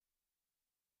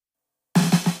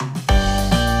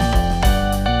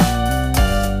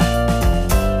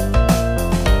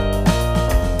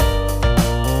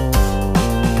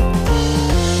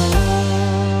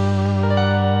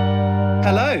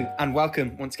and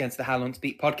welcome once again to the How Long to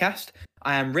Beat podcast.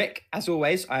 I am Rick. As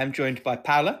always, I am joined by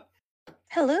Paula.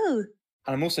 Hello. And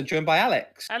I'm also joined by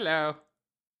Alex. Hello.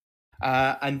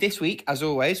 And this week, as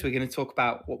always, we're going to talk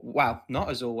about, not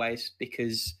as always,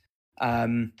 because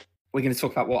we're going to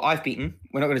talk about what I've beaten.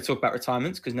 We're not going to talk about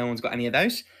retirements because no one's got any of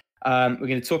those. We're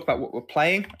going to talk about what we're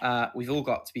playing. We've all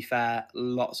got, to be fair,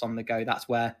 lots on the go. That's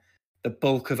where the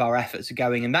bulk of our efforts are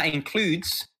going. And that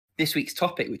includes this week's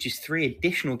topic, which is 3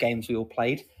 additional games we all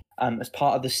played as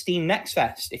part of the Steam Next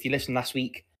Fest. If you listened last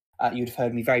week, you'd have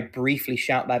heard me very briefly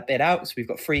shout that bit out. So we've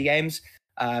got 3 games.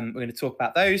 We're going to talk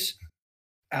about those.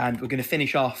 And we're going to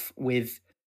finish off with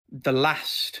the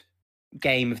last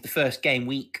game of the first game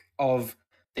week of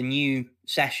the new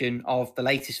session of the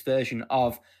latest version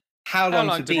of How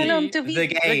Long to Beat the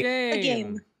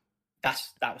Game. That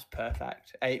was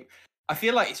perfect. I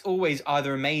feel like it's always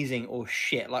either amazing or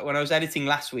shit. Like when I was editing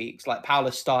last week's, like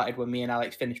Paula started when me and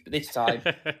Alex finished, but this time,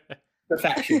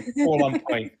 perfection, all on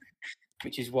point,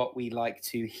 which is what we like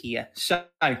to hear. So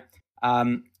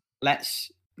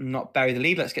let's not bury the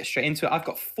lead. Let's get straight into it. I've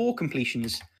got 4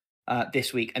 completions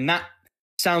this week, and that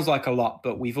sounds like a lot,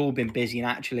 but we've all been busy, and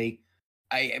actually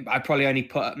I probably only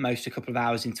put at most a couple of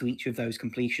hours into each of those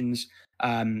completions.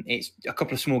 It's a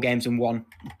couple of small games and 1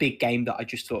 big game that I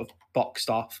just sort of boxed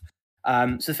off.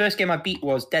 So the first game I beat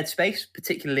was Dead Space,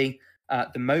 particularly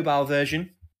the mobile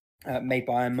version made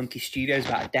by Monkey Studios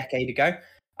about a decade ago.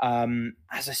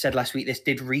 As I said last week, this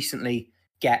did recently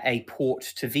get a port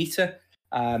to Vita.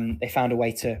 They found a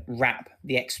way to wrap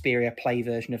the Xperia Play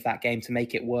version of that game to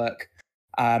make it work.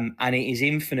 And it is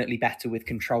infinitely better with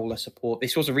controller support.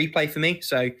 This was a replay for me.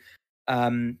 So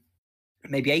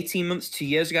maybe 18 months, 2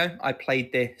 years ago, I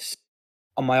played this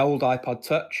on my old iPod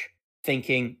Touch,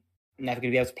 thinking, never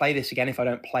going to be able to play this again if I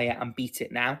don't play it and beat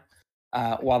it now,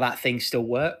 while that thing still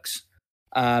works.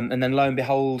 And then lo and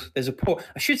behold, there's a port.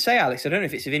 I should say, Alex, I don't know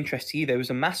if it's of interest to you, there was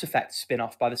a Mass Effect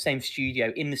spin-off by the same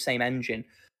studio in the same engine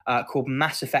called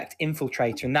Mass Effect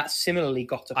Infiltrator, and that similarly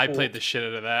got a port. I played the shit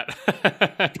out of that.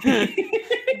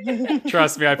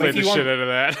 Trust me, I played the shit out of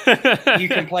that. You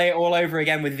can play it all over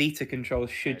again with Vita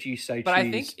controls, should you so choose. But I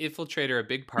think Infiltrator, a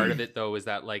big part of it though, is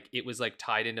that like it was like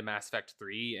tied into Mass Effect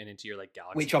 3 and into your like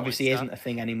Galaxy, which obviously isn't a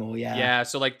thing anymore. Yeah.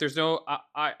 So like, there's no.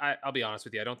 I'll be honest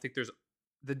with you. I don't think there's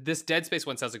this Dead Space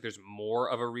one sounds like there's more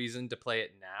of a reason to play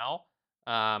it now.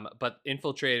 But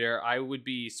Infiltrator, I would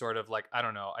be sort of like, I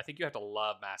don't know. I think you have to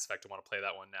love Mass Effect to want to play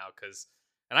that one now,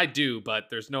 and I do, but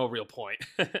there's no real point.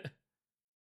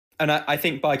 And I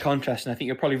think by contrast, and I think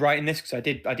you're probably right in this, because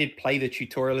I did play the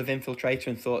tutorial of Infiltrator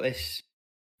and thought this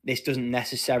doesn't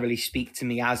necessarily speak to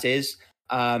me as is.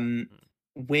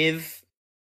 With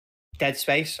Dead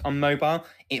Space on mobile,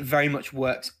 it very much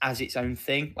works as its own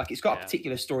thing. Like it's got a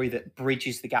particular story that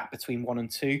bridges the gap between 1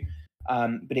 and 2,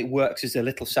 but it works as a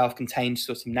little self-contained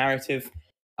sort of narrative.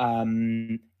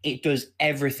 It does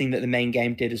everything that the main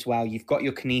game did as well. You've got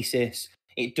your kinesis.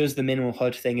 It does the minimal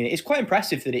HUD thing, and it's quite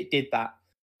impressive that it did that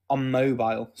on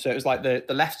mobile. So it was like the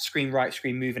left screen, right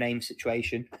screen, move and aim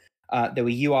situation. There were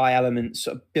UI elements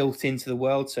sort of built into the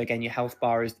world. So again, your health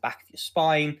bar is the back of your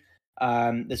spine.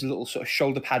 There's a little sort of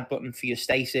shoulder pad button for your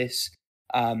stasis.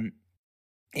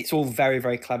 It's all very,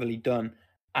 very cleverly done.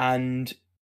 And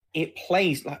it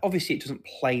plays, like, obviously it doesn't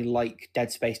play like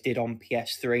Dead Space did on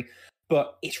PS3,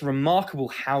 but it's remarkable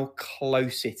how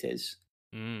close it is.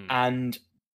 And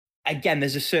again,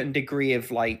 there's a certain degree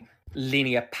of like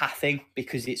linear pathing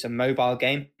because it's a mobile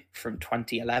game from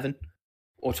 2011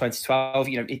 or 2012.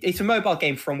 You know, it's a mobile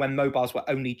game from when mobiles were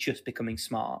only just becoming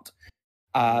smart.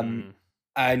 And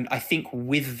I think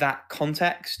with that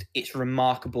context, it's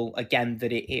remarkable again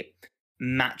that it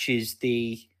matches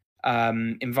the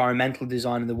environmental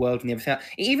design of the world and everything.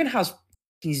 It even has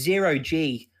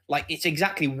 0G, like it's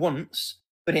exactly once,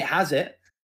 but it has it.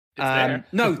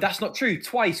 No, that's not true.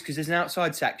 Twice, because there's an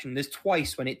outside section. There's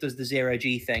twice when it does the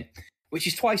 0G thing, which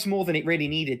is twice more than it really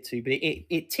needed to, but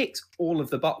it ticks all of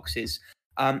the boxes.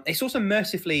 It's also not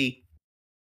mercifully,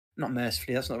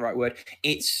 that's not the right word.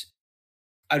 It's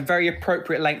a very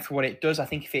appropriate length for what it does. I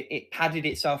think if it padded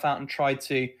itself out and tried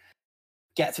to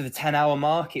get to the 10-hour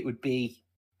mark, it would be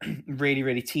really,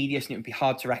 really tedious and it would be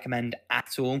hard to recommend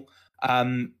at all.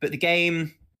 But the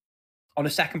game, on a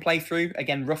second playthrough,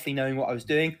 again, roughly knowing what I was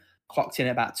doing, clocked in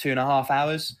at about 2.5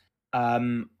 hours.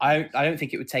 I don't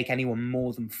think it would take anyone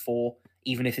more than 4,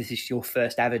 even if this is your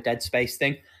first ever Dead Space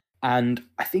thing. And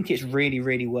I think it's really,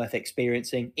 really worth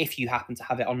experiencing if you happen to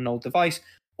have it on an old device,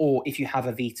 or if you have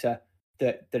a Vita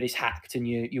that is hacked and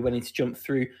you're willing to jump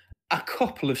through a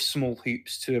couple of small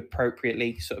hoops to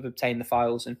appropriately sort of obtain the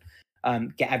files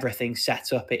and get everything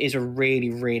set up. It is a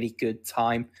really, really good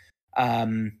time.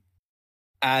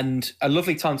 and a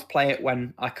lovely time to play it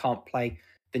when I can't play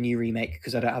the new remake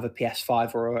because I don't have a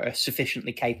PS5 or a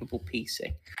sufficiently capable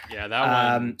PC. Yeah,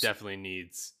 that one definitely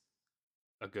needs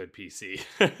a good PC.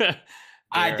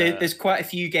 There's quite a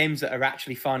few games that are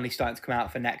actually finally starting to come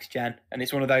out for next gen, and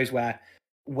it's one of those where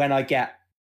when I get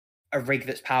a rig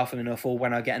that's powerful enough, or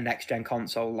when I get a next gen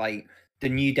console, like the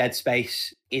new Dead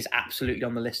Space is absolutely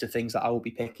on the list of things that I will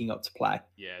be picking up to play.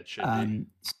 Yeah, it should be.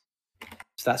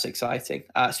 So that's exciting.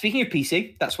 Speaking of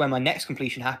PC, that's where my next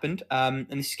completion happened, and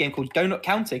this is a game called Donut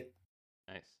County.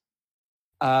 Nice.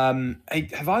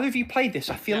 Have either of you played this?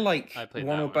 I feel like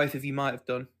one or both of you might have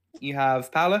done. You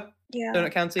have, Paola? Yeah.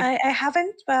 Donut County? I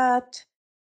haven't, but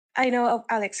I know of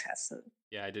Alex has.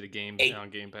 Yeah, I did a game on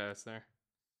Game Pass there.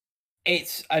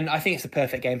 And I think it's the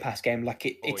perfect Game Pass game. Like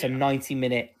it's a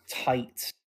 90-minute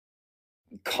tight,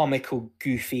 comical,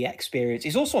 goofy experience.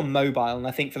 It's also on mobile, and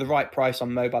I think for the right price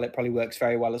on mobile, it probably works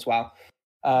very well as well.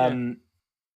 I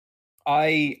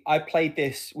played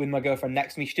this with my girlfriend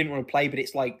next to me. She didn't want to play, but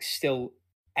it's like still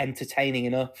entertaining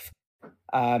enough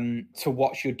to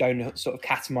watch your donut sort of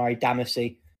Katamari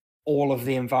Damacy, all of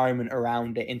the environment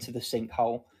around it into the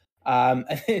sinkhole.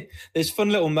 There's fun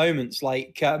little moments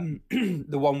like the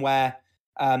one where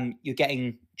you're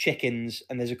getting chickens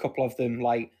and there's a couple of them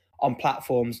like on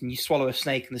platforms, and you swallow a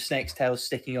snake and the snake's tail's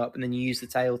sticking up, and then you use the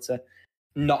tail to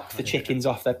knock the chickens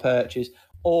off their perches.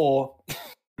 Or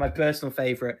my personal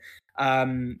favorite,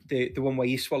 the one where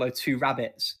you swallow two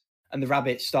rabbits and the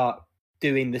rabbits start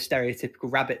doing the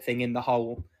stereotypical rabbit thing in the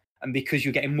hole, and because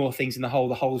you're getting more things in the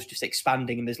hole's just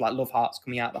expanding and there's like love hearts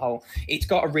coming out the hole. It's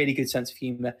got a really good sense of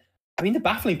humor. I mean, the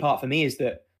baffling part for me is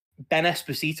that Ben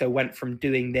Esposito went from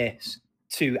doing this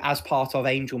to, as part of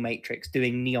Angel Matrix,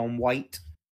 doing Neon White.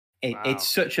 It's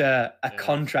such a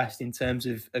contrast in terms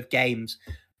of games.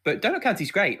 But Donut County's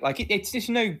great. Like it's just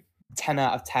 10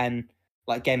 out of 10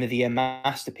 like Game of the Year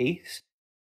masterpiece.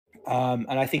 And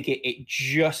I think it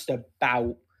just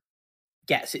about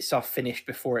gets itself finished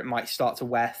before it might start to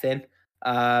wear thin.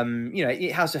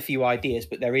 It has a few ideas,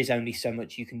 but there is only so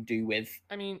much you can do with.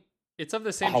 I mean, it's of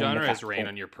the same genre as Rain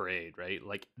on Your Parade, right?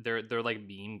 Like they're like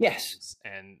meme games,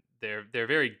 and they're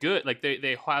very good. Like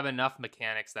they have enough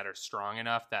mechanics that are strong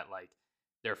enough that like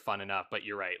they're fun enough. But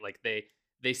you're right, like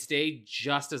they stay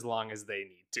just as long as they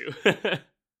need to.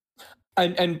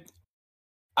 and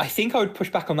I think I would push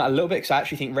back on that a little bit, because I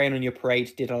actually think Rain on Your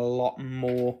Parade did a lot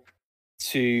more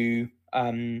to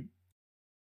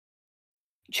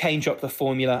change up the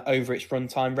formula over its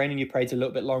runtime. Rain on Your Parade's a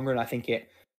little bit longer, and I think it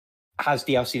has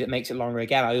DLC that makes it longer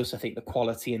again. I also think the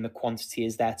quality and the quantity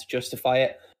is there to justify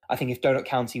it. I think if Donut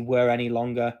County were any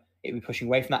longer, it would be pushing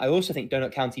away from that. I also think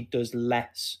Donut County does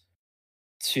less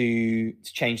to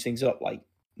change things up. Like,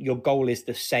 your goal is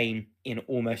the same in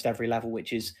almost every level,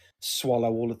 which is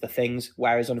swallow all of the things.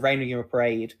 Whereas on Rain on Your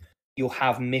Parade, you'll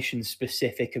have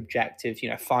mission-specific objectives,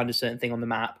 find a certain thing on the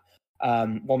map.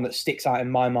 One that sticks out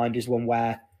in my mind is one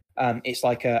where it's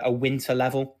like a winter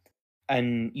level,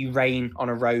 and you rain on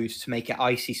a road to make it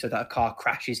icy so that a car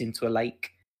crashes into a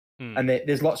lake. And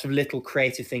there's lots of little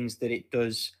creative things that it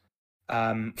does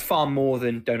far more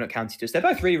than Donut County does. They're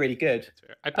both really, really good.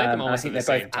 I played them almost at the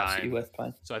same time. Absolutely worth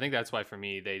playing. So I think that's why for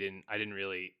me, I didn't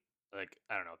really, like,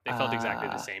 I don't know. They felt exactly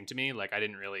the same to me. Like, I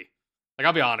didn't really, like,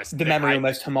 I'll be honest. The memory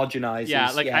almost homogenizes.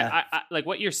 Yeah, like, I like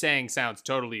what you're saying sounds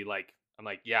totally like, I'm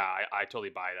like, yeah, I totally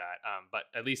buy that. But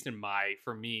at least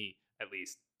for me, at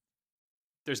least,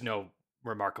 there's no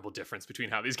remarkable difference between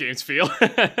how these games feel.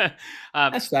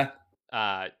 That's fair.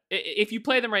 If you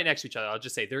play them right next to each other, I'll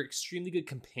just say they're extremely good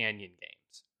companion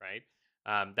games, right?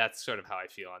 That's sort of how I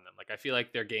feel on them. Like, I feel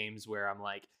like they're games where I'm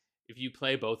like, if you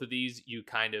play both of these, you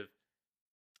kind of,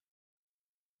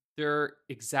 they're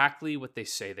exactly what they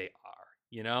say they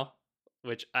are,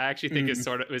 which I actually think is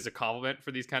a compliment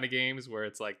for these kind of games, where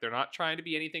it's like, they're not trying to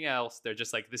be anything else. They're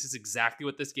just like, this is exactly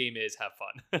what this game is. Have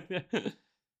fun.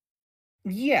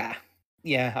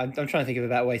 Yeah, I'm trying to think of a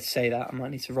better way to say that. I might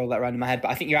need to roll that around in my head,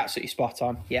 but I think you're absolutely spot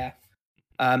on. Yeah.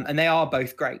 And they are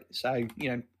both great. So,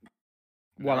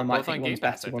 while I might think one's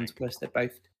better, one's plus, they're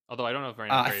both. Although I don't know if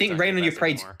I think Rain on Your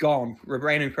Parade's gone.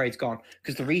 Rain on Your Parade's gone,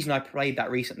 because the reason I played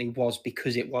that recently was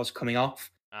because it was coming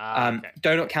off. Okay.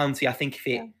 Donut County, I think if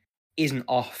it isn't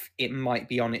off, it might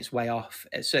be on its way off.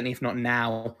 Certainly, if not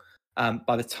now,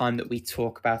 by the time that we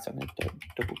talk about it. I'm going to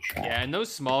double check. Yeah, and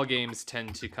those small games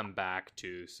tend to come back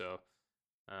too. So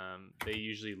they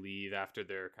usually leave after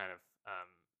their kind of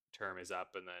term is up,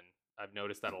 and then I've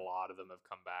noticed that a lot of them have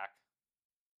come back.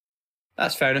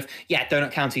 That's fair enough. Yeah,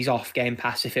 Donut County's off Game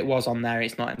Pass. If it was on there,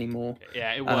 it's not anymore.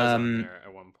 Yeah, it was on there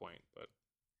at one point, but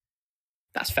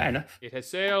that's fair enough. It has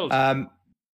sailed.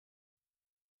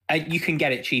 You can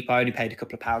get it cheap. I only paid a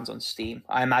couple of pounds on Steam.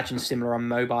 I imagine similar on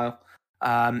mobile.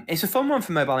 It's a fun one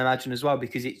for mobile, I imagine, as well,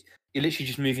 because you're literally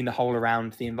just moving the hole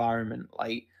around the environment.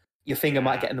 Like your finger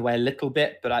might get in the way a little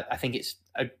bit, but I think it's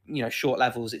short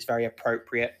levels. It's very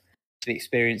appropriate to the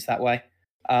experience that way.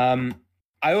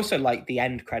 I also like the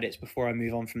end credits before I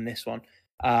move on from this one.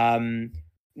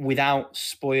 Without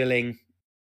spoiling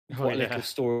what little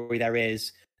story there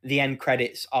is, the end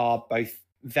credits are both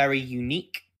very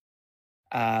unique.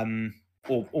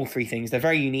 All three things. They're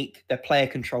very unique, they're player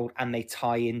controlled, and they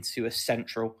tie into a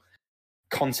central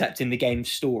concept in the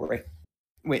game's story,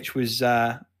 which was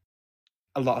a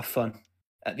lot of fun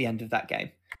at the end of that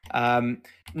game.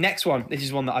 Next one, this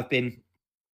is one that I've been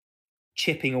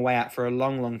chipping away at for a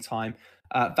long time.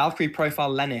 Valkyrie Profile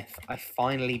Lenneth. I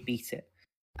finally beat it,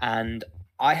 and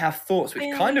I have thoughts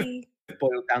which kind of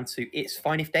boil down to it's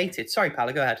fine if dated. Sorry,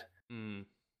 Paula, go ahead.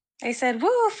 I said,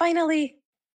 woo, finally.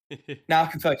 Now I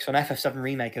can focus on FF7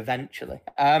 Remake eventually.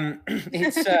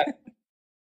 It's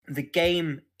the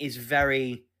game is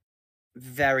very,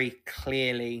 very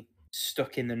clearly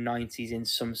stuck in the 90s in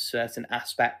some certain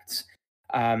aspects,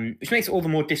 which makes it all the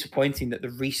more disappointing that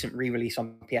the recent re-release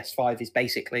on PS5 is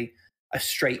basically a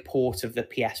straight port of the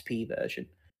PSP version,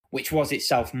 which was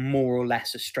itself more or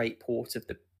less a straight port of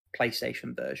the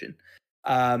PlayStation version.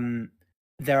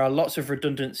 There are lots of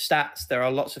redundant stats. There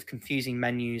are lots of confusing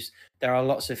menus. There are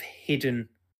lots of hidden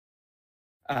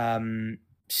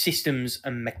systems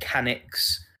and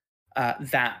mechanics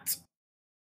that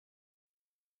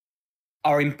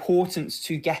are important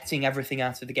to getting everything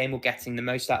out of the game or getting the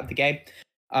most out of the game.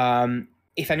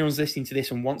 If anyone's listening to this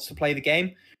and wants to play the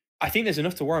game, I think there's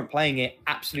enough to warrant playing it.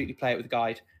 Absolutely play it with a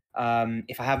guide.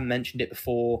 If I haven't mentioned it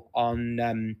before, on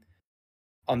the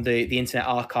Internet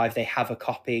Archive, they have a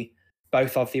copy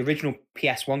both of the original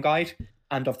PS1 guide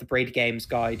and of the Brady Games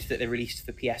guide that they released for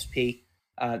the PSP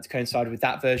to coincide with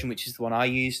that version, which is the one I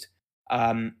used.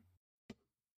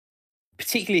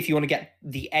 Particularly if you want to get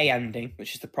the A ending,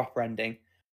 which is the proper ending,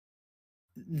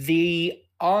 the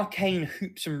arcane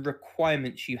hoops and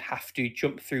requirements you have to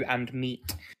jump through and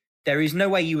meet, there is no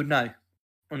way you would know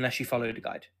unless you followed a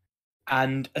guide.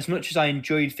 And as much as I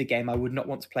enjoyed the game, I would not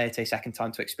want to play it a second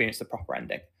time to experience the proper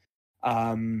ending.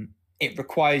 It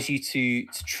requires you to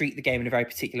treat the game in a very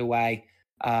particular way,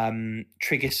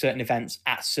 trigger certain events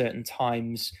at certain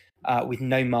times with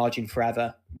no margin for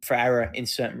error in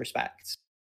certain respects.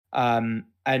 And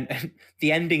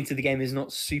the ending to the game is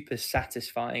not super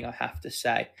satisfying, I have to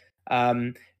say.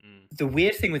 The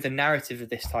weird thing with the narrative of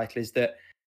this title is that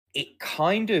it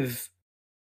kind of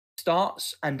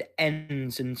starts and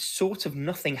ends and sort of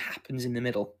nothing happens in the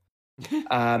middle.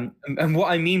 And what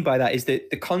I mean by that is that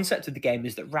the concept of the game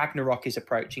is that Ragnarok is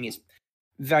approaching. It's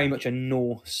very much a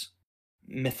Norse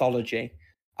mythology.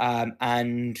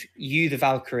 And you, the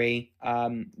Valkyrie,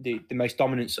 the most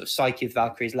dominant sort of psyche of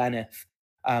Valkyries, Lenneth,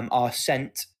 are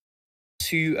sent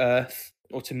to Earth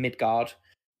or to Midgard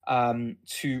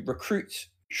to recruit,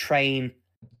 train,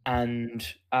 and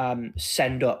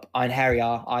send up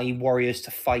Einherjar, i.e. warriors,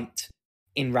 to fight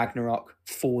in Ragnarok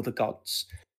for the gods.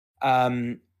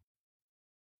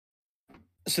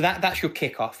 So that's your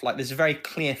kickoff. Like, there's a very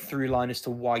clear through line as to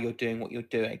why you're doing what you're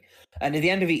doing. And at the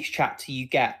end of each chapter, you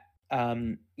get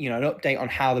an update on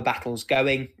how the battle's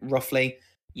going, roughly.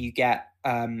 You get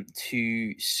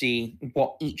to see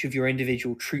what each of your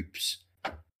individual troops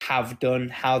have done,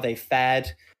 how they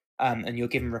fared, and you're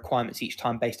given requirements each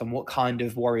time based on what kind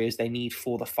of warriors they need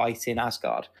for the fight in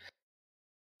Asgard.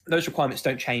 Those requirements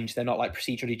don't change. They're not like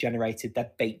procedurally generated.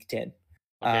 They're baked in.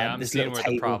 Okay, I'm seeing where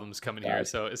the problem's coming here.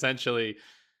 So essentially,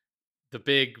 the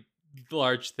big,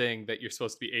 large thing that you're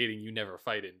supposed to be aiding, you never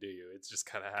fight in, do you? It's just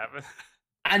kind of happens.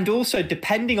 And also,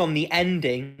 depending on the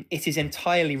ending, it is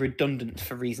entirely redundant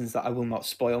for reasons that I will not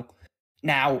spoil.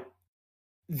 Now,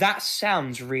 that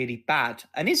sounds really bad,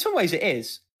 and in some ways it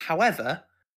is. However,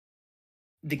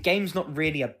 the game's not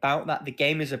really about that. The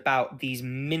game is about these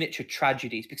miniature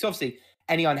tragedies, because obviously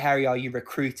any Einherjar you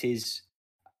recruit is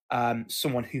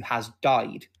someone who has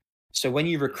died. So when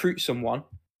you recruit someone,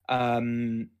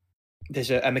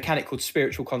 there's a mechanic called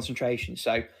spiritual concentration.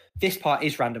 So this part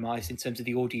is randomized in terms of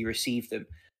the order you receive them.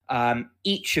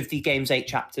 Each of the game's 8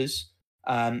 chapters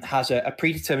has a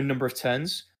predetermined number of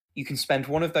turns. You can spend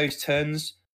one of those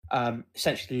turns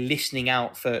essentially listening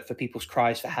out for people's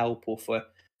cries for help or for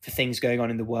things going on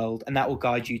in the world, and that will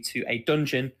guide you to a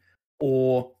dungeon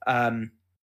or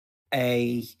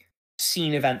a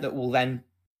scene event that will then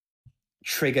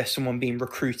trigger someone being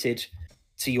recruited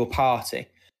to your party.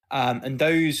 And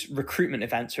those recruitment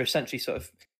events are essentially sort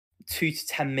of 2 to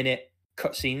 10 minute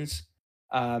cutscenes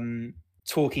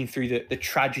talking through the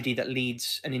tragedy that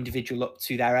leads an individual up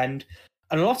to their end.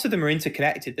 And a lot of them are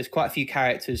interconnected. There's quite a few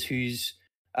characters whose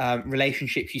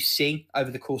relationships you see over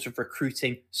the course of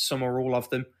recruiting, some or all of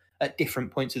them, at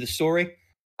different points of the story.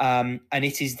 And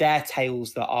it is their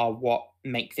tales that are what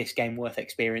make this game worth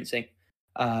experiencing.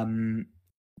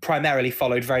 Primarily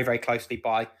followed very, very closely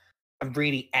by a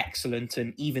really excellent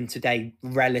and even today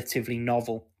relatively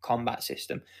novel combat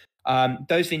system.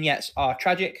 Those vignettes are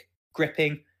tragic,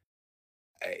 gripping,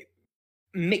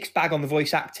 mixed bag on the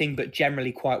voice acting, but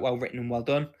generally quite well written and well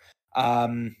done.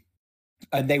 And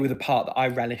they were the part that I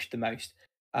relished the most.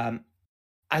 As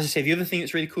I say, the other thing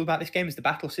that's really cool about this game is the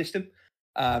battle system.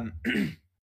 It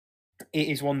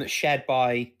is one that's shared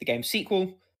by the game's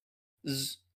sequel,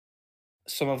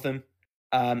 some of them.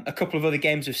 A couple of other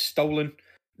games have stolen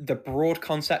the broad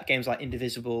concept, games like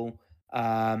Indivisible,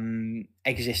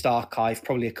 Exist Archive,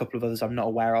 probably a couple of others I'm not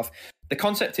aware of. The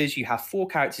concept is you have 4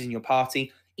 characters in your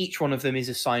party. Each one of them is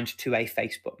assigned to a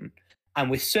face button.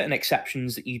 And with certain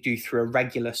exceptions that you do through a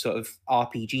regular sort of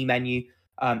RPG menu,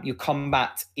 your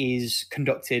combat is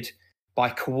conducted by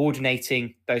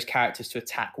coordinating those characters to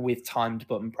attack with timed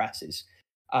button presses.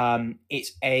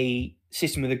 It's a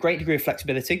system with a great degree of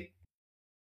flexibility,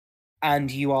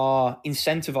 and you are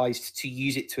incentivized to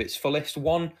use it to its fullest.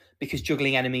 One, because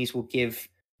juggling enemies will give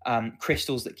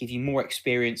crystals that give you more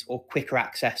experience or quicker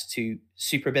access to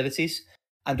super abilities.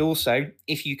 And also,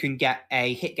 if you can get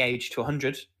a hit gauge to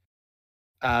 100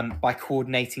 by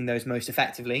coordinating those most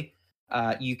effectively,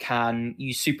 you can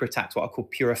use super attacks, what I call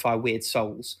Purify Weird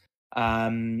Souls.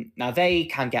 Now, they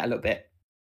can get a little bit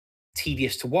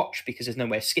tedious to watch because there's no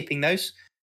way of skipping those.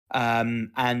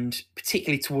 And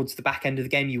particularly towards the back end of the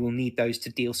game, you will need those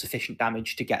to deal sufficient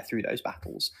damage to get through those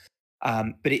battles.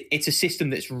 But it's a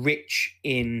system that's rich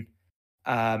in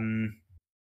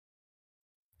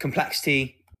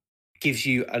complexity, gives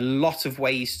you a lot of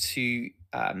ways to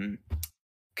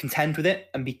contend with it.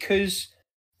 And because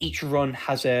each run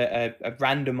has a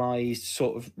randomized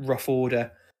sort of rough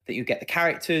order that you get the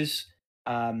characters,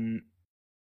 and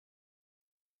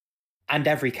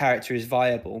every character is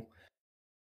viable,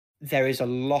 there is a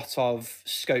lot of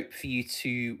scope for you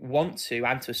to want to,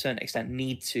 and to a certain extent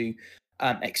need to,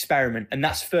 experiment. And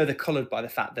that's further coloured by the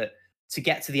fact that to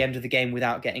get to the end of the game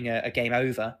without getting a game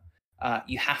over,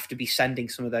 you have to be sending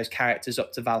some of those characters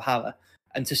up to Valhalla.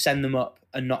 And to send them up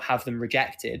and not have them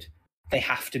rejected, they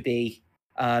have to be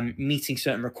meeting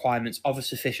certain requirements of a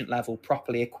sufficient level,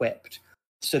 properly equipped.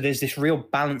 So there's this real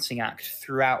balancing act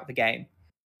throughout the game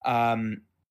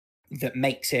that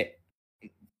makes it,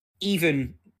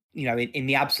 even in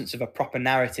the absence of a proper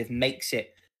narrative, makes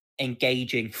it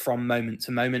engaging from moment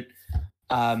to moment.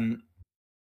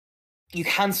 You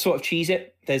can sort of cheese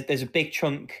it. There's a big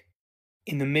chunk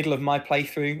in the middle of my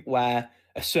playthrough where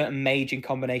a certain mage in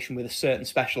combination with a certain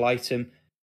special item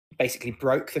basically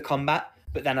broke the combat.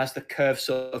 But then as the curve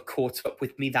sort of caught up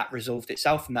with me, that resolved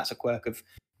itself. And that's a quirk of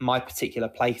my particular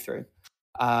playthrough.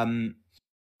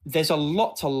 There's a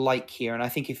lot to like here. And I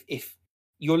think if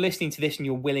you're listening to this and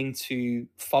you're willing to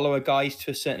follow a guide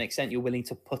to a certain extent, you're willing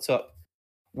to put up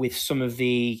with some of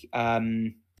the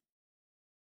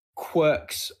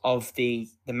quirks of the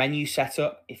menu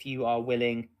setup, if you are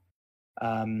willing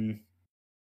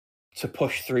to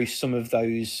push through some of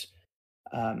those,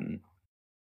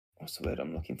 what's the word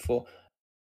I'm looking for?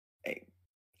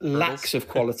 Lacks of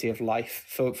quality of life,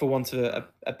 for want of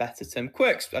a better term.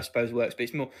 Quirks, I suppose, works, but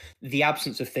it's more the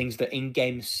absence of things that in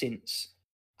games since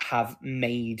have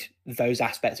made those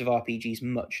aspects of RPGs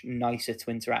much nicer to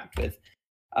interact with.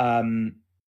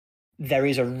 There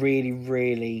is a really,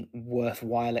 really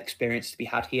worthwhile experience to be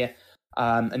had here.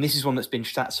 And this is one that's been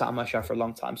sat on my shelf for a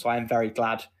long time. So I am very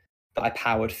glad that I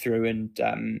powered through and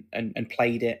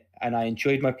played it. And I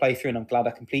enjoyed my playthrough, and I'm glad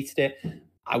I completed it.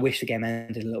 I wish the game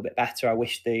ended a little bit better. I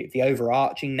wish the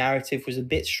overarching narrative was a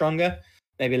bit stronger,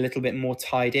 maybe a little bit more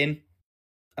tied in.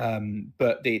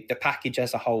 But the package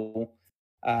as a whole,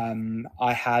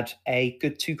 I had a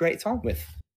good to great time with.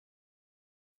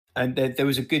 And there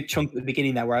was a good chunk at the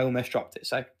beginning there where I almost dropped it.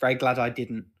 So very glad I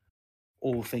didn't,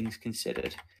 all things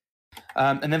considered.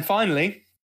 And then finally,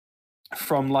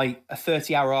 from like a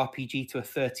 30-hour RPG to a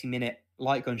 30-minute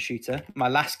light gun shooter, my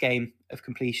last game of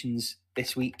completions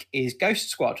this week is Ghost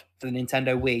Squad for the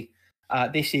Nintendo Wii.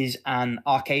 This is an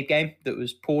arcade game that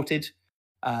was ported,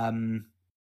 compatible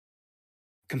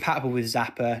with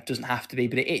Zapper. Doesn't have to be,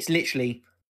 but it's literally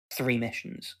 3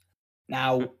 missions.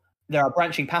 Now, there are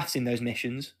branching paths in those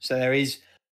missions, so there is,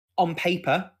 on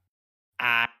paper,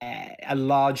 a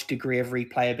large degree of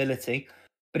replayability.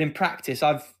 But in practice,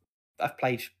 I've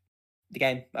played the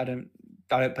game. I don't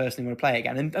personally want to play it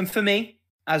again. And for me,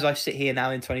 as I sit here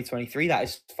now in 2023, that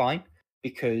is fine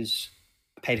because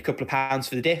I paid a couple of pounds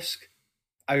for the disc.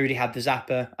 I already had the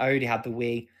Zapper. I already had the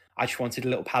Wii. I just wanted a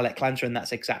little palette cleanser, and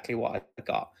that's exactly what I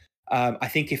got. I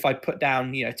think if I'd put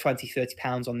down, 20, 30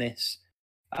 pounds on this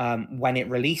when it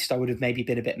released, I would have maybe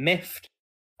been a bit miffed.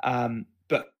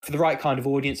 But for the right kind of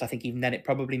audience, I think even then it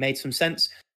probably made some sense.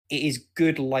 It is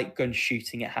good light gun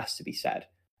shooting, it has to be said.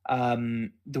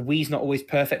 The Wii's not always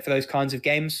perfect for those kinds of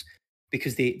games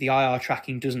because the IR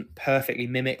tracking doesn't perfectly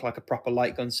mimic like a proper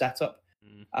light gun setup.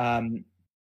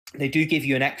 They do give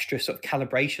you an extra sort of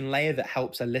calibration layer that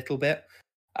helps a little bit.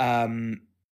 And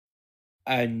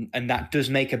that does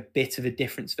make a bit of a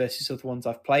difference versus other ones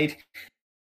I've played.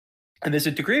 And there's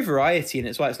a degree of variety in it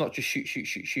as well. It's not just shoot, shoot,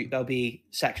 shoot, shoot. There'll be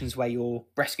sections where you're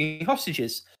rescuing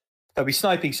hostages. There'll be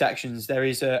sniping sections. There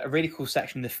is a really cool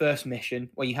section in the first mission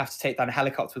where you have to take down a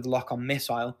helicopter with a lock-on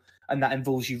missile, and that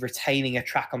involves you retaining a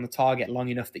track on the target long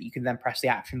enough that you can then press the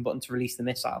action button to release the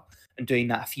missile, and doing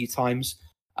that a few times.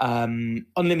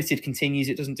 Unlimited continues.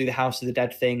 It doesn't do the House of the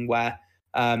Dead thing where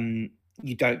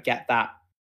you don't get that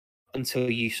until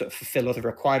you sort of fulfill other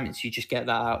requirements. You just get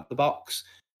that out of the box.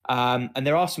 And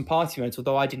there are some party modes,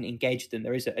 although I didn't engage them.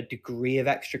 There is a degree of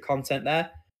extra content there.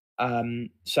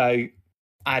 So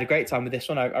I had a great time with this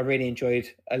one. I really enjoyed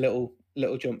a little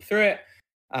jump through it.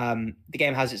 The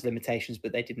game has its limitations,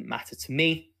 but they didn't matter to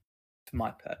me for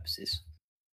my purposes.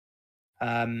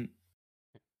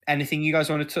 Anything you guys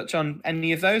want to touch on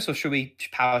any of those, or should we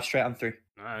just power straight on through?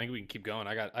 I think we can keep going.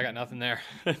 I got nothing there.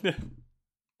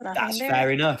 That's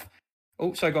fair enough.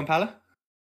 Oh, sorry, go on, Paula.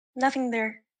 Nothing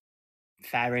there.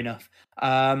 Fair enough.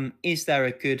 Is there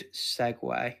a good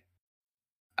segue?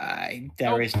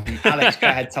 There isn't. Alex, go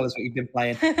ahead. Tell us what you've been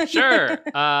playing. Sure.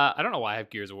 I don't know why I have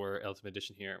Gears of War Ultimate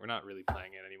Edition here. We're not really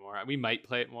playing it anymore. We might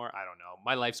play it more. I don't know.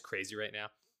 My life's crazy right now.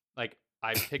 Like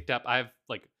I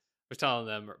was telling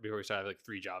them before we started, I have like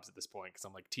 3 jobs at this point because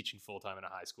I'm like teaching full time in a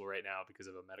high school right now because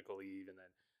of a medical leave, and then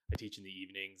I teach in the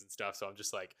evenings and stuff. So I'm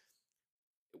just like,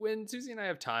 when Susie and I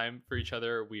have time for each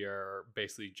other, we are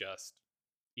basically just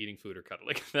eating food or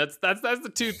cuddling. That's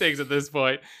the 2 things at this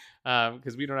point,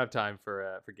 because we don't have time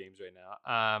for games right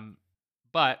now.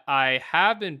 But I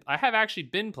have actually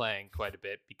been playing quite a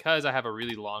bit because I have a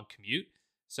really long commute.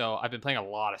 So I've been playing a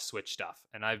lot of Switch stuff,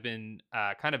 and I've been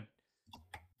kind of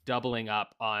doubling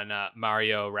up on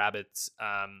Mario, Rabbids,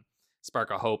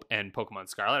 Spark of Hope, and Pokemon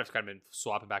Scarlet. I've kind of been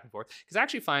swapping back and forth because I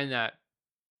actually find that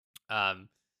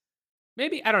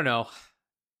maybe, I don't know,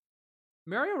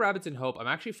 Mario, Rabbids, and Hope, I'm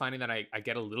actually finding that I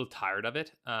get a little tired of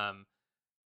it, and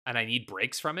I need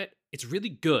breaks from it. It's really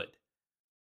good,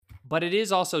 but it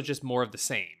is also just more of the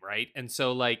same, right? And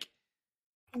so, like,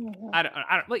 I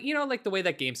don't like, like the way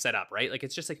that game's set up, right? Like,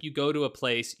 it's just like you go to a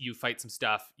place, you fight some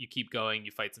stuff, you keep going,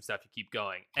 you fight some stuff, you keep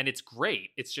going, and it's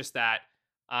great. It's just that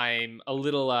I'm a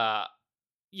little, I'm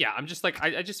just like,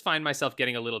 I just find myself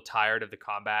getting a little tired of the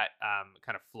combat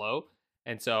kind of flow.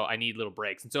 And so I need little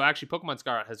breaks. And so actually Pokemon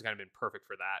Scarlet has kind of been perfect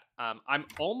for that. I'm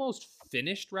almost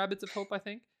finished Rabbids of Hope, I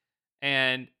think.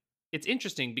 And it's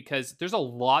interesting because there's a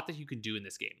lot that you can do in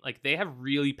this game. Like, they have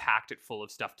really packed it full of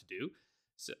stuff to do.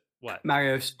 So what?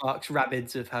 Mario Sparks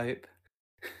Rabbids of Hope.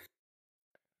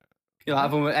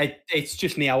 It's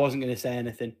just me. I wasn't going to say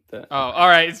anything. But oh, all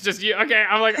right. It's just you. Okay.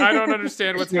 I'm like, I don't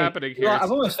understand what's happening here. I've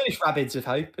almost finished Rabbids of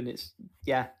Hope, and it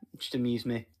just amused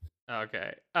me.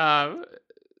 Okay.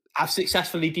 I've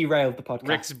successfully derailed the podcast.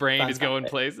 Rick's brain is going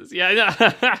places. Yeah.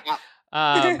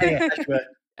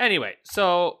 Anyway,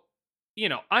 so,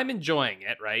 I'm enjoying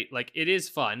it, right? Like, it is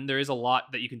fun. There is a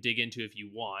lot that you can dig into if you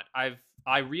want.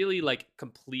 I really like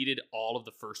completed all of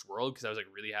the first world because I was like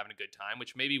really having a good time,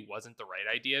 which maybe wasn't the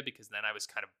right idea because then I was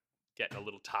kind of getting a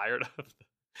little tired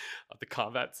of the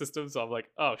combat system. So I'm like,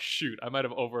 oh shoot, I might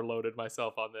have overloaded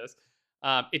myself on this.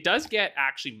 It does get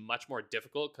actually much more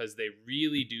difficult because they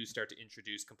really do start to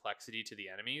introduce complexity to the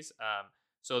enemies.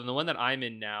 So in the one that I'm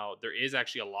in now, there is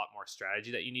actually a lot more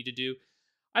strategy that you need to do.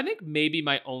 I think maybe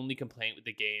my only complaint with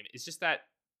the game is just that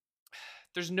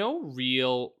there's no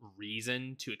real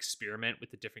reason to experiment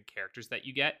with the different characters that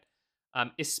you get,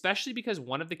 especially because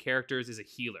one of the characters is a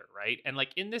healer, right? And like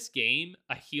in this game,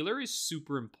 a healer is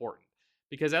super important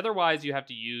because otherwise you have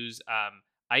to use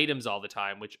items all the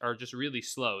time, which are just really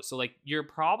slow. So like you're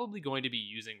probably going to be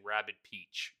using Rabbid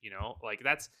Peach, like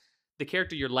that's the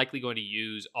character you're likely going to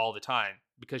use all the time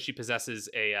because she possesses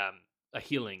a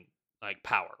healing like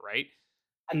power, right?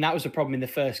 And that was a problem in the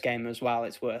first game as well,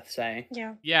 it's worth saying.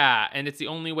 Yeah, and it's the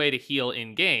only way to heal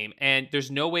in game, and there's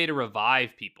no way to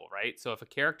revive people, right? So if a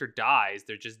character dies,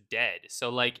 they're just dead. So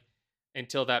like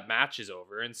until that match is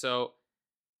over. And so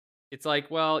it's like,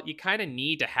 well, you kind of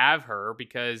need to have her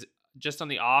because just on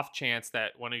the off chance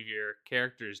that one of your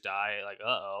characters die, like,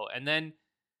 uh-oh. And then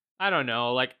I don't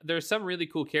know, like there's some really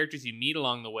cool characters you meet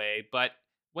along the way, but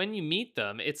when you meet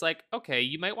them, it's like, okay,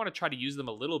 you might want to try to use them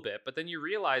a little bit, but then you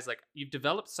realize like you've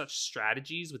developed such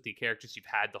strategies with the characters you've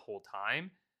had the whole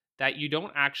time that you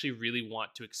don't actually really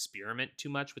want to experiment too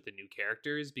much with the new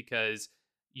characters because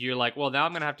you're like, well, now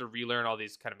I'm going to have to relearn all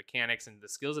these kind of mechanics and the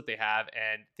skills that they have,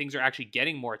 and things are actually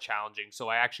getting more challenging. So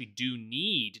I actually do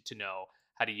need to know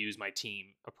how to use my team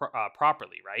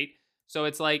properly, right? So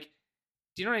it's like,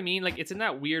 do you know what I mean? Like it's in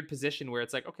that weird position where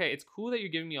it's like, okay, it's cool that you're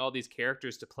giving me all these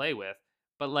characters to play with,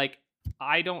 but like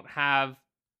I don't have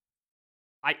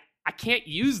I I can't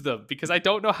use them because I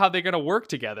don't know how they're going to work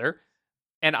together,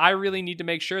 and I really need to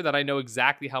make sure that I know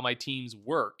exactly how my teams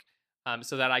work,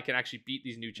 so that I can actually beat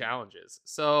these new challenges.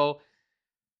 So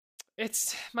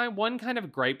it's my one kind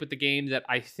of gripe with the game that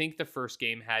I think the first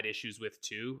game had issues with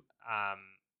too.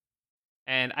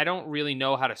 And I don't really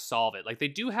know how to solve it. Like they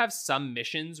do have some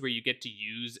missions where you get to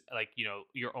use like,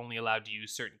 you're only allowed to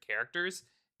use certain characters,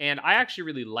 and I actually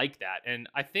really like that. And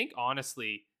I think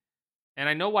honestly, and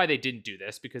I know why they didn't do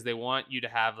this because they want you to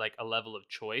have like a level of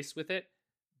choice with it.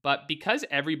 But because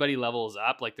everybody levels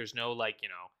up, like there's no like,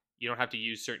 you don't have to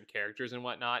use certain characters and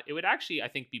whatnot. It would actually, I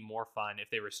think, be more fun if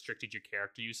they restricted your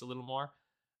character use a little more.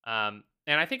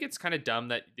 And I think it's kind of dumb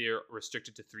that they're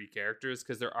restricted to 3 characters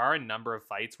because there are a number of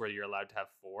fights where you're allowed to have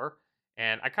 4.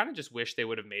 And I kind of just wish they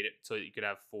would have made it so that you could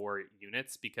have 4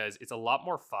 units because it's a lot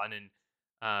more fun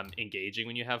and engaging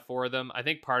when you have 4 of them. I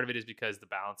think part of it is because the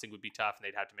balancing would be tough and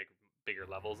they'd have to make bigger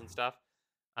levels and stuff.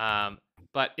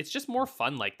 But it's just more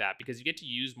fun like that because you get to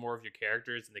use more of your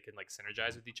characters and they can like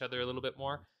synergize with each other a little bit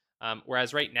more.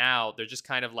 Whereas right now they're just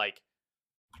kind of like,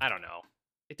 I don't know.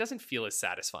 It doesn't feel as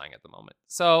satisfying at the moment.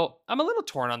 So I'm a little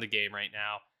torn on the game right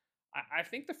now. I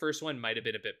think the first one might have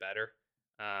been a bit better.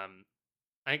 I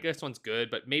think this one's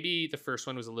good, but maybe the first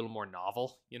one was a little more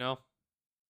novel,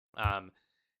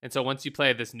 and so once you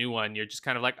play this new one, you're just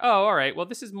kind of like, oh, all right, well,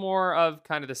 this is more of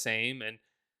kind of the same, and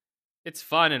it's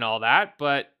fun and all that,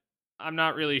 but I'm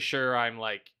not really sure I'm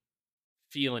like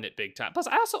feeling it big time. Plus,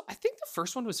 I think the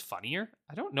first one was funnier.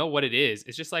 I don't know what it is.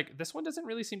 It's just like this one doesn't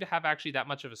really seem to have actually that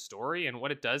much of a story, and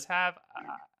what it does have,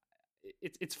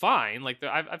 it's fine. Like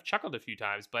I've chuckled a few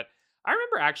times, but I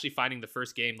remember actually finding the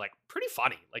first game like pretty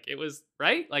funny. Like it was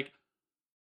right. Like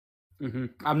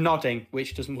I'm nodding,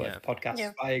 which doesn't work Yeah. for podcasts.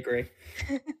 Yeah. I agree.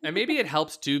 and maybe it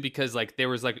helps too because like there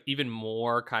was like even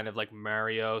more kind of like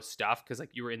Mario stuff because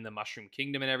like you were in the Mushroom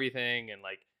Kingdom and everything, and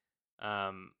like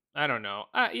I don't know.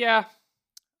 Yeah,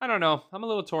 I don't know. I'm a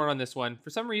little torn on this one. For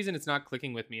some reason, it's not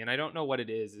clicking with me, and I don't know what it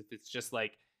is. If it's just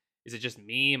like, is it just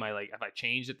me? Am I like, have I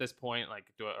changed at this point? Like,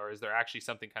 or is there actually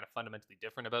something kind of fundamentally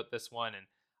different about this one? And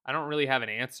I don't really have an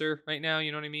answer right now.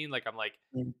 You know what I mean? Like, I'm like,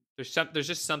 Mm. there's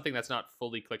just something that's not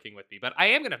fully clicking with me. But I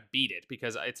am gonna beat it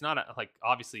because it's not like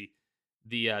obviously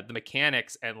the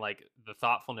mechanics and like the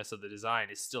thoughtfulness of the design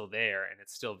is still there and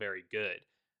it's still very good.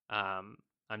 Um,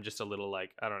 I'm just a little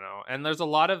like, I don't know. And there's a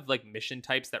lot of like mission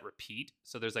types that repeat.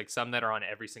 So there's like some that are on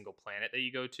every single planet that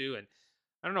you go to. And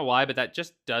I don't know why, but that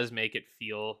just does make it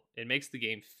makes the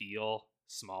game feel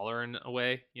smaller in a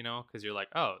way, because you're like,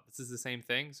 oh, this is the same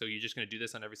thing. So you're just going to do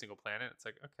this on every single planet. It's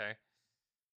like, okay.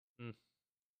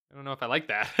 I don't know if I like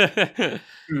that.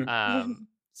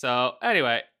 So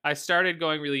anyway, I started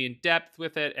going really in depth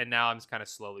with it, and now I'm just kind of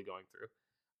slowly going through.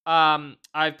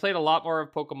 I've played a lot more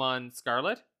of Pokemon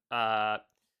Scarlet.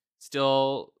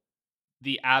 Still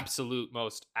the absolute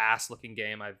most ass-looking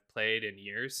game I've played in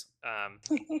years.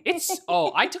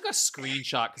 I took a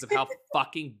screenshot because of how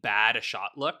fucking bad a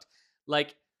shot looked.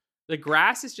 Like the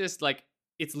grass is just like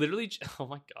it's literally. Oh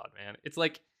my god, man! It's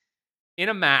like in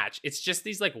a match, it's just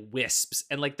these like wisps,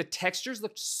 and like the textures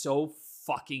look so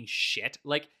fucking shit.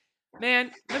 Like,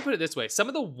 man, let me put it this way: some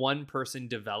of the one-person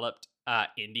developed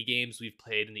indie games we've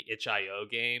played in the itch.io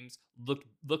games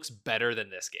looks better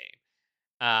than this game.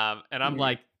 And I'm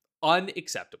like,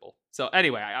 unacceptable. So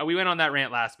anyway, we went on that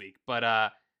rant last week,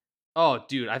 but oh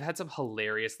dude, I've had some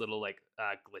hilarious little like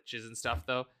glitches and stuff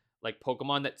though. Like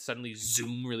Pokemon that suddenly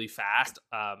zoom really fast.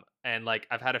 And like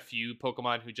I've had a few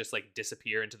Pokemon who just like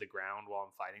disappear into the ground while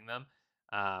I'm fighting them.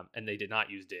 And they did not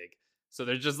use dig. So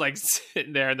they're just like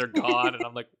sitting there and they're gone. And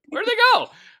I'm like, where'd they go?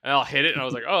 And I'll hit it and I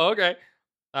was like, oh, okay.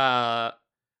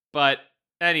 But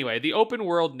anyway, the open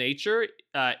world nature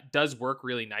does work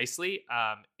really nicely.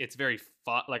 It's very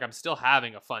fun. Like I'm still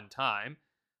having a fun time.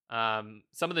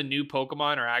 Some of the new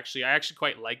Pokemon I actually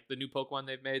quite like the new Pokemon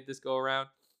they've made this go around.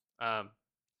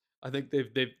 I think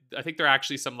I think they're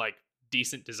actually some like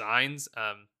decent designs.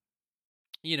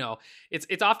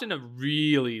 It's often a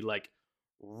really like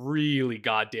really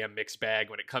goddamn mixed bag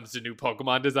when it comes to new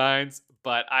Pokemon designs.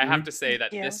 But I have to say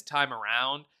that Yeah. this time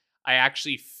around, I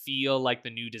actually feel like the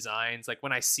new designs, like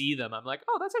when I see them, I'm like,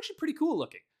 oh, that's actually pretty cool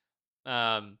looking.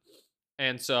 Um,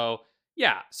 and so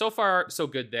yeah, so far so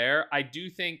good there. I do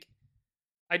think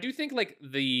like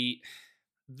the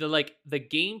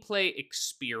gameplay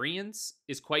experience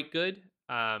is quite good.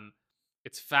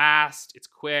 It's fast, it's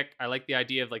quick. I like the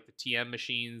idea of like the TM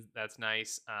machines. That's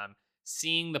nice.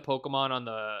 Seeing the Pokemon on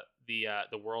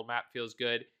the world map feels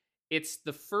good. It's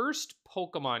the first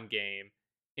Pokemon game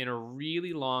in a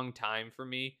really long time for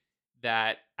me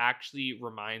that actually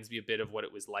reminds me a bit of what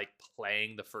it was like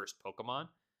playing the first Pokemon.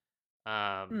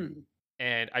 Um, Hmm.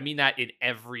 and I mean that in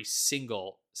every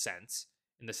single sense,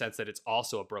 in the sense that it's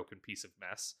also a broken piece of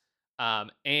mess.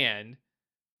 And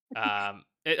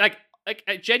it, like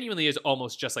it genuinely is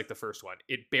almost just like the first one.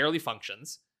 It barely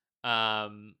functions,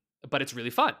 um, but it's really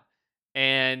fun.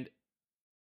 And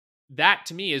that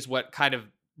to me is what kind of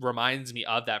reminds me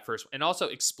of that first one. And also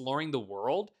exploring the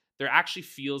world, there actually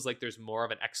feels like there's more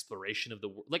of an exploration of the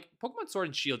world. Like Pokemon Sword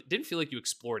and Shield, it didn't feel like you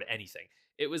explored anything.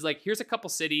 It was like, here's a couple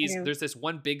cities. Yeah. There's this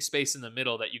one big space in the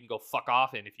middle that you can go fuck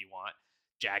off in if you want,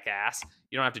 jackass.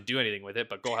 You don't have to do anything with it,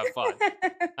 but go have fun.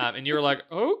 And you were like,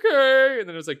 okay. And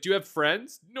then it was like, do you have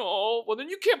friends? No. Well, then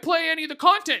you can't play any of the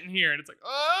content in here. And it's like,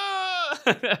 oh.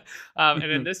 And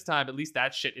then this time, at least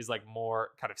that shit is like more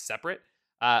kind of separate.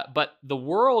 But the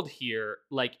world here,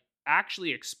 like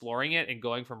actually exploring it and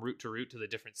going from route to route to the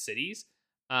different cities,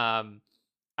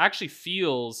 actually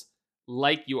feels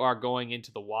like you are going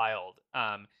into the wild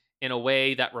in a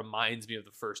way that reminds me of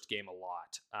the first game a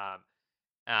lot.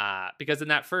 Because in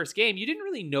that first game, you didn't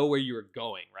really know where you were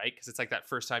going, right? Because it's like that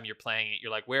first time you're playing it,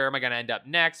 you're like, where am I going to end up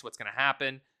next? What's going to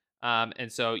happen?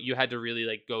 And so you had to really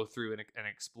like go through and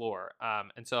explore.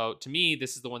 And so to me,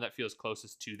 this is the one that feels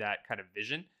closest to that kind of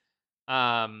vision.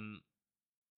 Um,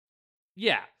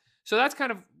 yeah. So that's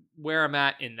kind of where I'm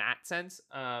at in that sense.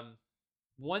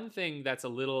 One thing that's a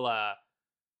little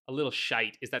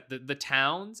shite is that the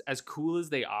towns, as cool as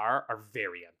they are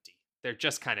very empty. They're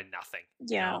just kind of nothing.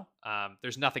 You Yeah. know?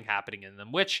 There's nothing happening in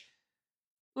them, which,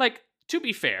 like, to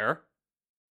be fair,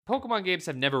 Pokemon games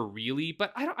have never really,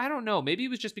 but I don't know. Maybe it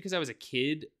was just because I was a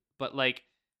kid, but like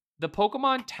the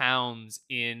Pokemon towns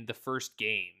in the first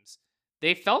games,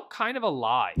 they felt kind of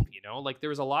alive, you know? Like there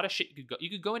was a lot of shit you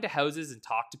could go into houses and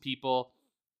talk to people.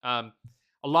 Um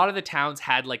a lot of the towns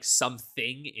had like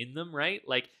something in them, right?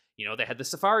 Like, you know, they had the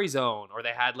Safari Zone, or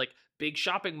they had like big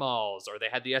shopping malls, or they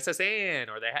had the SSN,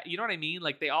 or they had, you know what I mean?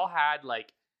 Like they all had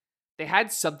like they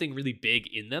had something really big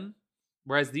in them.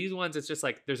 Whereas these ones, it's just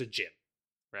like there's a gym,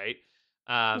 right?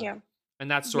 Um, Yeah. and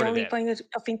that's The sort of only it. point of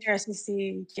interest is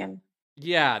the gym.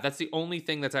 Yeah, that's the only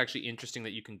thing that's actually interesting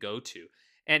that you can go to.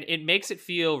 And it makes it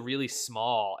feel really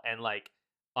small and like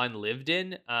unlived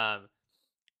in.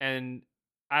 And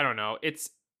I don't know.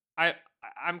 I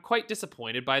I'm quite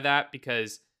disappointed by that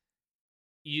because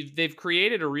they've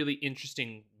created a really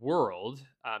interesting world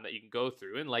that you can go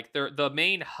through, and like the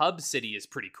main hub city is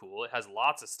pretty cool. It has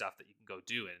lots of stuff that you can go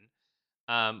do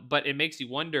in. But it makes you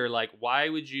wonder, like, why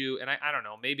would you? And I don't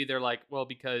know. Maybe they're like, well,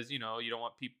 because you know you don't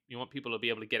want people, you want people to be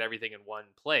able to get everything in one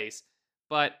place.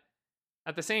 But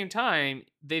at the same time,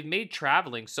 they've made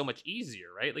traveling so much easier,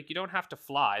 right? Like you don't have to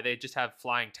fly; they just have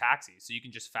flying taxis, so you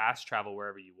can just fast travel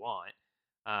wherever you want.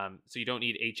 So you don't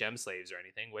need HM slaves or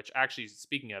anything. Which actually,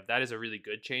 speaking of, that is a really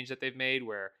good change that they've made,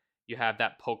 where you have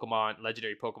that Pokemon,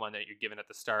 legendary Pokemon that you're given at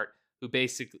the start,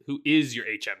 who is your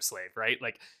HM slave, right?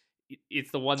 Like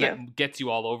it's the one Yeah. that gets you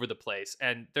all over the place,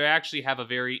 and they actually have a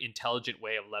very intelligent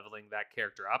way of leveling that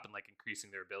character up and like increasing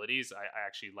their abilities. I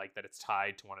actually like that it's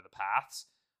tied to one of the paths.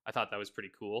 I thought that was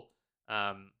pretty cool.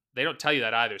 They don't tell you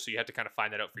that either, so you have to kind of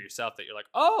find that out for yourself, that you're like,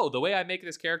 oh, the way I make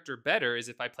this character better is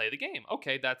if I play the game.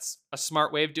 Okay, that's a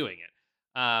smart way of doing it.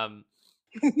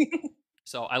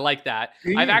 So I like that.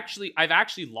 Yeah. I've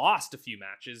actually lost a few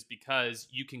matches because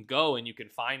you can go and you can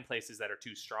find places that are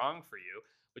too strong for you,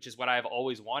 which is what I've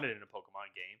always wanted in a Pokemon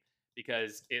game.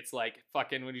 Because it's like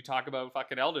fucking, when you talk about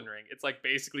fucking Elden Ring, it's like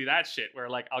basically that shit where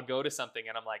like I'll go to something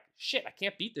and I'm like, shit, I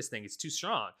can't beat this thing. It's too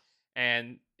strong.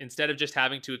 And instead of just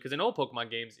having to, because in old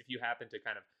Pokemon games, if you happen to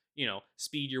kind of, you know,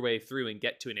 speed your way through and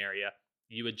get to an area,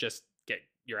 you would just get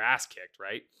your ass kicked,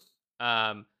 right?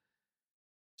 Um,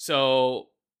 so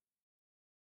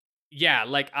yeah,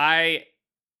 like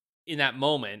in that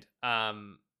moment, what was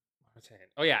I saying?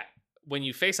 Oh yeah, when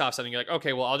you face off something, you're like,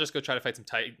 okay, well, I'll just go try to fight some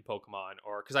Titan Pokemon,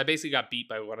 or because I basically got beat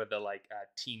by one of the like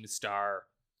Team Star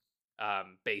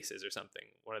bases or something.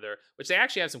 One of their, which they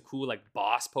actually have some cool like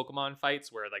boss Pokemon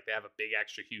fights where like they have a big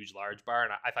extra huge large bar,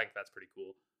 and I think that's pretty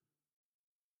cool.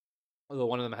 Although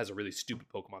one of them has a really stupid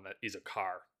Pokemon that is a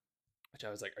car, which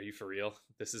I was like, "Are you for real?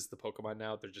 This is the Pokemon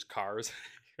now? They're just cars."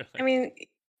 You're I like, mean,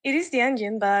 it is the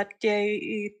engine, but yeah,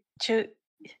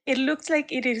 it looks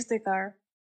like it is the car.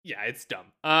 yeah, it's dumb.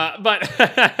 But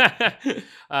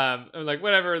I'm like,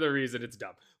 whatever the reason, it's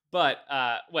dumb. But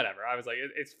whatever. I was like,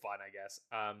 it's fun, I guess.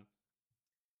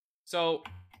 So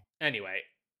anyway,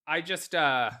 I just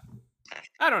I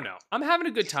don't know. I'm having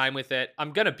a good time with it.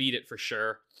 I'm gonna beat it for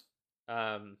sure.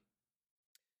 Um,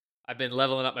 I've been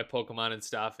leveling up my Pokemon and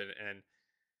stuff, and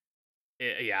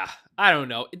yeah, I don't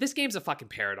know. This game's a fucking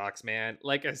paradox, man.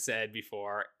 Like I said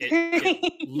before,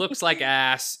 it looks like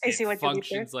ass. I It see what you did there.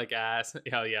 functions like ass.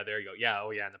 Oh yeah, there you go. Yeah,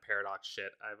 oh yeah, and the paradox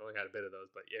shit. I've only had a bit of those,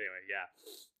 but anyway, yeah,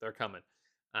 they're coming.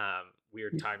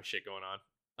 Weird time shit going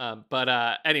on.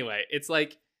 But anyway, it's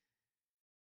like,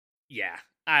 yeah,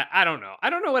 I don't know. I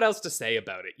don't know what else to say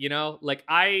about it. You know, like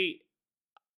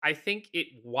I think it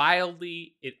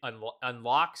wildly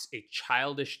unlocks a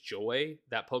childish joy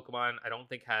that Pokemon I don't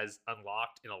think has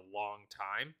unlocked in a long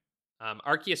time.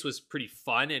 Arceus was pretty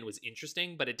fun and was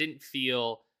interesting, but like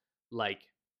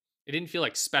it didn't feel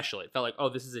like special. It felt like, oh,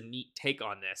 this is a neat take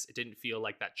on this. It didn't feel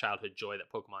like that childhood joy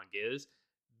that Pokemon gives.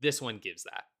 This one gives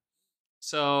that.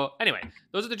 So anyway,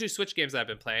 those are the two Switch games that I've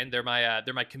been playing. They're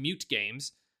my commute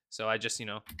games. So I just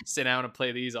sit down and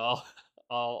play these all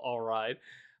ride.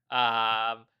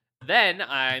 Then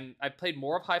I played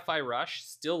more of Hi-Fi Rush.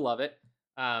 Still love it.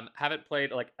 Haven't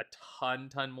played like a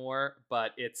ton more,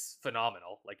 but it's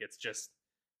phenomenal. Like it's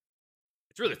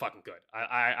really fucking good.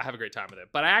 I have a great time with it.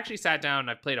 But I actually sat down and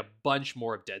I've played a bunch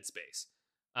more of Dead Space.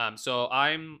 So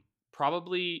I'm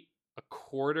probably a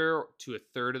quarter to a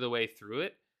third of the way through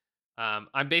it.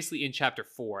 I'm basically in chapter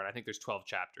 4, and I think there's 12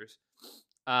 chapters.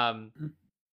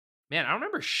 Man, I don't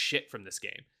remember shit from this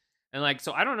game. And like,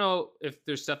 so I don't know if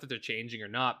there's stuff that they're changing or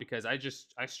not, because I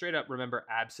straight up remember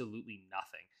absolutely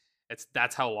nothing.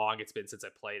 That's how long it's been since I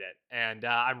played it. And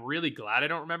I'm really glad I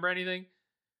don't remember anything,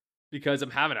 because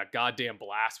I'm having a goddamn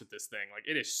blast with this thing. Like,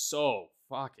 it is so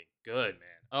fucking good,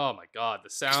 man. Oh my God. The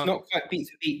It's sound. not quite beat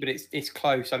for beat, but it's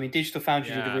close. I mean, Digital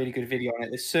Foundry did a Yeah. really good video on it.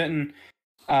 There's certain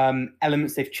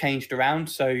elements they've changed around.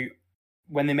 So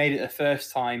when they made it the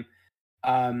first time,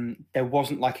 there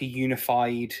wasn't like a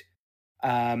unified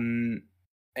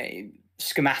a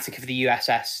schematic of the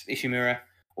USS Ishimura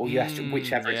or US,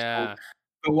 whichever it's Yeah. called.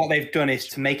 But what they've done is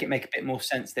to make it make a bit more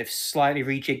sense. They've slightly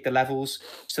rejigged the levels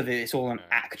so that it's all an Okay.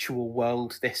 actual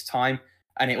world this time,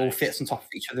 and it all Nice. fits on top of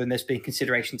each other. And there's been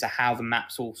consideration to how the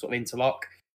maps all sort of interlock.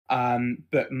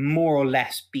 But more or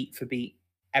less, beat for beat,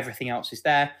 everything else is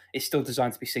there. It's still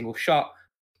designed to be single shot.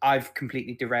 I've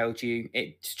completely derailed you.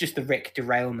 It's just the Rick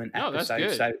derailment No, that's episode.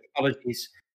 good. So apologies.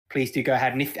 Please do go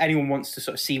ahead. And if anyone wants to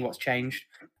sort of see what's changed,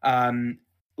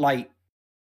 like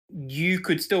you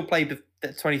could still play the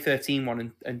 2013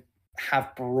 one and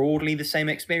have broadly the same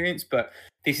experience, but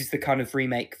this is the kind of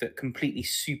remake that completely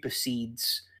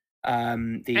supersedes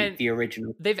the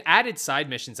original. They've added side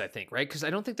missions, I think, right? Because I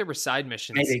don't think there were side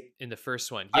missions Maybe. in the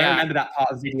first one. I don't Yeah, remember that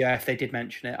part of the video if they did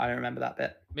mention it. I don't remember that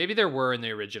bit. maybe there were in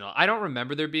the original. I don't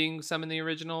remember there being some in the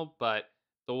original, but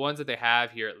the ones that they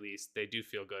have here, at least, they do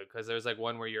feel good. Because there's like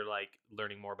one where you're like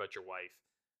learning more about your wife,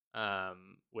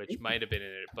 which might have been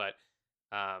in it. But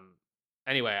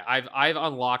anyway, I've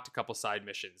unlocked a couple side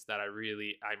missions that I'm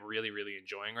really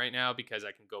enjoying right now, because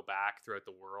I can go back throughout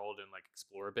the world and like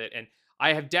explore a bit. And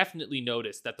I have definitely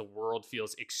noticed that the world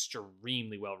feels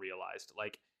extremely well realized.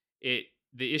 Like the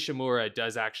Ishimura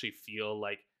does actually feel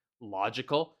like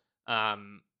logical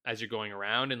as you're going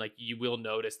around, and like you will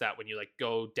notice that when you like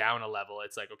go down a level,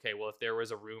 it's like, okay, well, if there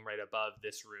was a room right above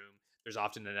this room, there's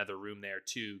often another room there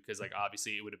too, because like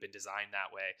obviously it would have been designed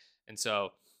that way. And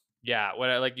so yeah, what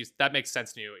I like you, that makes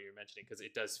sense to me what you're mentioning, because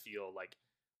it does feel like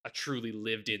a truly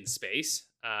lived in space.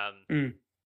 And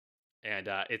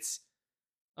it's,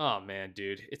 oh man,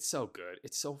 dude, it's so good.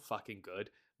 It's so fucking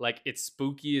good. Like, it's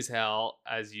spooky as hell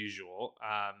as usual.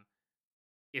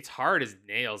 It's hard as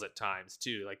nails at times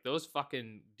too. Like, those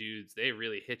fucking dudes, they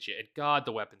really hit you. And God,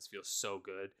 the weapons feel so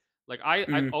good. Like,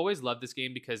 I've always loved this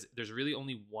game because there's really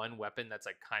only one weapon that's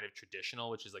like kind of traditional,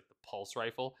 which is like the pulse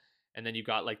rifle. And then you've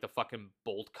got like the fucking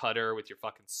bolt cutter with your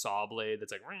fucking saw blade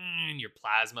that's like your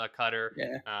plasma cutter,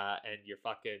 and your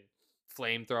fucking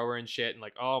flamethrower and shit. And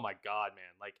like, oh my God, man.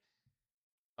 Like,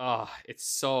 oh, it's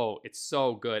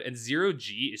so good. And Zero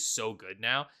G is so good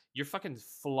now. You're fucking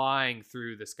flying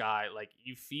through the sky. Like,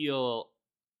 you feel,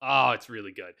 oh, it's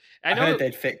really good. I heard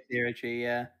they'd fix Zero G,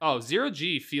 yeah. Oh, Zero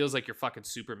G feels like you're fucking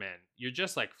Superman. You're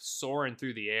just like soaring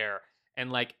through the air.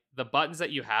 And like the buttons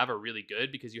that you have are really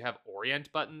good, because you have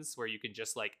orient buttons where you can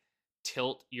just like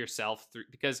tilt yourself through,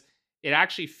 because it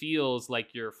actually feels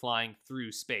like you're flying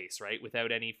through space, right?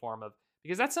 Without any form of,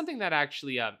 because that's something that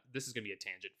actually this is going to be a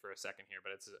tangent for a second here,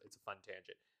 but it's a fun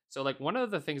tangent. So like one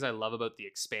of the things I love about The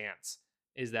Expanse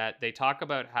is that they talk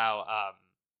about how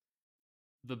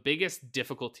the biggest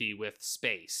difficulty with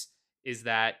space is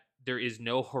that there is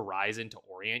no horizon to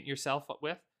orient yourself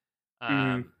with.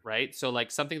 Right? So like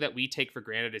something that we take for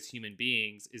granted as human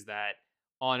beings is that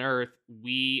on Earth,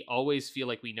 we always feel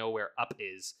like we know where up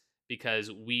is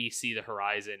because we see the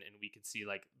horizon and we can see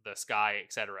like the sky,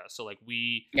 etc. So like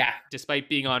we, despite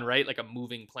being on, right, like a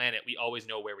moving planet, we always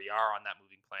know where we are on that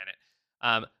moving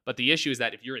planet. But the issue is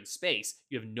that if you're in space,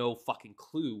 you have no fucking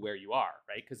clue where you are,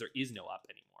 right? Because there is no up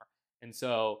anymore. And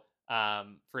so,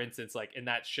 for instance, like in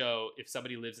that show, if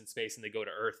somebody lives in space and they go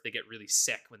to Earth, they get really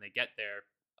sick when they get there,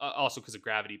 also because of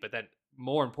gravity, but then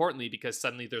more importantly, because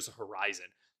suddenly there's a horizon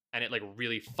and it like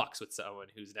really fucks with someone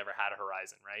who's never had a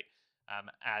horizon, right?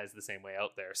 As the same way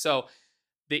out there. So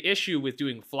the issue with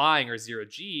doing flying or zero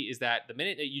G is that the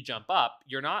minute that you jump up,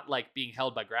 you're not like being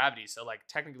held by gravity. So like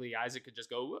technically Isaac could just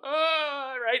go,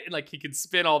 right? And like he can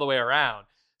spin all the way around.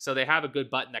 So they have a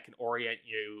good button that can orient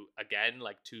you again,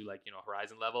 like to like, you know,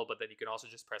 horizon level, but then you can also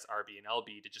just press RB and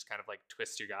LB to just kind of like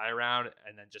twist your guy around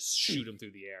and then just shoot him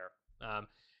through the air.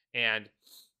 And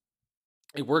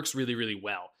it works really, really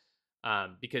well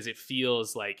because it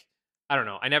feels like, I don't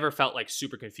know, I never felt like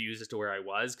super confused as to where I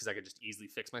was because I could just easily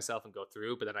fix myself and go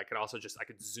through, but then I could also just, I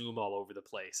could zoom all over the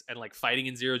place. And like fighting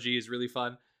in zero G is really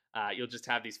fun. You'll just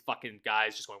have these fucking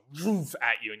guys just going woof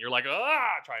at you and you're like,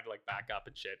 trying to like back up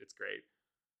and shit. It's great.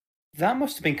 That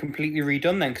must have been completely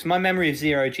redone then, because my memory of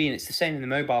zero G, and it's the same in the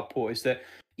mobile port, is that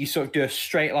you sort of do a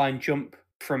straight line jump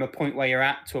from a point where you're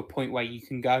at to a point where you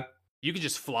can go. You can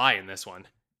just fly in this one.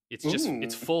 It's just,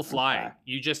 it's full flying.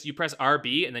 Okay. You press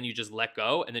RB and then you just let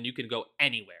go and then you can go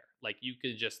anywhere. Like you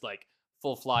could just like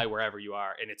full fly wherever you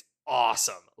are and it's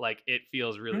awesome. Like it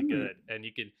feels really good. And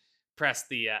you can press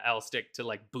the L stick to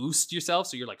like boost yourself.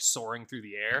 So you're like soaring through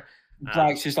the air.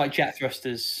 Right, just like jet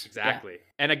thrusters. Exactly. Yeah.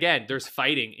 And again, there's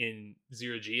fighting in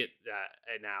zero G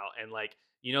now. And like,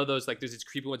 you know, those like there's these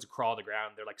creepy ones who crawl on the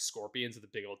ground. They're like scorpions with a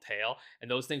big old tail,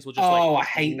 and those things will just I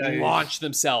hate those. Launch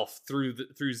themselves through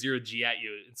zero G at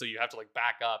you, and so you have to like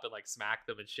back up and like smack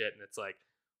them and shit. And it's like,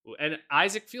 and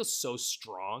Isaac feels so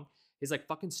strong. His like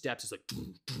fucking steps is like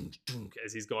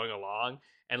as he's going along,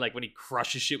 and like when he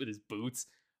crushes shit with his boots,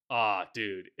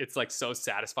 dude, it's like so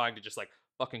satisfying to just like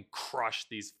fucking crush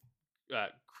these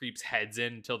creeps heads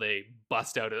in until they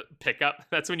bust out a pickup.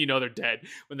 That's when you know they're dead.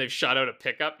 When they've shot out a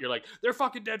pickup, you're like, they're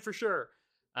fucking dead for sure.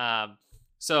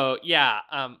 So yeah,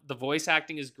 the voice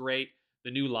acting is great.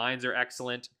 The new lines are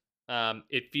excellent.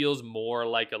 It feels more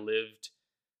like a lived,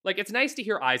 like it's nice to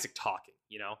hear Isaac talking,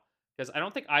 you know, because I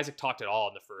don't think Isaac talked at all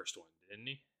in the first one, didn't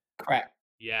he? Correct.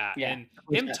 Yeah. And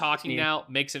him talking now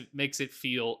makes it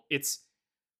feel, it's,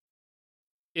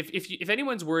 if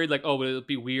anyone's worried like, oh, will it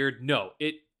be weird? No,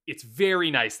 it's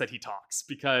very nice that he talks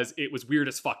because it was weird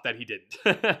as fuck that he didn't.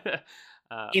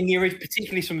 In the original,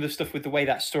 particularly some of the stuff with the way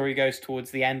that story goes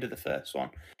towards the end of the first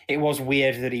one, it was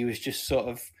weird that he was just sort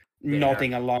of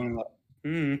nodding along. Like,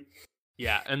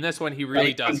 Yeah, and this one he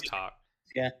really does talk.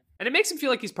 Yeah. And it makes him feel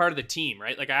like he's part of the team,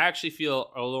 right? Like I actually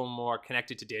feel a little more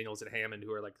connected to Daniels and Hammond,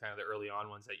 who are like kind of the early on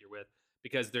ones that you're with,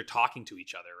 because they're talking to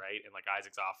each other, right? And like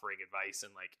Isaac's offering advice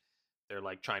and like they're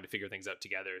like trying to figure things out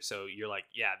together. So you're like,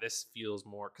 yeah, this feels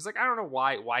more, because like I don't know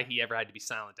why he ever had to be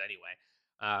silent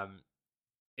anyway.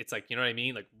 It's like, you know what I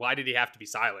mean? Like, why did he have to be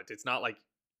silent? It's not like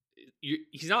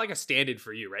he's not like a stand-in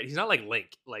for you, right? He's not like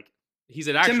Link. Like he's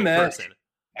an actual person.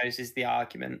 This is the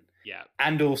argument. Yeah,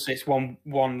 and also it's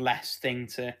one less thing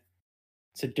to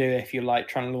do if you're like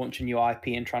trying to launch a new IP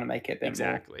and trying to make it a bit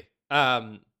exactly.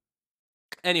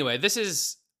 Anyway, this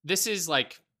is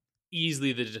like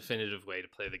easily the definitive way to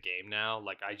play the game now.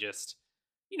 Like I just,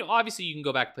 you know, obviously you can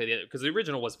go back and play the other, because the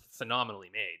original was phenomenally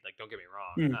made. Like don't get me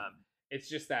wrong. It's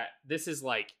just that this is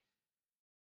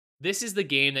the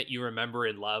game that you remember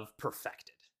and love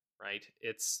perfected, right?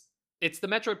 It's the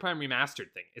Metroid Prime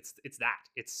remastered thing.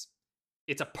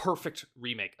 It's a perfect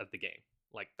remake of the game.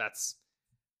 Like that's,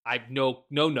 I've no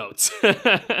notes.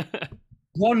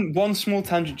 One small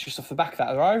tangent just off the back of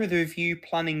that. Are either of you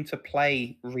planning to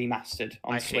play remastered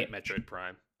on Switch? I hate Metroid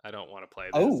Prime. I don't want to play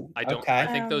this. Oh, I don't. Okay. I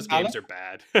think those games are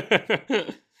bad.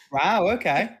 Wow.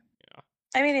 Okay.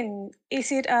 I mean, is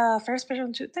it a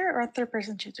first-person shooter or a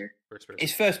third-person shooter? First person.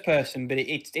 It's first person, but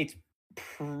it's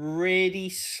pretty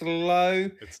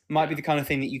slow. Might be the kind of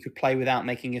thing that you could play without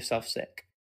making yourself sick.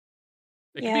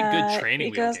 It could be a good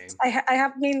training wheel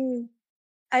game.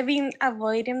 I've been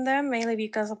avoiding them mainly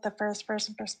because of the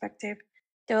first-person perspective.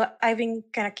 Though I've been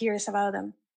kind of curious about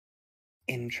them.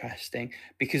 interesting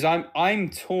because I'm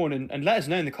torn, and let us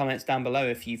know in the comments down below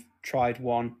if you've tried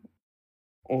one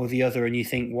or the other and you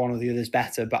think one or the other's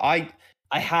better. But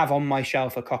I have on my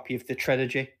shelf a copy of the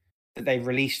trilogy that they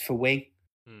released for Wii,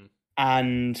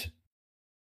 and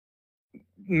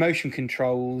motion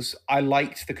controls. I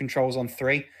liked the controls on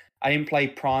 3. I didn't play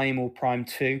Prime or Prime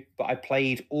 2, but I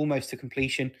played almost to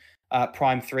completion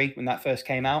Prime 3 when that first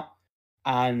came out,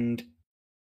 and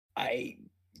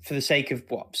for the sake of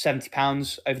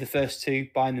 £70 over the first 2,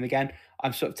 buying them again,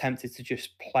 I'm sort of tempted to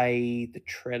just play the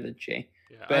trilogy.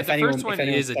 Yeah. But if the anyone, first one if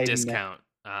anyone is a stays in discount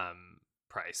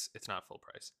price. It's not full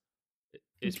price.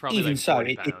 It's probably Even like so,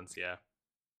 £40. Yeah.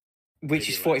 which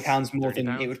Maybe is £40 less, more than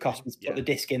 £30, it would cost me to yeah. put the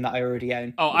disc in that I already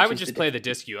own. Oh, I which would is just the play the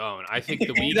difference. disc you own. I think the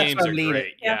Wii That's games what are I'm leaning.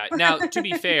 great. Yeah. Now, to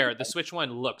be fair, the Switch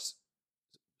one looks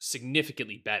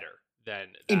significantly better than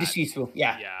that. Indisputable.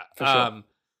 Yeah. For sure. sure.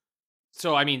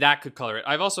 So I mean that could color it.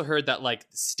 I've also heard that like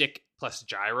stick plus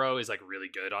gyro is like really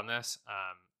good on this,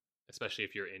 especially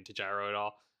if you're into gyro at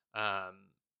all.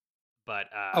 But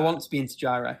I want to be into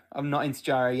gyro. I'm not into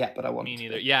gyro yet, but I want me to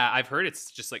neither. be. Yeah, I've heard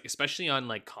it's just like, especially on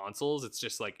like consoles, it's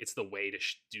just like it's the way to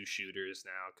do shooters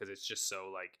now because it's just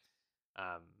so like,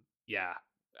 yeah.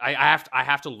 I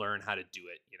have to learn how to do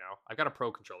it. You know, I've got a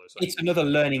pro controller, so It's another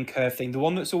learning curve thing. The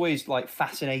one that's always like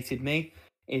fascinated me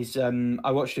is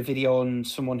I watched a video on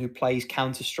someone who plays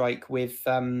Counter-Strike with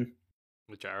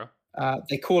gyro.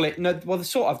 they call it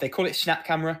they call it snap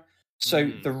camera.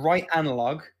 So the right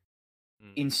analog,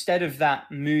 instead of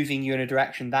that moving you in a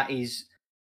direction, that is,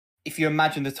 if you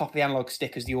imagine the top of the analog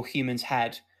stick as your human's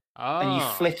head, and you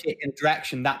flip it in a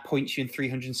direction, that points you in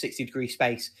 360-degree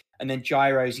space. And then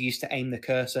gyros used to aim the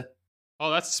cursor. Oh,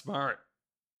 that's smart.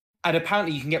 And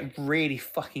apparently you can get really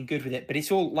fucking good with it. But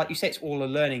it's all, like you say, it's all a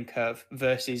learning curve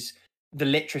versus the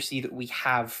literacy that we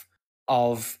have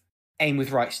of aim with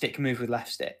right stick, move with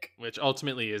left stick. Which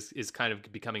ultimately is kind of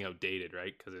becoming outdated,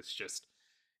 right? Because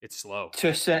it's slow. To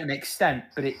a certain extent,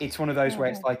 but it's one of those where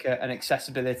it's like an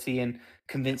accessibility and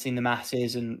convincing the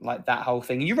masses and like that whole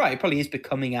thing. And you're right, it probably is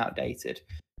becoming outdated.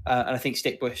 And I think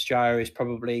stick burst gyro is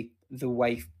probably the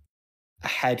way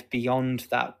ahead beyond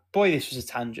that. Boy, this was a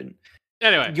tangent.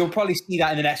 Anyway, you'll probably see that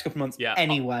in the next couple months. Yeah.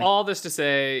 Anyway, all this to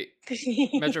say,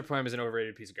 Metroid Prime is an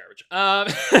overrated piece of garbage.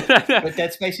 But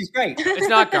Dead Space is great. It's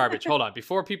not garbage. Hold on,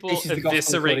 before people This is the gospel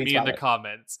eviscerate according me to in the Alex.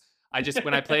 comments,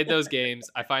 when I played those games,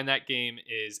 I find that game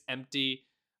is empty,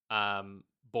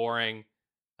 boring,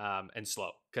 and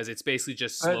slow because it's basically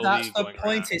just slowly That's the going point.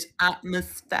 around. It's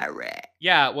atmospheric.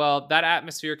 Yeah, well, that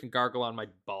atmosphere can gargle on my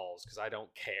balls because I don't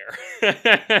care.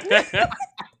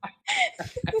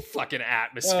 Fucking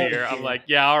atmosphere. I'm dear. like,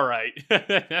 yeah, all right.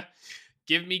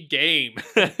 Give me game.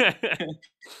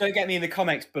 Don't get me in the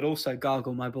comics, but also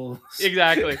gargle my balls.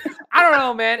 Exactly. I don't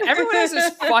know, man. Everyone has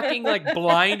this fucking like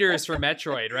blinders for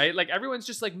Metroid, right? Like everyone's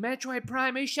just like, Metroid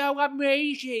Prime is so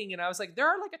amazing, and I was like, there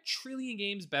are like a trillion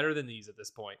games better than these at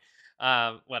this point.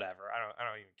 Whatever. I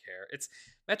don't even care. It's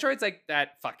Metroid's like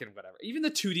that fucking whatever. Even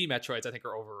the 2D Metroids I think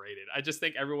are overrated. I just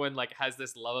think everyone like has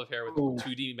this love affair with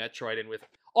 2D Metroid, and with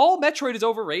all Metroid is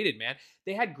overrated, man.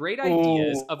 They had great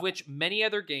ideas of which many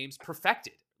other games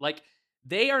perfected. Like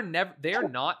they are not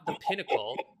the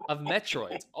pinnacle of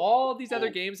Metroids. All these other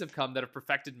games have come that have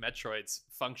perfected Metroid's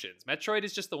functions. Metroid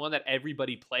is just the one that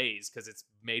everybody plays because it's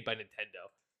made by Nintendo.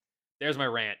 There's my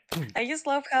rant. I just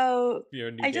love how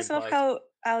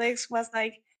Alex was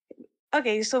like,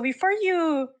 okay, so before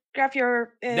you grab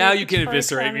your now you can Xbox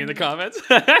eviscerate me in the comments.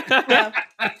 Yeah,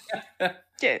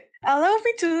 allow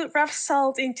me to rub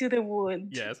salt into the wound.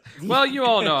 Yes. Well, you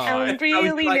all know. And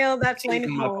really nail that point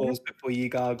my home. balls before you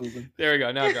gargle them. There we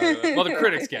go. Now gargle. Well, the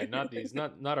critics can, not these,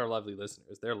 not our lovely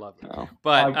listeners. They're lovely. Oh,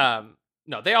 But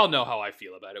no, they all know how I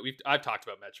feel about it. I've talked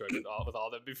about Metroid with all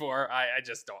of them before. I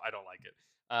don't like it.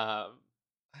 I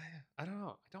don't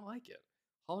know. I don't like it.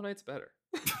 Hollow Knight's better.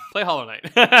 Play Hollow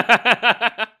Knight.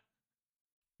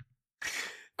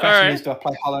 Question is, do I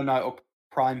play Hollow Knight or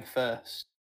Prime first?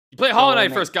 You play Hollow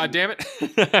Knight first, goddammit.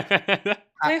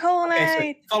 Play Hollow Knight.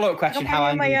 Okay, so follow-up question: how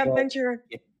Accompany my adventure.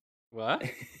 What?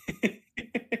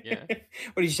 Yeah.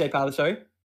 What did you say, Paolo? Sorry.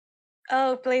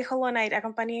 Oh, play Hollow Knight.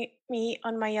 Accompany me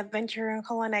on my adventure on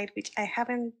Hollow Knight, which I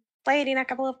haven't played in a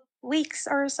couple of weeks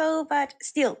or so, but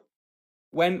still.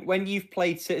 When you've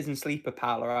played Citizen Sleeper,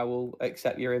 Paolo, I will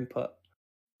accept your input.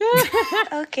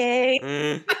 Okay.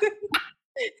 I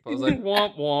was like,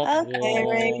 womp womp. Okay,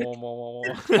 right. Oh,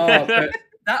 but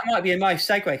that might be a nice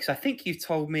segue because I think you've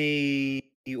told me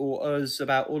or us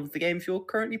about all of the games you're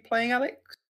currently playing, Alex.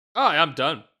 Oh, I'm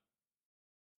done.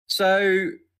 So,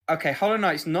 okay, Hollow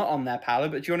Knight's not on there, Paolo,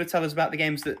 but do you want to tell us about the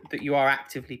games that you are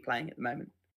actively playing at the moment?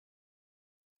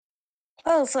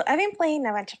 Oh, so I've been playing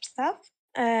a bunch of stuff.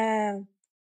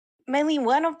 Mainly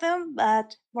one of them,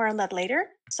 but more on that later.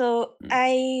 So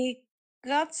I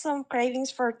got some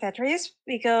cravings for Tetris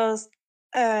because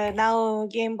now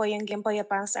Game Boy and Game Boy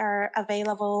Advance are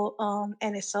available on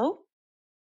NSO.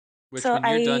 Which, So when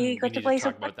you're done, I we got to need to play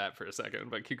talk some. about that for a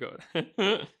second. But keep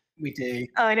going. We do.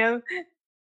 Oh no.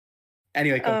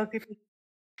 Anyway, go. Okay.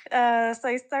 So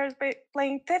I started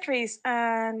playing Tetris,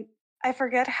 and I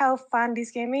forgot how fun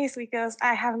this game is because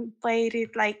I haven't played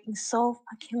it like in so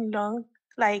fucking long.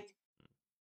 Like,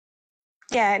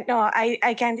 yeah, no,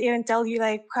 I can't even tell you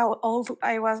like how old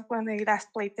I was when I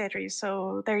last played Tetris.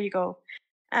 So there you go.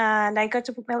 And I got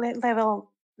to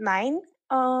level 9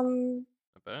 on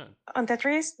Not bad. on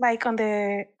Tetris, like on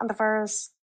the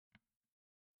first.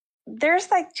 There's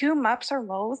like 2 maps or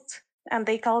modes, and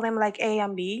they call them like A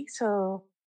and B. So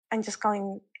I'm just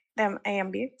calling them A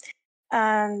and B.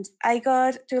 And I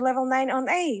got to level 9 on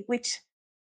A, which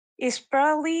is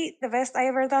probably the best I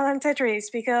ever done on Tetris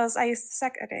because I used to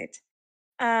suck at it.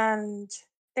 And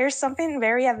there's something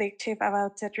very addictive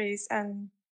about Tetris, and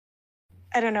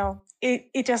I don't know,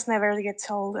 it just never gets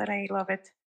old, and I love it.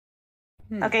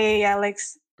 Okay,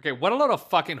 Alex. Okay, what a load of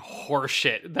fucking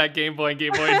horseshit that Game Boy and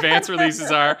Game Boy Advance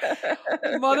releases are.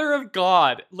 Mother of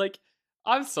God. Like,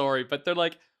 I'm sorry, but they're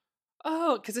like,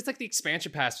 oh, because it's like the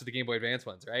expansion pass for the Game Boy Advance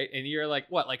ones, right? And you're like,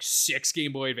 what, like 6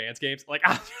 Game Boy Advance games? Like,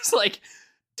 I'm just like,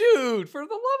 dude, for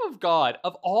the love of God,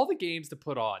 of all the games to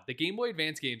put on, the Game Boy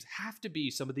Advance games have to be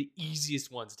some of the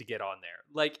easiest ones to get on there.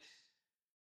 Like,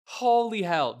 holy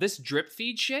hell, this drip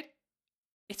feed shit,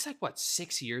 it's like, what,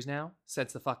 6 years now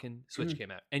since the fucking Switch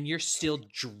came out, and you're still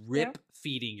drip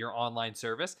feeding your online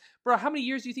service? Bro, how many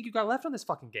years do you think you got left on this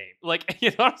fucking game? Like, you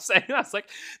know what I'm saying? I was like,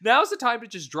 now's the time to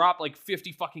just drop like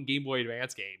 50 fucking Game Boy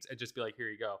Advance games and just be like, here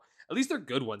you go. At least they're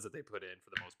good ones that they put in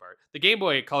for the most part. The Game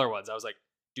Boy Color ones, I was like,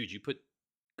 dude, you put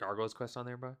Gargoyle's Quest on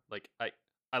there, bro? Like,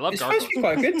 I love It's Gargoyle's supposed to be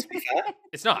quite good, to be fair.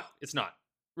 It's not.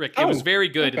 Rick, it was Oh, very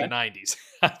good in okay. the 90s.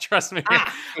 Trust me.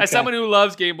 Okay. As someone who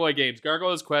loves Game Boy games,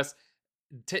 Gargoyle's Quest,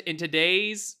 in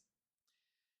today's,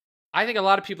 I think a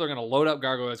lot of people are going to load up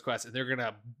Gargoyle's Quest and they're going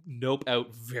to nope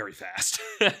out very fast.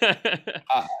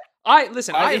 I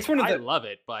it's one of I the- love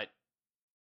it, but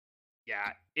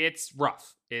yeah, it's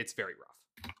rough. It's very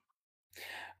rough.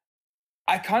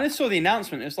 I kind of saw the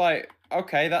announcement. It's like,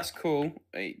 okay, that's cool.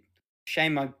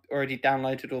 Shame I already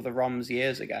downloaded all the ROMs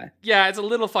years ago. Yeah, it's a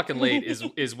little fucking late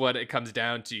is what it comes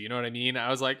down to. You know what I mean? I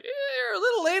was like, you're a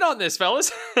little late on this,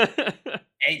 fellas.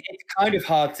 It's kind of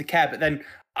hard to care, but then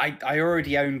I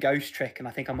already own Ghost Trick, and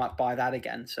I think I might buy that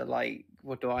again. So, like,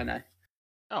 what do I know?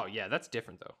 Oh yeah, that's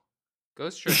different though.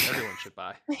 Ghost Trick, everyone should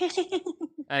buy.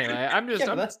 Anyway, I'm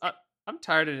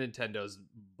tired of Nintendo's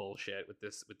bullshit with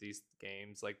these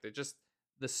games. Like, they're just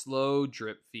the slow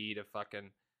drip feed of fucking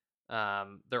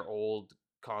their old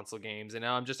console games, and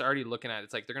now I'm just already looking at it.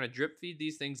 It's like they're gonna drip feed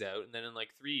these things out, and then in like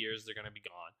 3 years they're gonna be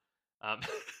gone.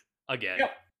 Again.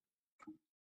 Yep.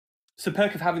 So,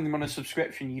 perk of having them on a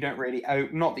subscription, you don't really own.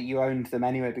 Not that you owned them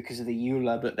anyway because of the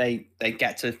EULA, but they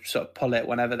get to sort of pull it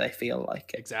whenever they feel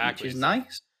like it. Exactly. Which is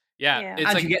nice. Yeah. It's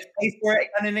and like, you get paid for it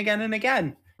again and again and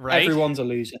again. Right? Everyone's a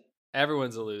loser.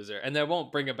 Everyone's a loser, and they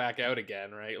won't bring it back out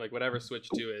again, right? Like, whatever Switch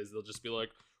 2 is, they'll just be like,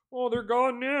 "Oh, they're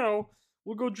gone now.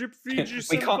 We'll go drip feed you."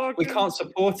 we can't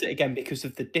support it again because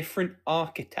of the different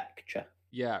architecture.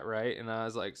 Yeah, right. And I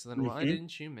was like, so then why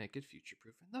didn't you make it future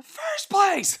proof in the first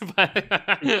place?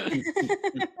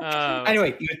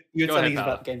 Anyway, you were telling us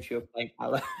Paolo. about the games you were playing,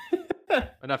 Paolo.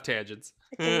 Enough tangents.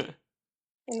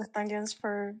 Enough tangents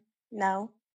for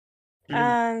now.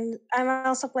 And I'm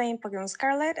also playing Pokemon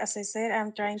Scarlet. As I said,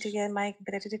 I'm trying to get my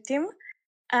competitive team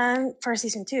and for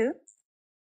season 2.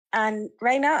 And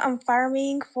right now I'm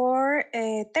farming for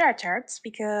Terra charts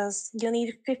because you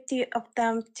need 50 of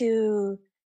them to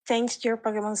change your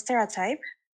Pokemon's Terra type.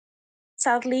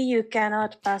 Sadly, you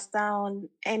cannot pass down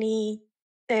any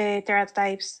Terra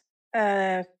types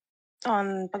on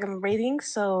Pokemon breeding,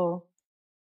 or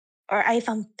I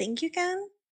don't think you can.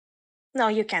 No,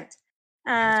 you can't.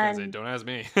 I was gonna say, don't ask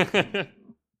me.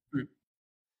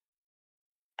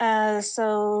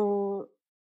 So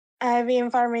I've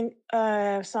been farming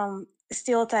some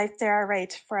steel type Terra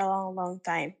Raid for a long, long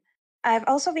time. I've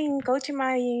also been coaching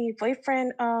my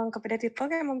boyfriend on competitive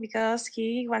Pokemon because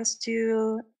he wants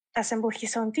to assemble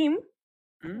his own team.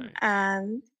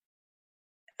 And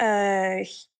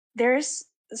there's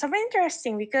something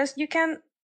interesting because you can,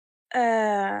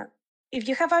 if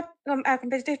you have a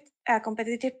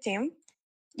competitive team,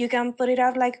 you can put it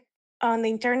up like on the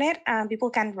internet and people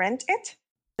can rent it.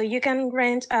 So you can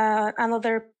rent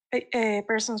another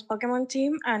person's Pokemon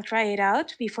team and try it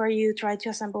out before you try to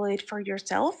assemble it for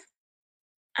yourself.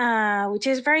 which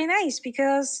is very nice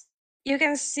because you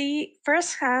can see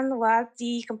firsthand what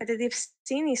the competitive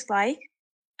scene is like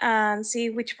and see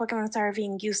which Pokemon are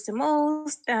being used the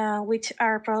most, which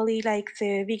are probably like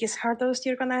the biggest hurdles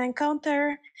you're gonna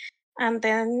encounter, and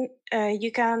then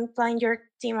you can plan your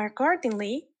team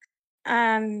accordingly.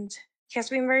 And it has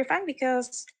been very fun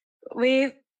because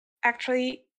we've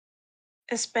actually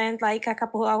spent like a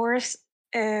couple hours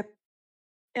on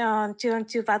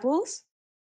 2-on-2 battles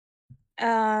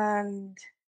and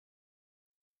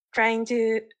trying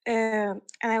to and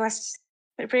I was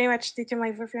pretty much teaching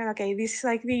my boyfriend, okay, this is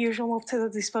like the usual move to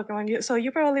this Pokemon, so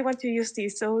you probably want to use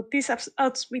this, so this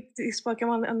outspeed this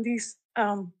Pokemon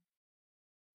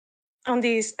on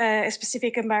this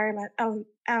specific environment,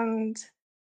 and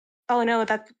oh no,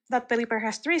 that Pelipper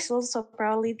has Drizzle, so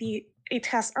probably it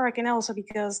has Hurricane also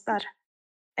because that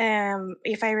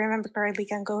if I remember correctly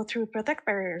can go through protect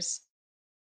barriers,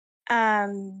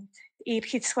 and it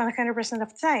hits 100% of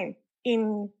the time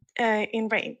in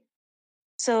rain.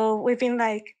 So we've been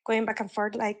like going back and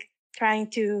forth, like trying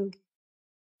to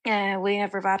win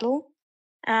every battle,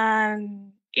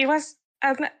 and it was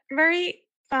a very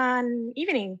fun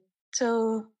evening.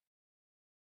 So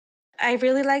I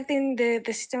really liked in the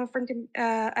system for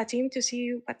a team to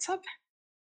see what's up.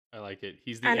 I like it.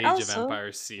 He's the And Age of also,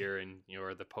 Empires seer, and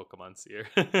you're the Pokemon seer.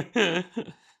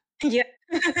 yeah,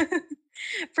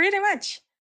 pretty much.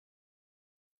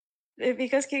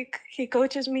 Because he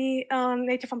coaches me on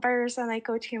Age of Empires and I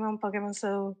coach him on Pokemon,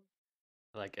 so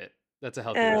I like it. That's a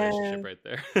healthy relationship right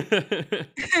there.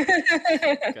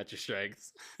 Got your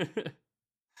strengths.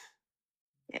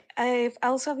 I've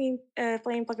also been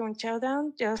playing Pokemon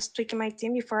Showdown, just tweaking my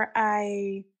team before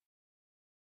I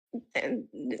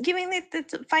giving it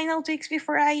the final tweaks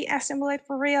before I assemble it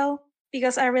for real,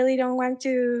 because I really don't want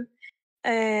to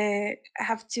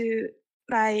have to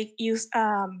like use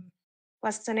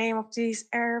what's the name of this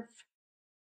herb?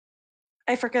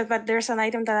 I forget, but there's an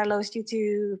item that allows you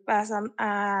to pass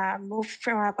a move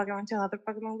from a Pokemon to another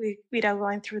Pokemon without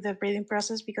going through the breeding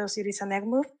process because it is an egg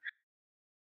move.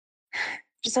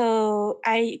 So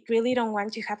I really don't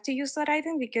want to have to use that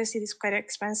item because it is quite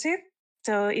expensive.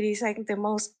 So it is like the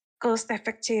most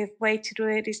cost-effective way to do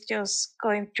it is just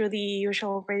going through the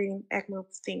usual breeding egg move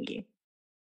thingy.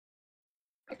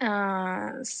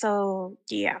 So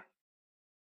yeah,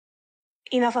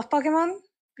 enough of Pokemon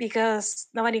because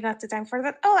nobody got the time for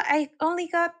that. Oh, I only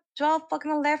got 12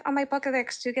 Pokemon left on my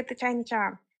Pokédex to get the Shiny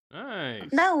Charm. Nice.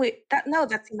 No,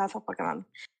 that's enough of Pokemon.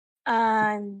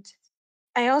 And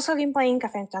I also been playing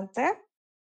Café Enchanté,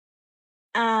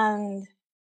 and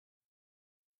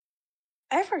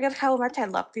I forget how much I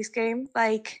love this game.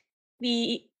 Like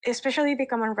especially the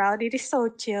common route, it is so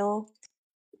chill.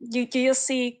 You just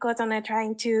see Kotone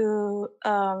trying to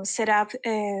set up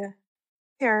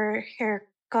her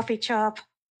coffee shop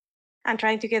and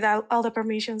trying to get out all the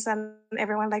permissions and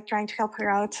everyone like trying to help her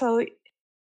out. So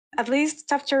at least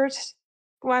chapters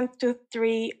 1, 2,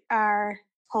 3 are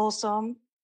wholesome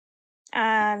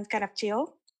and kind of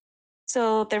chill.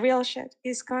 So the real shit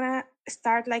is gonna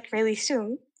start like really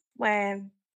soon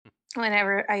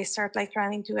whenever I start like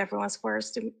running to everyone's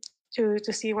words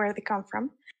to see where they come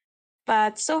from.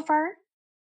 But so far,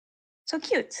 so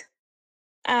cute.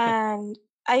 And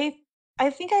I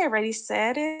think I already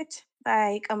said it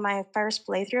like on my first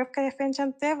playthrough of Cafe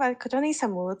Enchanté, but Kotone is a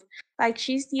mood. Like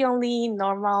she's the only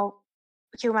normal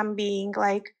human being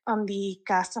like on the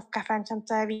cast of Cafe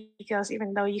Enchanté because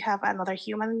even though you have another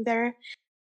human there,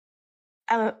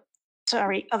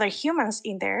 other humans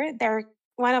in there,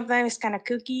 one of them is kind of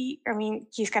kooky. I mean,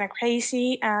 he's kind of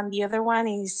crazy, and the other one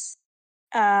is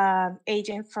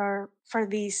agent for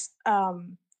these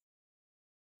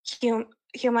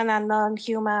human and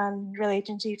non-human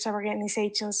relationships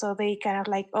organizations, so they kind of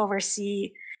like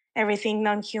oversee everything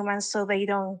non-human so they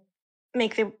don't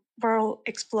make the world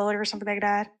explode or something like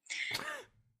that.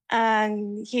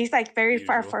 And he's like very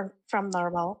far from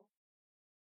normal.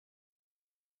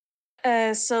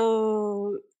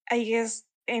 So I guess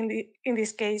in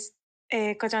this case,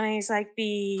 Kotone is like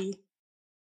the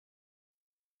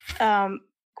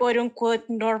quote unquote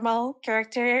normal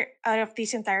character out of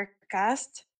this entire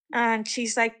cast, and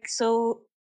she's like so.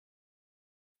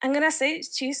 I'm gonna say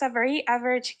she's a very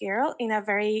average girl in a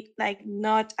very like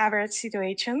not average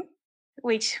situation,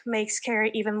 which makes her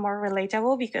even more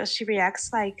relatable because she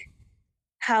reacts like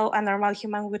how a normal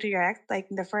human would react, like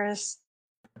in the first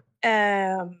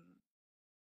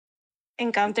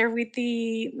encounter with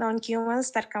the non-humans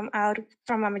that come out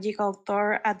from a magical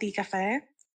door at the cafe.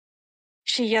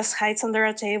 She just hides under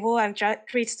a table and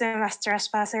treats them as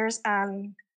trespassers,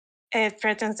 and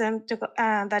threatens them to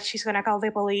that she's gonna call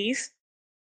the police.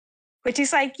 Which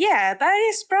is like, yeah, that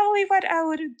is probably what I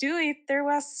would do if there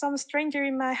was some stranger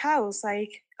in my house.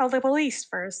 Like, call the police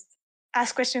first,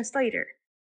 ask questions later.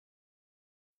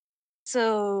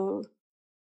 So,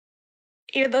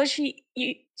 even though she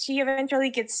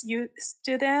eventually gets used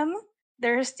to them,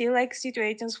 there are still like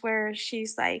situations where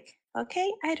she's like,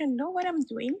 okay, I don't know what I'm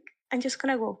doing. I'm just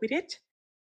gonna go with it.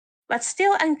 But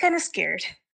still, I'm kind of scared.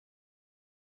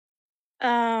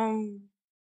 So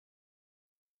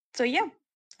yeah,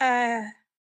 I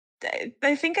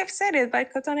think I've said it,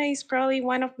 but Kotone is probably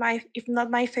one of my, if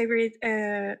not my favorite,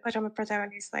 otome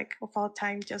protagonist like of all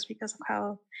time, just because of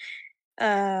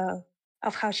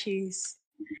how she's.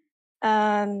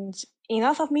 And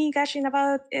enough of me gushing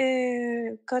about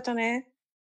Kotone.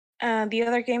 The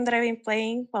other game that I've been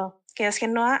playing, well, Chaos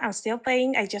Genoa, I'm still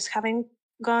playing. I just haven't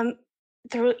gone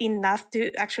through enough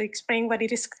to actually explain what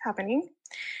it is happening.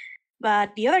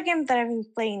 But the other game that I've been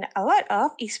playing a lot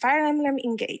of is Fire Emblem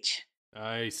Engage.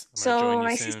 Nice. I'm gonna join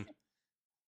you soon.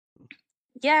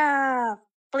 Yeah,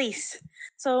 please.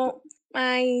 So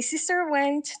my sister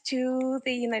went to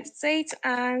the United States,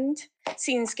 and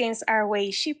since games are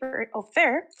way cheaper over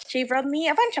there, she brought me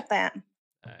a bunch of them.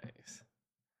 Nice.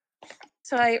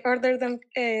 So I ordered them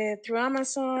through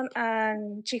Amazon,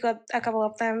 and she got a couple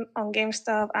of them on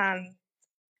GameStop, and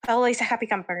always a happy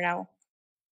camper now.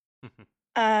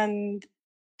 And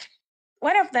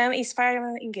one of them is Fire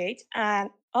Emblem Engage, and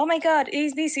oh my god,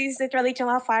 this is the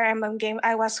traditional Fire Emblem game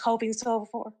I was hoping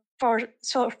for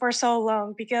so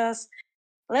long, because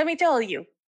let me tell you,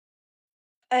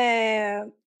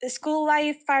 school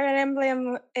life Fire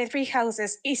Emblem Three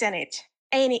Houses isn't it?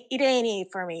 It ain't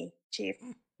it for me, Chief.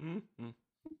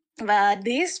 But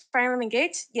this Fire Emblem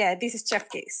Engage, yeah, this is Chef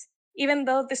Kiss. Even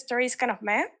though the story is kind of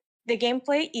meh, the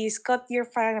gameplay is God tier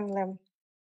Fire Emblem.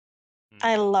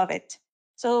 I love it.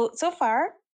 So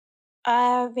far,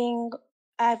 I've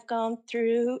gone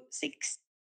through 6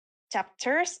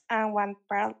 chapters and one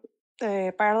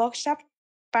paralogue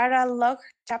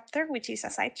chapter, which is a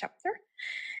side chapter.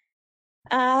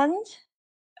 And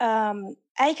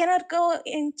I cannot go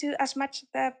into as much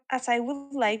depth as I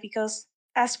would like, because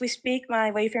as we speak,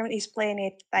 my boyfriend is playing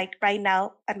it like right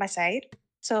now at my side,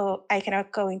 so I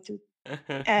cannot go into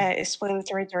spoiler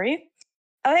territory.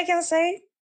 All I can say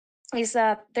is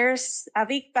that there's a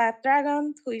big bad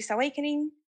dragon who is awakening,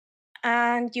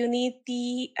 and you need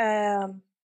the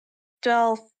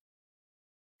 12.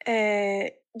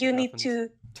 You need to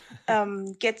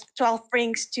get 12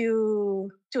 rings to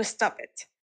stop it.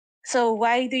 So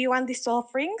why do you want these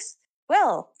 12 rings?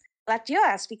 Well, glad you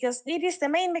asked, because it is the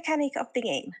main mechanic of the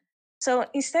game. So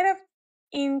instead of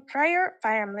in prior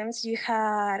Fire Emblems, you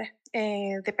had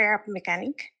the pair-up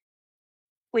mechanic,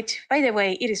 which, by the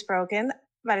way, it is broken,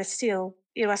 but still,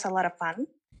 it was a lot of fun.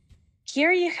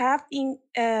 Here you have the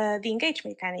engage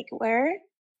mechanic, where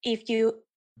if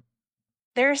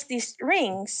there's these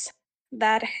rings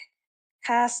that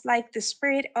has like the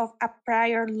spirit of a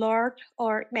prior lord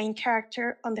or main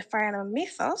character on the Fire Emblem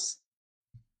mythos,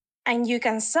 and you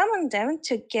can summon them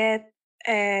to get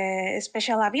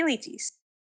special abilities.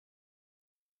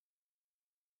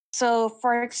 So,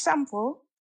 for example,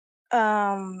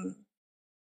 I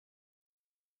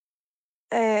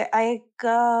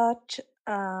got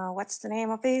what's the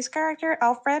name of this character?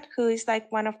 Alfred, who is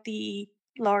like one of the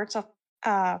lords of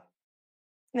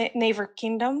Neighbor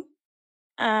Kingdom,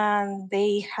 and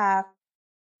they have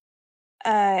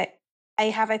I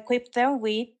have equipped them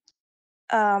with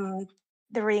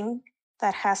the ring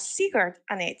that has Sigurd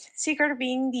on it. Sigurd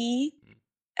being the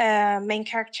main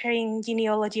character in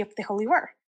Genealogy of the Holy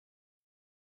War.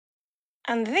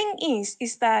 And the thing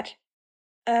is that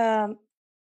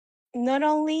not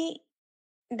only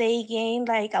they gain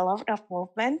like a lot of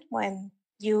movement when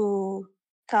you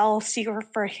call Sigurd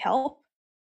for help,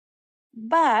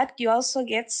 but you also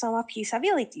get some of his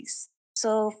abilities.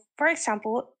 So, for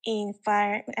example, in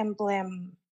Fire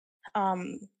Emblem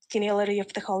Genealogy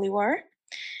of the Holy War,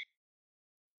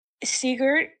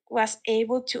 Sigurd was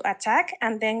able to attack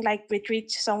and then like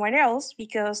retreat somewhere else,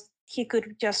 because he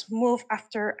could just move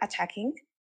after attacking.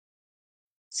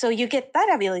 So you get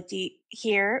that ability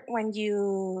here when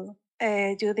you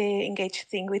do the engage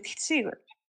thing with Sigurd.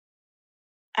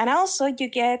 And also you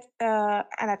get an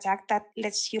attack that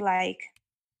lets you like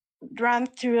run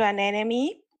through an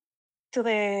enemy to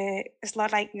the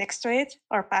slot like next to it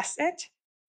or past it,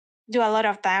 do a lot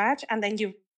of damage, and then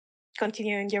you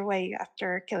continue in your way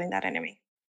after killing that enemy.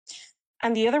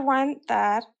 And the other one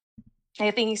that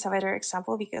I think is a better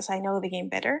example, because I know the game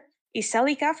better, is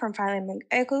Celica from Fire Emblem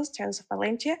Echoes, Tales of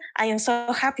Valentia. I am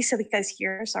so happy Celica is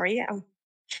here. Sorry, I'm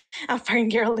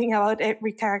fangirling about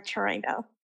every character right now.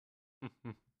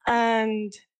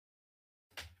 And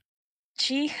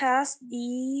she has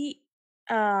the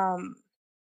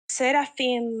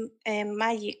Seraphim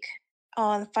magic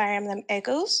on Fire Emblem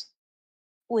Echoes,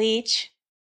 which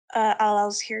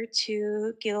allows her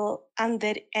to kill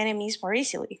undead enemies more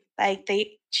easily. Like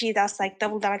she does like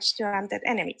double damage to undead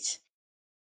enemies.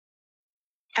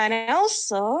 And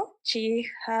also she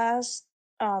has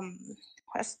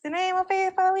what's the name of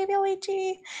it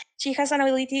ability? She has an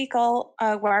ability called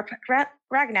Warp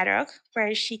Ragnarok,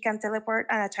 where she can teleport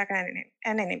and attack an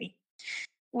enemy.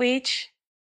 Which,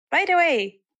 by the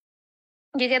way,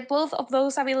 you get both of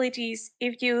those abilities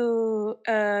if you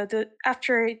do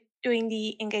after doing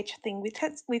the engage thing with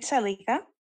Celica.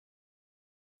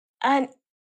 And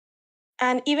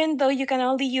even though you can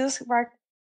only use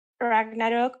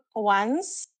Ragnarok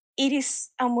once, it is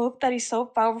a move that is so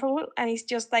powerful and it's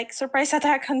just like surprise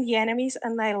attack on the enemies,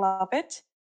 and I love it.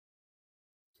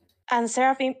 And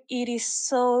Seraphim, it is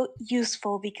so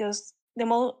useful because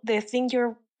the thing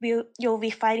you'll be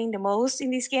fighting the most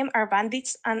in this game are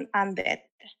bandits and undead.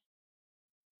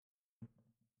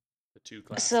 The two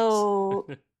classes. So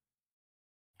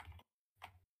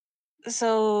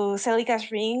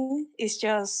Celica's ring is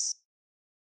just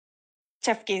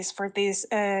chef kiss for this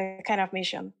kind of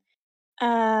mission.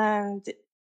 And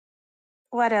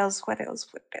what else?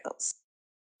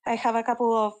 I have a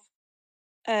couple of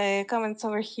comments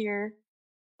over here.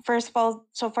 First of all,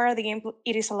 so far the game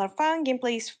it is a lot of fun.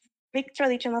 Gameplay is big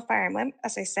traditional Fire Emblem,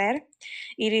 as I said.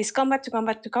 It is combat to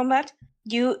combat to combat.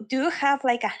 You do have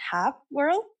like a hub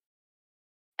world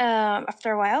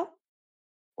after a while,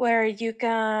 where you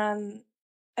can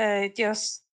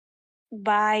just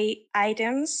buy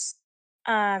items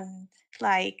and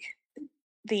like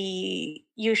the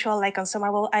usual like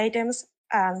consumable items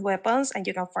and weapons, and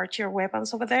you can forge your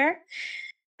weapons over there.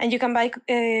 And you can buy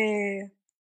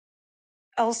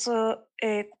also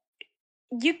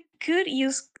you could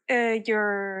use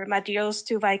your materials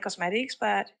to buy cosmetics,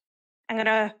 but I'm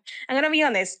gonna be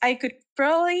honest. I could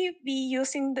probably be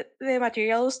using the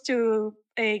materials to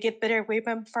get better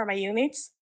weapon for my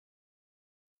units.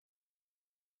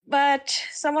 But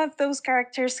some of those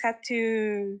characters had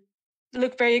to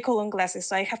look very cool on glasses,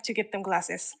 so I have to get them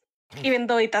glasses, even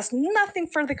though it does nothing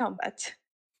for the combat.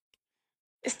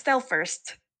 Stealth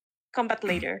first, combat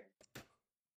later.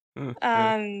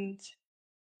 And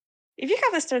if you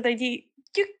have a strategy,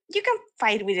 you can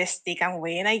fight with a stick and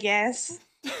win, I guess.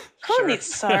 Who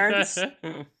needs swords?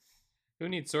 Who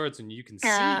needs swords when you can see?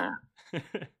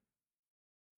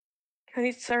 Who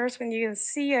needs swords when you can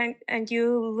see and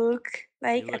you look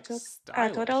like a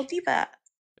total diva?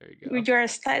 There you go. You're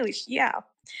stylish, yeah.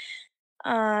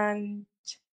 And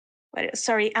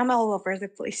sorry, I'm all over the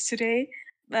place today,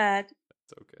 but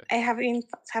that's okay. I have been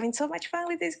having so much fun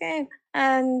with this game.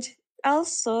 And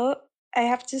also, I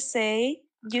have to say,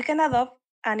 you can adopt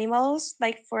animals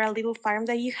like for a little farm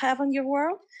that you have on your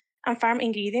world and farm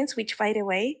ingredients, which, by the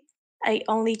way, I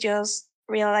only just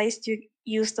realized you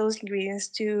use those ingredients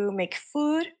to make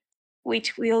food,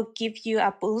 which will give you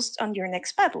a boost on your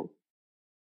next battle.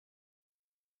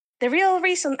 The real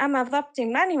reason I'm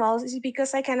adopting animals is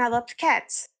because I can adopt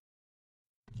cats.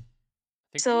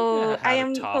 So I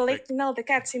am collecting all the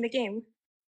cats in the game.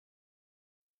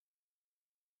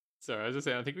 Sorry, I was just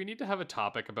saying, I think we need to have a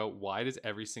topic about why does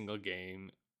every single game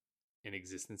in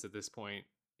existence at this point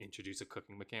introduce a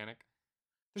cooking mechanic?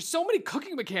 There's so many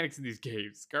cooking mechanics in these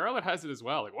games. Scarlet has it as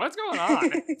well. Like, what's going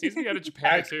on? It seems to be out of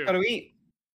Japan too. Gotta eat.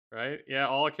 Right? Yeah,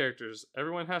 all characters.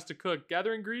 Everyone has to cook.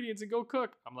 Gather ingredients and go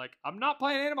cook. I'm like, I'm not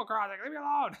playing Animal Crossing. Leave me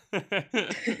alone.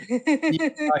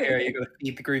 You're gonna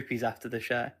feed the groupies after the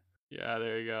show. Yeah,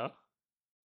 there you go.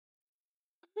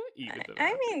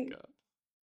 I mean,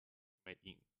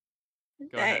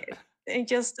 go ahead. I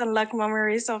just unlock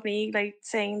memories of me like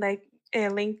saying like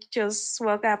Link just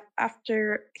woke up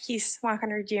after his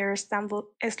 100-year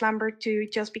slumber to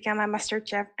just become a master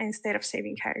chef instead of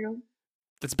saving Hyrule.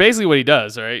 That's basically what he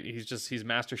does, right? He's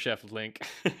Master Chef Link.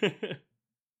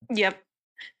 Yep.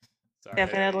 Sorry,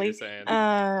 definitely.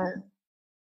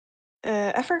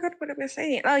 I forgot what I was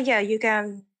saying. Oh yeah, you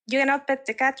cannot pet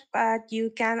the cat, but you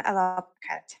can adopt a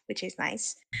cat, which is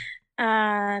nice.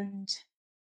 And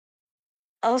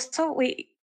also we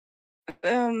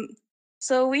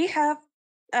have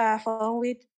a phone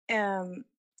with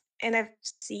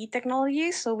NFC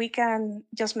technology, so we can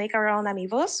just make our own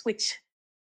amiibos, which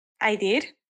I did.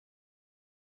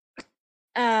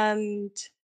 And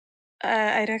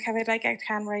I don't have it like at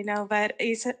hand right now, but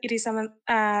it is an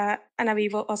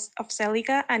amiibo of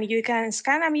Celica, and you can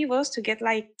scan amiibos to get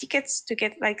like tickets to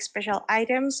get like special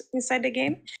items inside the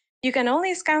game. You can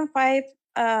only scan 5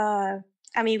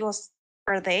 amiibos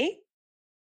per day,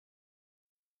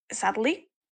 sadly,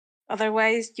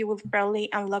 Otherwise, you will probably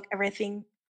unlock everything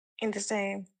in the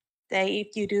same day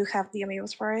if you do have the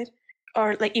amiibos for it,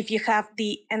 or like if you have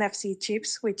the NFC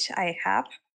chips, which I have.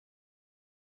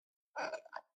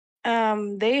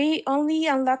 They only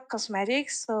unlock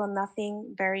cosmetics, so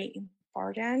nothing very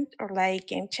important or like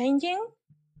game changing.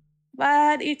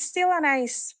 But it's still a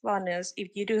nice bonus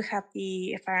if you do have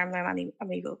the Fire Emblem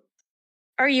amiibo,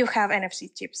 or you have NFC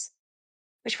chips.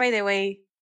 Which, by the way,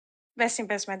 best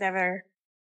investment ever.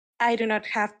 I do not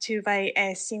have to buy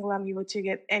a single amiibo to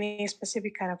get any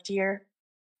specific kind of gear.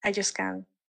 I just can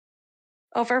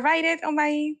override it on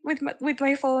with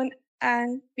my phone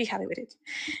and be happy with it.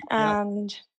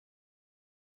 And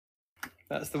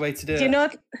that's the way to do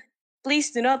it.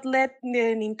 Please do not let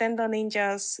the Nintendo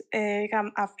ninjas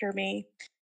come after me.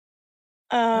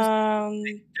 Do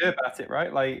about it,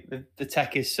 right? Like the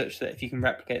tech is such that if you can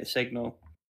replicate the signal,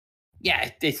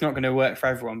 it's not going to work for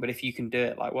everyone. But if you can do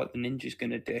it, like what the ninja's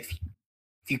going to do, if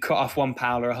you cut off one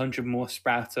Paula, 100 more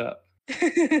sprout up.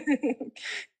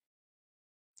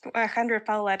 100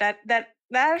 Paula. That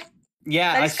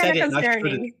yeah, that I is said kind of it.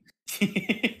 concerning.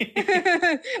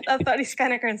 That thought is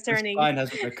kind of concerning. The spine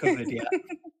hasn't recovered yet.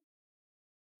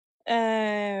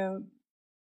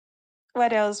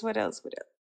 What else?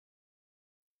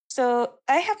 So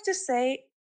I have to say,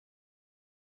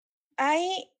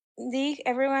 I dig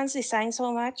everyone's design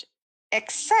so much,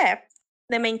 except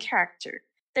the main character.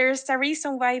 There's a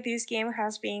reason why this game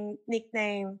has been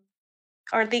nicknamed,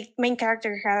 or the main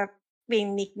character have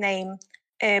been nicknamed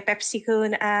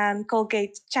Pepsi-kun and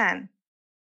Colgate-chan,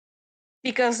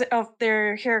 because of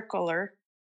their hair color,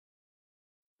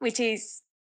 which is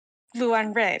blue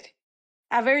and red.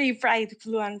 A very bright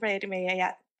blue and red, may I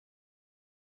add.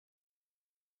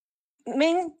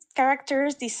 Main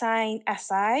characters design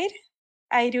aside,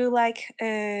 I do like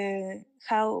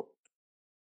how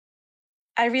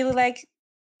I really like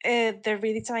the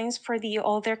redesigns for the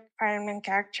older Fire Emblem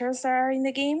characters that are in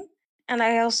the game, and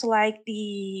I also like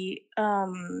the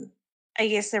I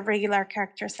guess the regular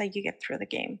characters that you get through the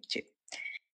game too.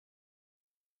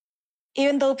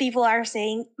 Even though people are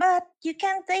saying, but you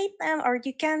can't date them or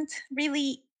you can't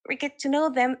really get to know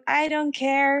them, I don't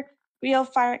care. Real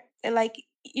fire, like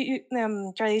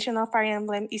traditional Fire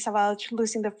Emblem is about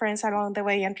losing the friends along the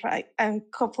way and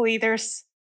hopefully there's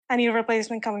a new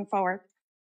replacement coming forward,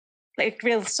 like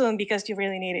real soon because you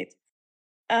really need it.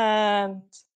 And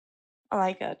oh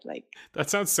my god, like that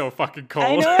sounds so fucking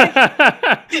cold.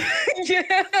 I know.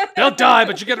 Yeah. They'll die,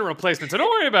 but you get a replacement, so don't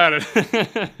worry about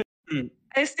it.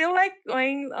 I still like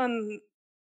going on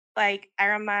like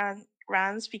Iron Man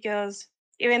runs because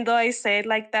even though I say it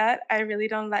like that, I really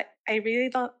don't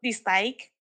dislike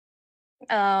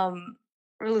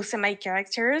losing my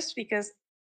characters because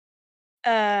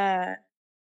I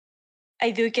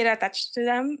do get attached to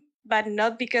them, but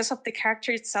not because of the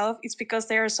character itself. It's because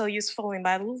they are so useful in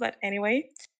battle. But anyway,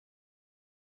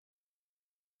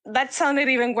 that sounded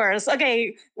even worse.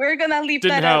 Okay, we're gonna leave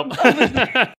Didn't that help.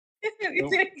 out. It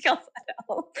didn't help at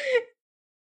all.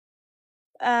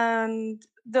 And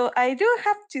though I do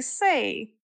have to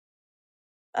say,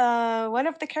 one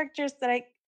of the characters that I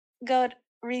got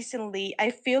recently,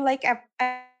 I feel like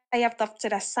I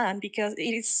adopted a son because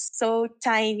it is so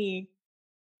tiny.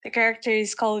 The character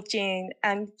is called Jin,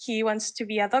 and he wants to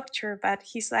be a doctor, but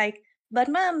he's like, but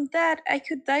mom, dad, I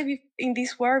could die in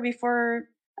this war before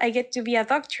I get to be a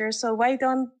doctor, so why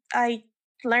don't I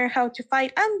learn how to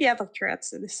fight and be a doctor at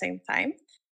the same time?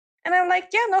 And I'm like,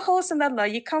 yeah, no holes in that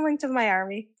logic. Come into my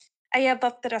army. I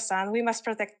adopted a son. We must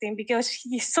protect him because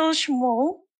he's so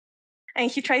small and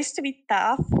he tries to be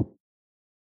tough.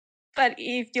 But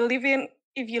if you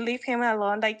leave him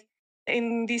alone, like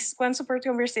in this one support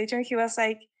conversation, he was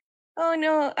like, "Oh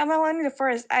no, I'm alone in the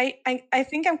forest. I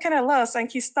think I'm kind of lost."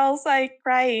 And he starts like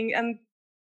crying, and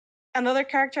another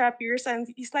character appears, and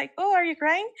he's like, "Oh, are you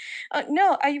crying?"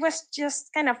 No, I was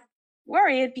just kind of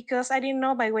worried because I didn't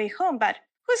know my way home. But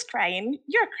who's crying?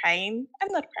 You're crying.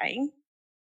 I'm not crying.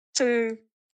 So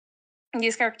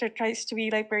this character tries to be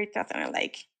like very tough, and I'm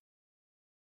like,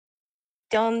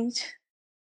 don't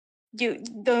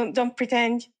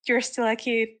pretend you're still a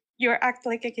kid. You act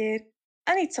like a kid,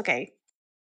 and it's okay.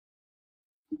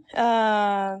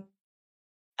 And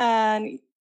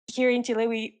here in Chile,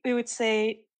 we would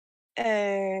say,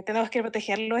 tenemos que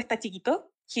protegerlo, está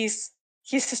chiquito. He's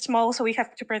small, so we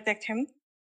have to protect him.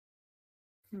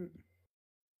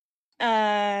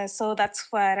 So that's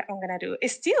what I'm gonna do.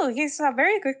 Still, he's a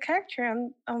very good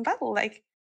character on battle. Like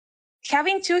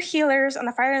having 2 healers on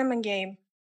a Fire Emblem game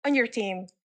on your team,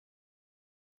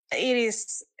 it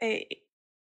is a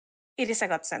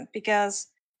godsend because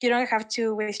you don't have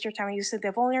to waste your time using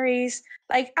the vulneraries.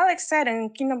 Like Alex said in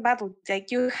Kingdom Battle,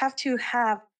 like you have to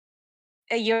have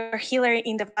your healer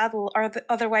in the battle, or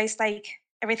otherwise, like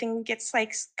everything gets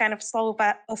like kind of slow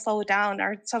down.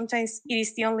 Or sometimes it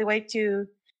is the only way to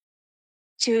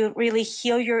really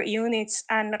heal your units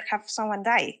and not have someone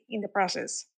die in the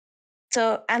process.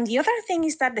 So, and the other thing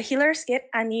is that the healers get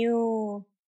a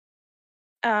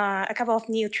couple of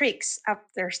new tricks up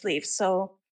their sleeves.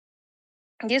 So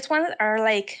these ones are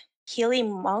like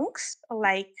healing monks,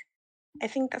 like I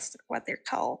think that's what they're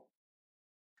called.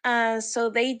 So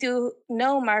they do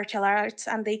no martial arts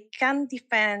and they can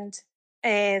defend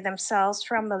themselves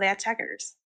from melee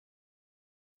attackers.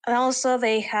 And also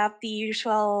they have the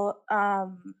usual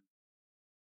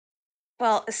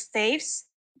staves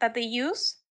that they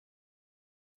use.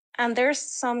 And there's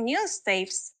some new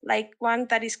staves, like one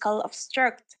that is called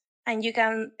Obstruct, and you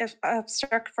can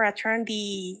obstruct for a turn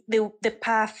the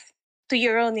path to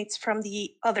your units from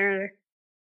the other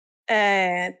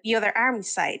army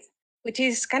side, which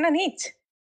is kind of neat.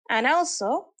 And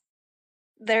also,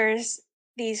 there's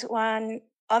this one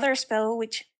other spell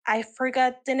which I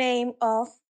forgot the name of,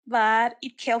 but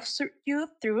it helps you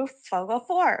through Fog of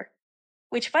War.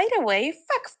 Which, by the way,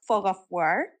 fuck Fog of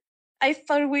War. I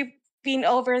thought we've been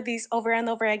over this over and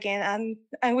over again,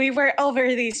 and we were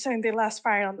over this in the last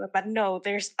Fire Emblem, but no,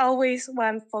 there's always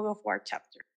one Fog of War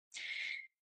chapter.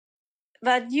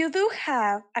 But you do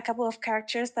have a couple of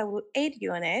characters that will aid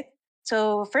you in it.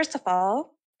 So first of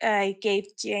all, I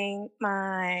gave Jane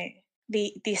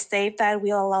the stave that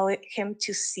will allow him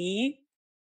to see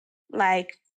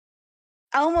like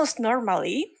almost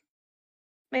normally,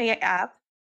 may I add.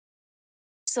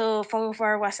 So Fog of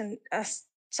War wasn't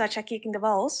such a kick in the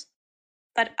balls.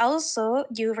 But also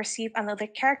you receive another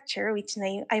character, which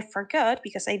name I forgot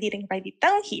because I didn't write it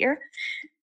down here.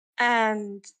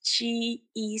 And she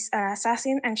is an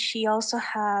assassin, and she also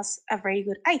has a very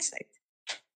good eyesight,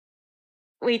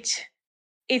 which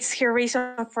it's her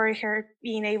reason for her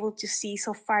being able to see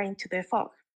so far into the fog,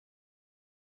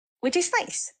 which is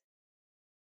nice.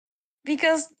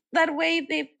 Because that way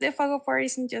the Fog of War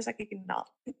isn't just like in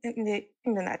the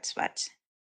nuts, but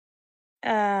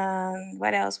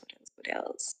what else?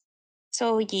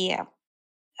 So yeah.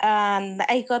 And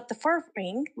I got the fourth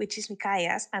ring, which is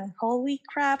Micaiah's, and holy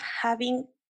crap, having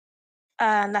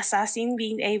an assassin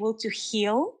being able to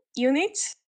heal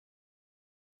units.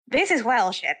 This is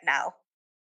wild shit now.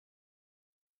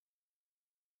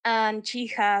 And she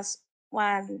has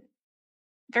one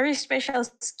very special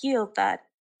skill that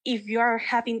if you are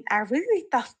having a really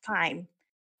tough time,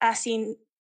 as in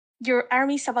your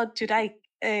army's about to die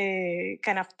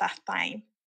kind of tough time,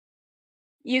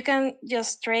 you can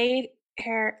just trade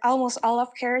her almost all of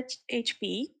her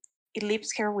HP. It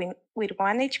leaves her with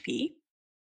 1 HP.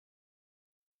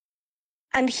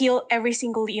 And heal every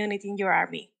single unit in your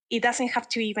army. It doesn't have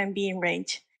to even be in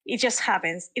range. It just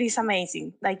happens. It is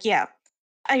amazing. Like, yeah,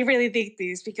 I really dig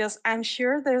this because I'm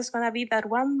sure there's going to be that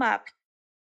one map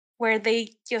where they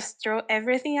just throw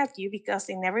everything at you, because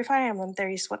in every Fire Emblem there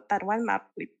is that one map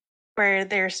where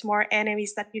there's more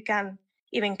enemies that you can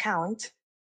even count.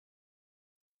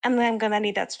 And then I'm going to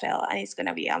need that spell, and it's going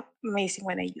to be amazing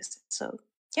when I use it. So,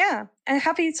 yeah, I'm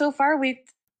happy so far with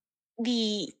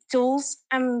the tools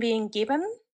I'm being given,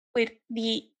 with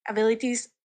the abilities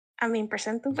I'm being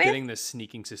presented with. Getting the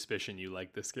sneaking suspicion you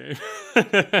like this game.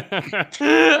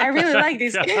 I really like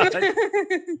this game.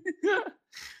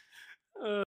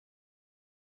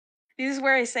 This is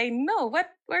where I say, no,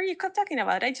 what are you talking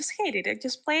about? I just hate it. I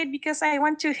just play it because I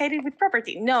want to hate it with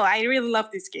property. No, I really love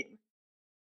this game.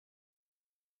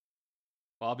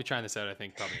 Well, I'll be trying this out, I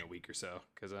think, probably in a week or so,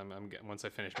 because I'm once I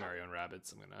finish Mario and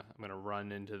Rabbids, I'm gonna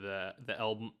run into the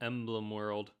Emblem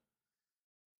world.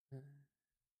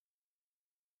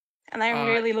 And I'm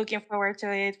really looking forward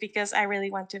to it because I really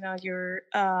want to know your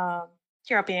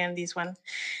opinion on this one.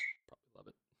 Probably love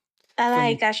it. And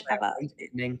I gush about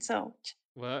it so much.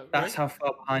 What? That's how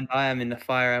far behind I am in the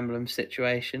Fire Emblem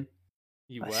situation.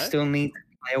 You I what? still need to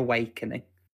play Awakening.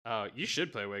 Oh, you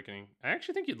should play Awakening. I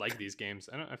actually think you'd like these games.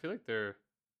 I feel like they're.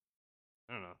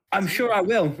 I don't know. I'm sure I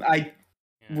will. I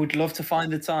would love to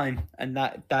find the time, and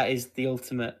that is the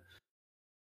ultimate.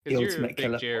 Because you're a big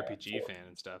JRPG fan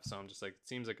and stuff, so I'm just like, it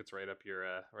seems like it's right up your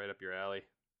alley.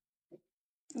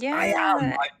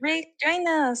 Yeah, Rick, join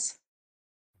us.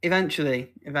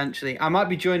 Eventually, I might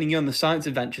be joining you on the science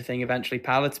adventure thing eventually,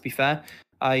 Paula. To be fair,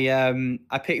 I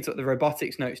picked up the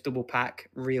robotics notes double pack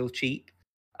real cheap.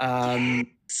 Yes.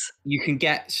 You can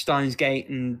get Steins Gate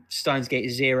and Steins Gate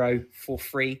Zero for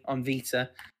free on Vita.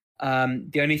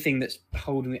 The only thing that's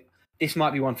holding it, this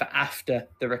might be one for after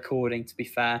the recording, to be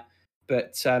fair.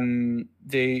 but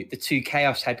the two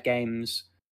Chaos Head games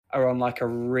are on like a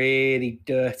really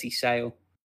dirty sale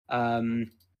on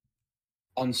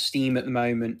Steam at the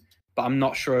moment. But I'm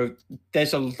not sure.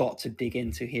 There's a lot to dig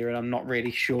into here, and I'm not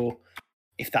really sure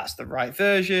if that's the right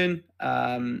version.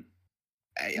 I'm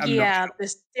not sure. The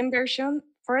Steam version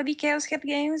for the Chaos Head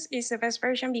games is the best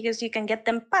version because you can get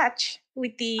them patched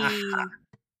with the,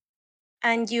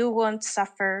 and you won't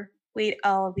suffer with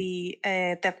all the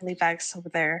deadly bugs over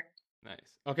there. Nice.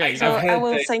 Okay. So I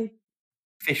will send.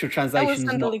 Official I translation. will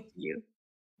send the link to you.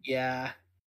 Yeah.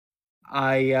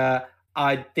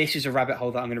 This is a rabbit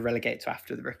hole that I'm going to relegate to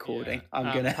after the recording.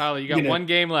 Yeah. Tyler, you got one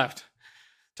game left.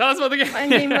 Tell us about the game. One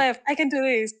game left. I can do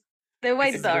this. The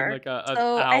White Door. Like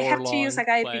so I have to use a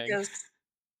guide because.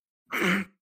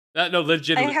 No,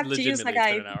 legitimately. I have to use a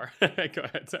guide. An hour. Go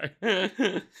ahead. Sorry.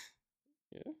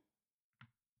 Yeah.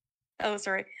 Oh,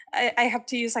 sorry. I have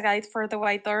to use a guide for the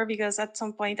White Door because at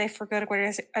some point I forgot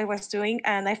what I was doing,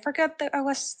 and I forgot that I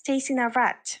was chasing a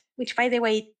rat, which, by the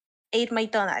way, ate my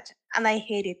donut, and I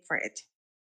hate it for it.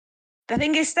 The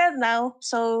thing is dead now,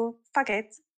 so fuck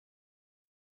it.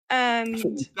 And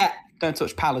don't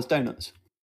touch Paola's donuts.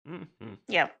 Mm-hmm.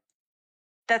 Yeah,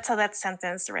 that's how that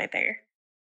sentence right there.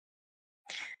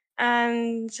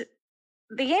 And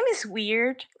the game is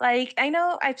weird. Like, I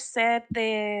know I've said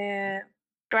the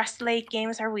Rusty Lake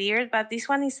games are weird, but this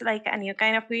one is like a new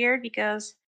kind of weird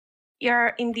because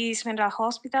you're in this mental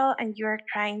hospital and you're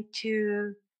trying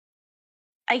to,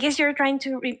 I guess you're trying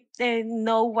to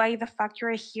know why the fuck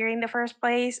you're here in the first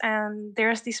place. And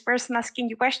there's this person asking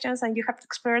you questions and you have to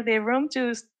explore the room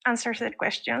to answer the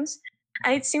questions.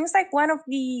 And it seems like one of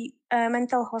the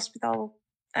mental hospital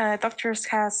doctors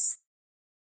has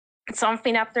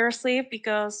something up their sleeve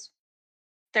because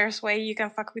there's way you can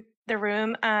fuck with the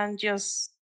room and just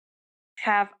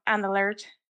have an alert,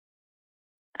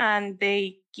 and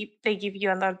they give you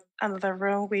another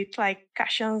room with like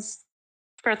cushions,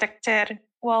 protected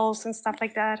walls and stuff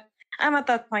like that. I'm at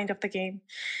that point of the game,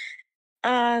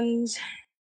 and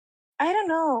I don't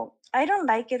know. I don't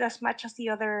like it as much as the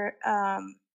other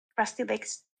Rusty Lake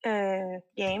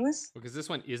games. Because this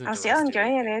one isn't. I'm still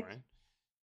enjoying it. Game,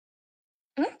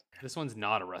 right? This one's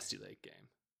not a Rusty Lake game,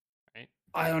 right?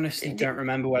 I honestly don't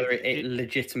remember whether it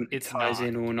legitimately ties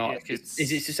in or not. Is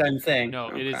it its own thing?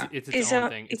 No, okay. It's its own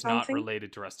thing. It's not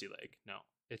related to Rusty Lake. No,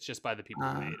 it's just by the people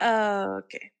who made it. Oh,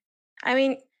 okay. I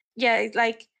mean, yeah,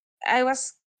 like I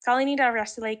was calling it a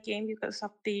Rusty Lake game because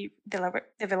of the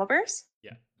developers.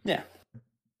 Yeah. Yeah.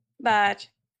 But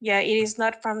yeah, it is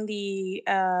not from the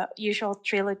usual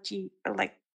trilogy, or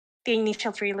like the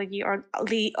initial trilogy or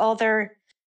the other.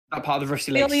 Not part of the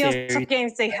Rusty Lake series. Of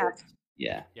games they have.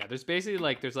 Yeah. Yeah, there's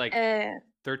basically there's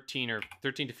 13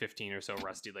 to 15 or so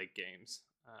Rusty Lake games,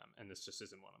 and this just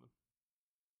isn't one of them.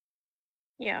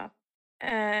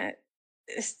 Yeah.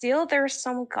 Still, there's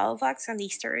some callbacks and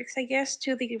Easter eggs, I guess,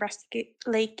 to the Rusty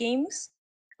Lake games,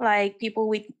 like people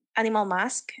with animal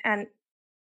mask, and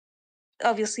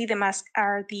obviously the masks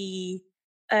are the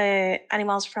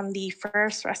animals from the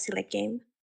first Rusty Lake game.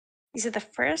 Is it the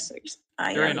first?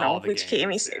 I don't know which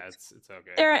game is it. Yeah, it's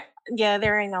okay.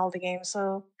 They're in all the games.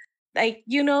 So, like,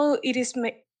 it is,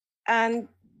 and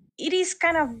it is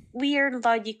kind of weird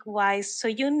logic-wise. So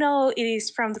it is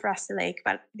from the Rusty Lake,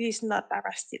 but it is not a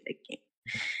Rusty Lake game.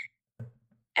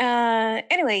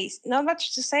 Anyways, not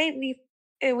much to say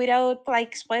without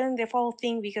like spoiling the whole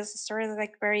thing because the story is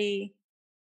like very.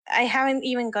 I haven't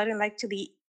even gotten like to the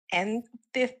end of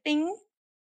the thing.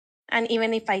 And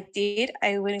even if I did,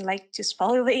 I wouldn't like to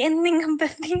spoil the ending of the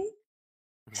thing.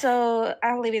 So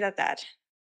I'll leave it at that.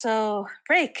 So,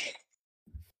 Rick,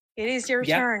 it is your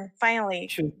turn, finally.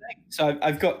 Sure thing. So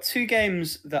I've got two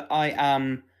games that I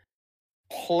am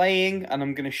playing, and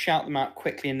I'm going to shout them out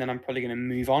quickly, and then I'm probably going to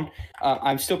move on.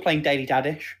 I'm still playing Daily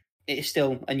Daddish. It is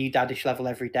still a new Daddish level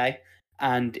every day,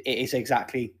 and it is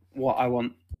exactly what I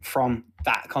want from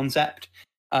that concept.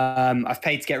 I've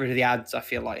paid to get rid of the ads. I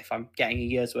feel like if I'm getting a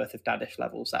year's worth of Daddish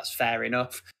levels, that's fair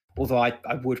enough. Although I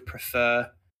would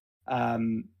prefer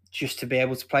just to be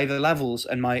able to play the levels.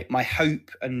 And my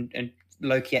hope and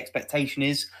low-key expectation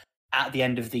is at the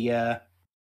end of the year,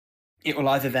 it will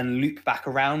either then loop back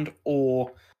around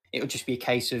or it'll just be a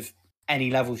case of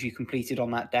any levels you completed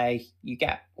on that day you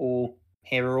get, or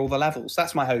here are all the levels.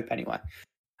 That's my hope anyway.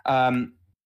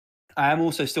 I am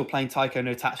also still playing Taiko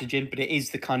no Tatsujin, but it is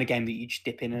the kind of game that you just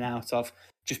dip in and out of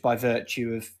just by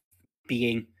virtue of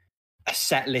being a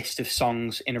set list of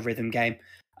songs in a rhythm game.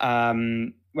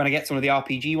 When I get to one of the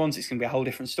RPG ones, it's going to be a whole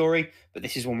different story, but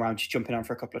this is one where I'm just jumping on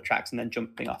for a couple of tracks and then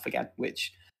jumping off again,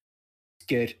 which is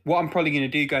good. What I'm probably going to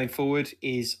do going forward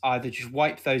is either just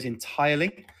wipe those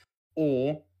entirely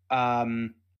or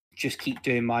just keep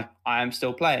doing I am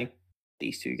still playing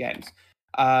these 2 games.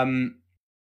 FF7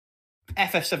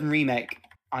 Remake,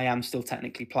 I am still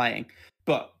technically playing,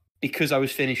 but because I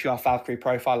was finishing off Valkyrie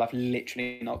Profile, I've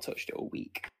literally not touched it all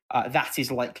week. That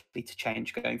is likely to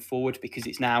change going forward because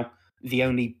it's now the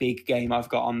only big game I've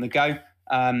got on the go.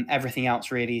 Everything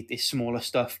else really is smaller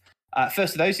stuff.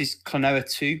 First of those is Klonoa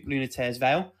 2, Lunatea's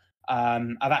Veil.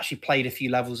 I've actually played a few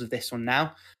levels of this one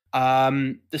now.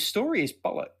 The story is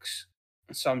bollocks,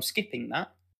 so I'm skipping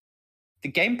that.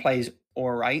 The gameplay is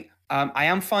all right. I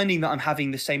am finding that I'm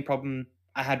having the same problem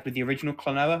I had with the original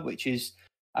Klonoa, which is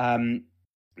the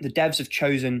devs have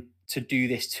chosen to do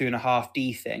this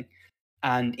 2.5D thing,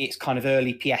 and it's kind of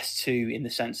early PS2 in the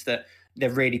sense that they're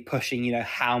really pushing,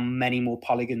 how many more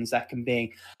polygons there can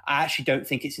be. I actually don't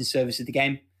think it's in service of the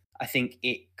game. I think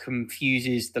it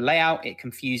confuses the layout, it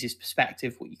confuses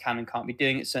perspective, what you can and can't be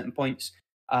doing at certain points.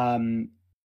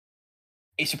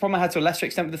 It's a problem I had to a lesser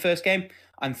extent with the first game.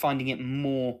 I'm finding it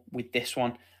more with this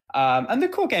one. And the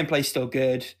core gameplay is still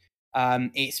good.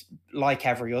 It's like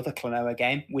every other Klonoa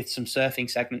game with some surfing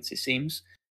segments, it seems.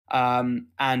 And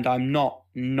I'm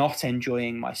not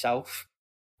enjoying myself,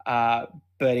 but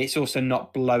it's also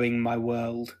not blowing my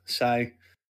world. So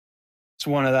it's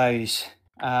one of those.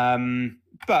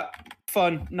 But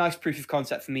fun, nice proof of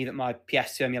concept for me that my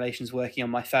PS2 emulation is working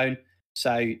on my phone.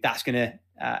 So that's going to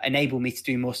enable me to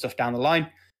do more stuff down the line.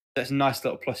 That's a nice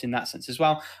little plus in that sense as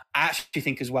well. I actually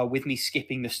think as well, with me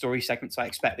skipping the story segments, I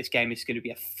expect this game is going to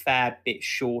be a fair bit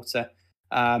shorter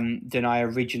than I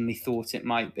originally thought it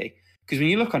might be. Because when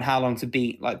you look on how long to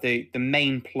beat, like the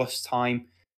main plus time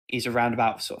is around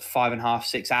about sort of 5.5,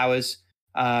 6 hours.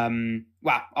 On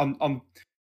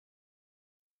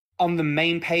the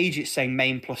main page, it's saying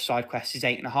main plus side quest is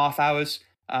 8.5 hours.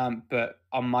 But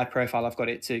on my profile, I've got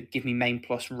it to give me main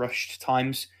plus rushed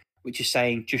times, which is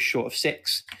saying just short of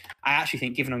 6. I actually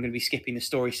think, given I'm going to be skipping the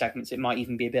story segments, it might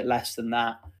even be a bit less than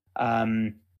that.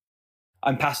 I'm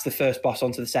past the first boss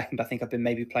onto the second. I think I've been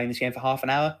maybe playing this game for half an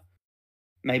hour,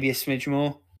 maybe a smidge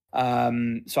more.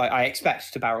 So I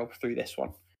expect to barrel through this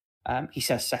one. He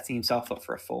says, setting himself up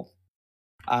for a fall.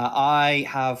 I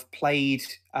have played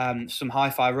some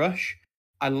Hi-Fi Rush.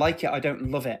 I like it. I don't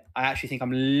love it. I actually think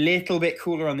I'm a little bit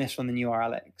cooler on this one than you are,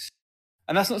 Alex.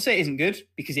 And that's not to say it isn't good,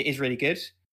 because it is really good.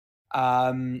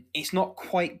 It's not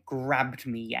quite grabbed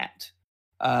me yet.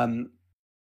 I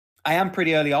am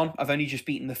pretty early on. I've only just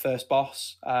beaten the first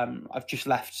boss. I've just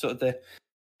left sort of the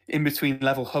in-between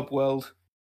level hub world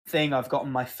thing. I've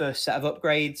gotten my first set of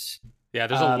upgrades. Yeah,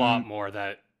 there's a lot more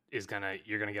that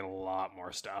you're gonna get a lot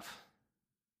more stuff.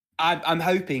 I'm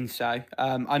hoping so.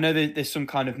 I know that there's some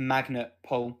kind of magnet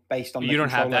pull based on. You don't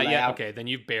have that yet. Okay, then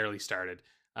you've barely started.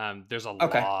 There's a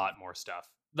lot more stuff.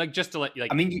 Like, just to let you,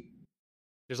 like, I mean,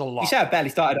 there's a lot. You say I've barely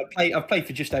started. I've played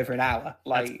for just over an hour.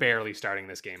 Like, that's barely starting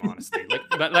this game, honestly.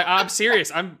 but I'm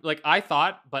serious. I'm like, I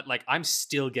thought, but like, I'm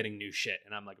still getting new shit,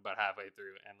 and I'm like about halfway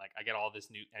through, and like, I get all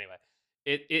this new. Anyway,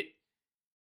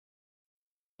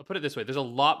 I'll put it this way: there's a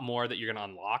lot more that you're going to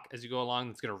unlock as you go along.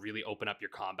 That's going to really open up your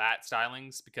combat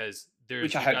stylings, because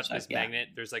you've got this magnet.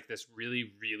 There's like this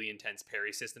really, really intense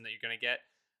parry system that you're going to get.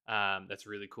 That's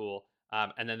really cool.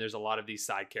 And then there's a lot of these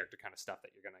side character kind of stuff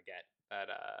that you're going to get that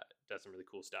does some really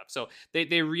cool stuff. So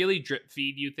they really drip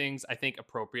feed you things, I think,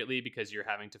 appropriately, because you're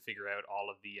having to figure out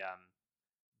all of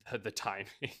the timing.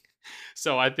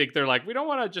 So I think they're like, we don't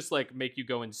want to just like make you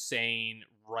go insane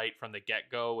right from the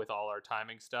get-go with all our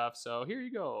timing stuff. So here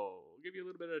you go. We'll give you a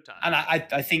little bit of time. And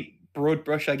I think broad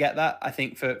brush, I get that. I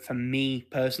think for me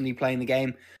personally playing the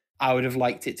game, I would have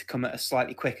liked it to come at a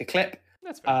slightly quicker clip.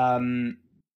 That's fair.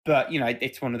 But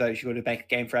it's one of those, you've got to make a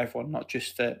game for everyone, not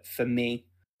just for me,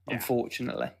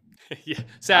 unfortunately. Yeah,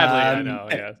 sadly, I know.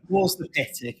 Yeah, what's the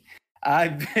pity?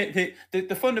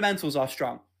 The fundamentals are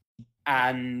strong,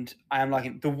 and I am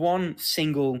liking the one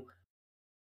single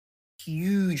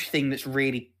huge thing that's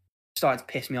really started to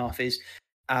piss me off is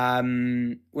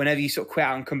whenever you sort of quit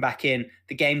out and come back in,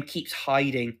 the game keeps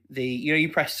hiding you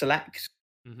press select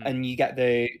and you get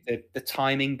the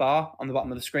timing bar on the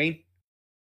bottom of the screen,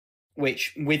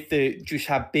 which with just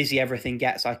how busy everything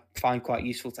gets, I find quite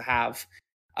useful to have.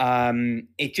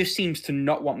 It just seems to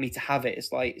not want me to have it.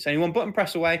 It's like, it's only one button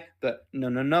press away, but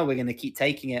no, we're going to keep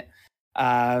taking it.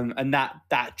 And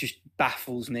that just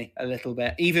baffles me a little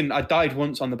bit. Even I died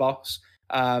once on the boss,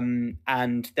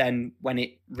 and then when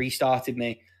it restarted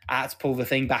me, I had to pull the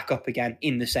thing back up again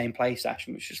in the same play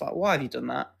session, which is like, why have you done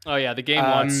that? Oh yeah, the game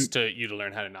wants you to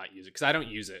learn how to not use it, because I don't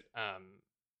use it.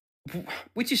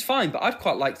 Which is fine, but I'd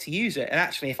quite like to use it. And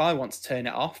actually, if I want to turn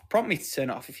it off, prompt me to turn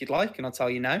it off if you'd like, and I'll tell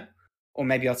you no. or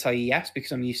maybe I'll tell you yes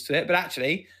because I'm used to it. But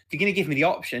actually, if you're going to give me the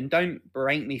option, don't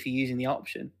berate me for using the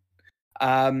option.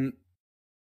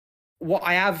 What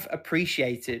I have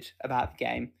appreciated about the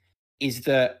game is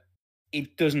that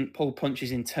it doesn't pull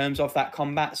punches in terms of that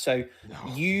combat. So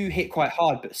you hit quite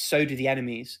hard, but so do the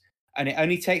enemies. And it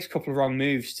only takes a couple of wrong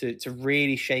moves to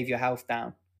really shave your health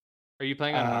down. Are you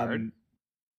playing on hard?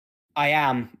 I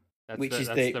am, That's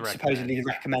supposedly the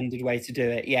recommended way to do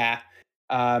it. Yeah.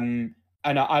 And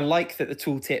I like that the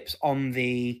tooltips on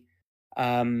the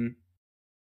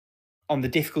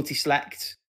difficulty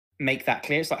select make that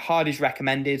clear. It's like hard is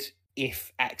recommended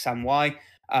if X and Y.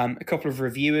 A couple of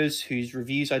reviewers whose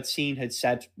reviews I'd seen had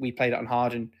said we played it on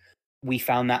hard and we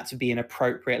found that to be an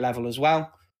appropriate level as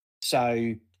well.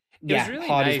 So yeah, really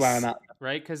hard nice, is where I'm at.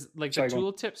 Right? Because like the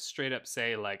tooltips straight up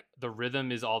say like the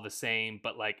rhythm is all the same,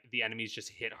 but like the enemies just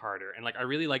hit harder. And like I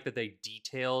really like that they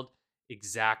detailed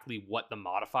exactly what the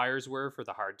modifiers were for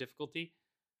the hard difficulty.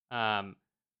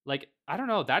 Like I don't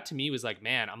know, that to me was like,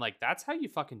 man, I'm like, that's how you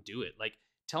fucking do it. Like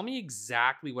tell me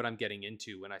exactly what I'm getting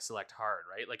into when I select hard,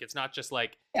 right? Like it's not just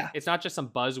like it's not just some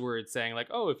buzzword saying like,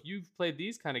 oh, if you've played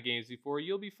these kind of games before,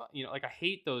 you'll be fun. You know, like I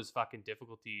hate those fucking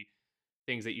difficulty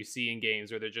things that you see in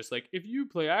games where they're just like, if you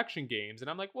play action games, and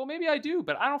I'm like, well, maybe I do,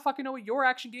 but I don't fucking know what your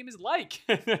action game is like.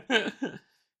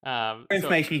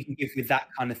 Information you can give with that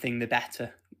kind of thing, the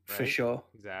better, for sure.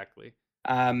 Exactly.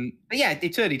 But yeah,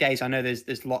 it's early days. I know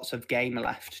there's lots of game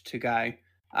left to go.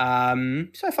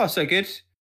 So far so good.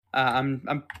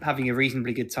 I'm having a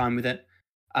reasonably good time with it.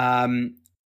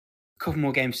 Couple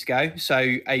more games to go. So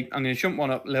I'm going to jump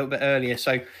one up a little bit earlier.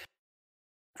 So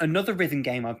another rhythm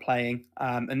game I'm playing,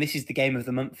 and this is the game of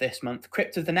the month this month,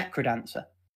 Crypt of the Necrodancer,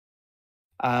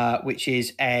 which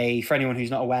is for anyone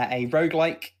who's not aware, a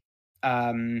roguelike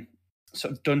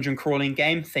sort of dungeon crawling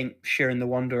game. Think Shiren the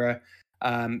Wanderer,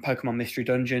 Pokemon Mystery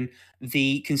Dungeon.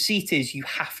 The conceit is you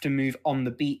have to move on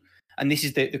the beat. And this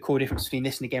is the core difference between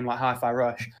this and a game like Hi-Fi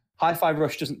Rush. Hi-Fi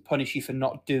Rush doesn't punish you for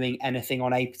not doing anything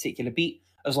on a particular beat,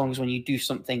 as long as when you do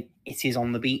something, it is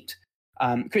on the beat.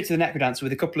 Crypt of the Necrodancer,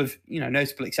 with a couple of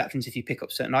notable exceptions, if you pick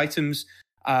up certain items,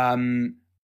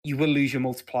 you will lose your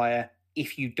multiplier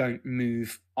if you don't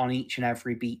move on each and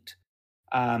every beat.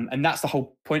 And that's the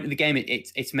whole point of the game.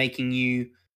 It's making you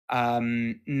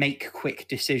make quick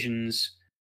decisions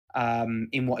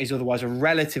in what is otherwise a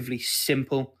relatively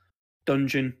simple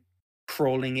dungeon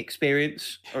crawling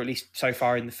experience, or at least so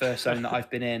far in the first zone that I've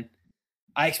been in.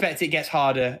 I expect it gets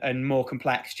harder and more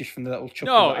complex just from the little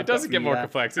chuckle. No, it doesn't get more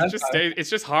complex. It just stays. It's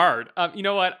just hard. You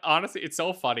know what? Honestly, it's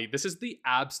so funny. This is the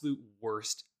absolute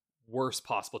worst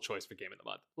possible choice for game of the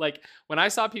month. Like when I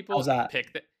saw people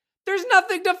pick that, there's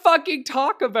nothing to fucking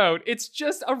talk about. It's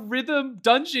just a rhythm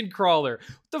dungeon crawler.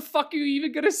 What the fuck are you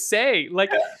even gonna say? Like,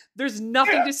 there's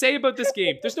nothing to say about this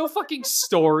game. There's no fucking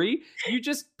story. You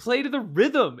just play to the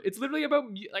rhythm. It's literally about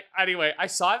like. Anyway, I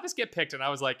saw this get picked, and I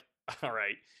was like, all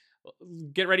right,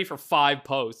 get ready for 5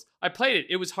 posts. I played it.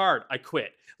 It was hard. I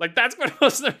quit. Like that's what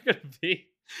most of them are gonna be.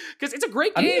 Because it's a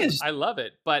great game. I love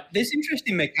it. But there's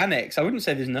interesting mechanics. I wouldn't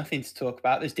say there's nothing to talk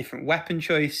about. There's different weapon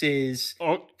choices.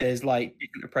 There's like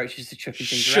different approaches to chucking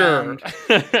things around.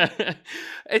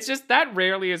 It's just that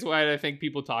rarely is what I think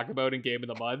people talk about in Game of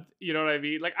the Month. You know what I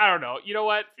mean? Like, I don't know. You know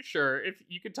what? Sure. If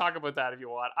you can talk about that if you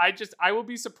want. I will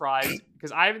be surprised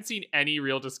because I haven't seen any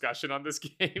real discussion on this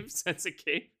game since it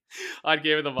came on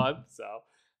Game of the Month. So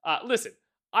listen.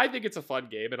 I think it's a fun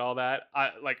game and all that.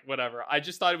 Whatever. I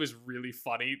just thought it was really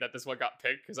funny that this one got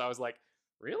picked because I was like,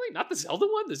 really? Not the Zelda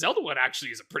one? The Zelda one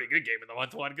actually is a pretty good game of the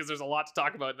month one because there's a lot to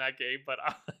talk about in that game. But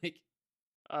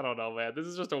I don't know, man. This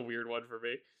is just a weird one for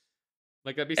me.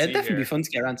 Like, let me see. It'd definitely be fun to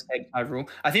get around to take overall.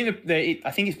 I think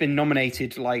it's been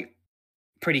nominated like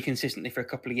pretty consistently for a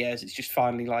couple of years. It's just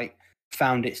finally like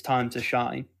found its time to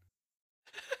shine.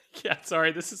 Yeah,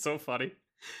 sorry. This is so funny.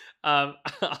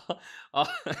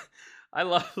 I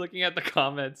love looking at the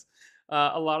comments.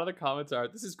 A lot of the comments are,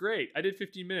 this is great. I did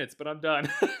 15 minutes, but I'm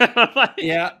done. Like,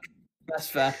 yeah, that's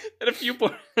fair. And a few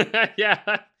more. Yeah.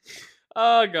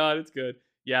 Oh, God, it's good.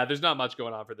 Yeah, there's not much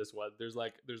going on for this one. There's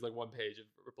like 1 page of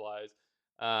replies.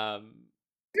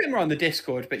 A bit more on the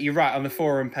Discord, but you're right. On the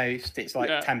forum post, it's like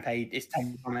 10 page. It's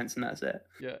 10 comments, and that's it.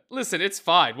 Yeah. Listen, it's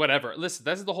fine. Whatever. Listen,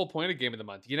 this is the whole point of Game of the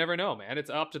Month. You never know, man. It's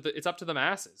up to the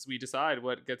masses. We decide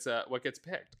what gets picked. Game of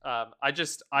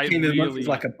the Month is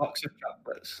like a box of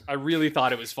chocolates. I really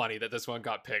thought it was funny that this one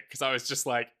got picked because I was just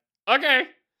like, okay,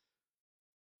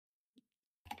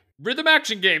 rhythm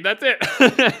action game. That's it.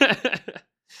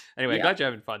 Anyway, glad you're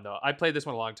having fun though. I played this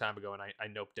one a long time ago and I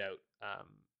noped out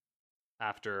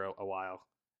after a while.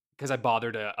 Because I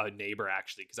bothered a neighbor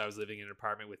actually, because I was living in an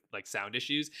apartment with like sound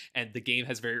issues, and the game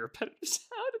has very repetitive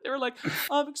sound. They were like,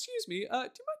 excuse me, do you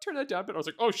mind turn that down? But I was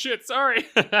like, oh shit, sorry.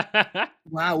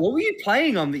 Wow, what were you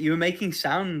playing on that you were making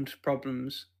sound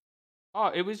problems? Oh,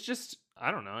 it was just,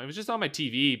 I don't know. It was just on my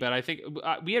TV, but I think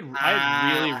I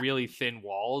had really, really thin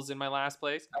walls in my last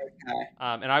place. Okay.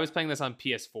 And I was playing this on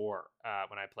PS4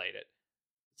 when I played it.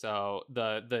 So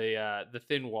the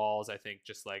thin walls, I think,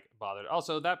 just like bothered.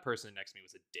 Also, that person next to me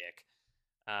was a dick.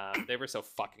 They were so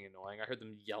fucking annoying. I heard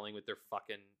them yelling with their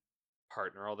fucking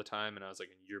partner all the time, and I was like,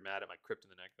 "You're mad at my Crypt in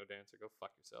the Necro dancer? Go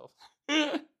fuck yourself."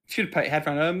 Should have put your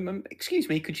headphone. Excuse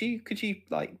me, could you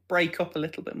like break up a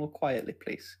little bit more quietly,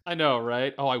 please? I know,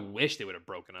 right? Oh, I wish they would have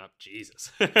broken up.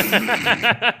 Jesus.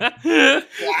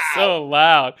 So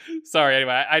loud. Sorry.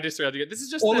 Anyway, I just forgot to get. This is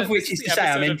just all of which is to say,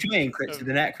 I'm enjoying Crypt of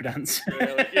the Necro dancer.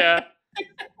 Really? Yeah.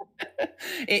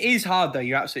 It is hard though.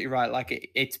 You're absolutely right. Like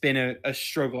it's been a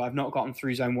struggle. I've not gotten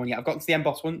through Zone 1 yet. I've gotten to the end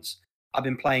boss once. I've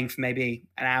been playing for maybe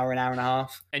an hour and a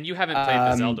half. And you haven't played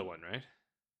the Zelda one, right?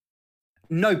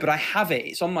 No, but I have it.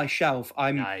 It's on my shelf.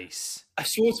 Nice. I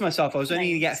swore to myself I was only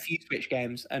going to get a few Switch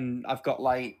games, and I've got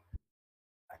like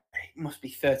it must be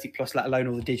 30 plus, let alone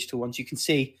all the digital ones. You can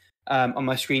see on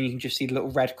my screen. You can just see the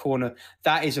little red corner.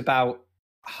 That is about.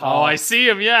 Oh, I see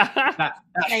him. Yeah. That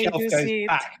shelf goes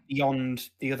back beyond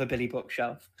the other Billy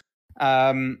bookshelf.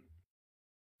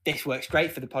 This works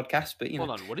great for the podcast, but hold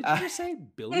on. What did you just say?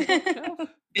 Billy bookshelf?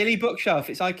 Billy bookshelf.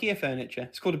 It's IKEA furniture.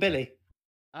 It's called a Billy.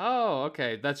 Oh,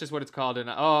 okay. That's just what it's called.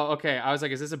 Okay. I was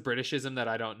like, is this a Britishism that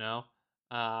I don't know?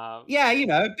 Yeah,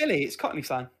 Billy. It's Cockney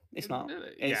slang. It's not.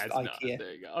 It's IKEA. Not.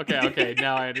 There you go. Okay.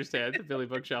 Now I understand the Billy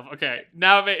bookshelf. Okay,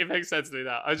 now it makes sense to me.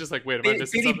 Now I was just like, wait, am I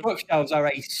missing something? Billy bookshelves are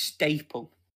a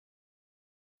staple.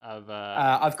 I've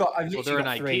literally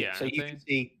got three, so you can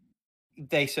see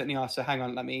they certainly are. So hang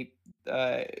on, let me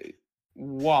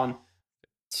 1,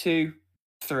 2,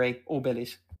 3, all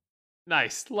Billies.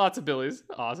 Nice, lots of Billies.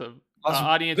 Awesome.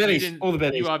 Audience, Billies, all the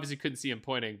Billies. You obviously couldn't see him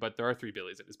pointing, but there are 3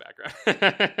 Billies in his background.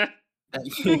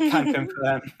 You can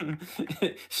confirm.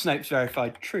 Snopes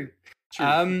verified. True.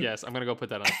 Yes, I'm gonna go put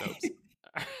that on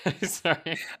Snopes.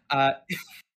 Sorry.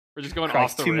 We're just going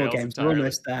off the 2 rails. More games. We're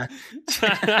almost there.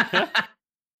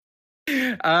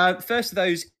 First of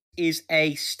those is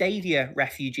a Stadia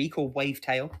refugee called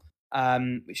Wavetail,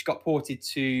 which got ported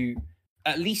to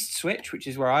at least Switch, which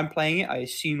is where I'm playing it. I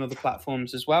assume other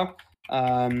platforms as well.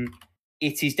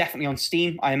 It is definitely on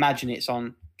Steam. I imagine it's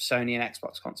on Sony and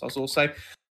Xbox consoles also.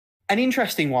 An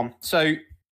interesting one. So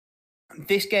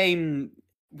this game,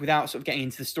 without sort of getting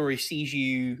into the story, sees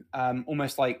you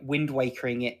almost like Wind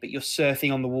Wakering it, but you're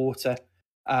surfing on the water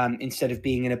instead of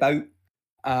being in a boat.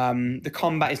 The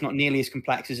combat is not nearly as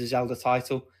complex as a Zelda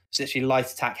title. It's actually light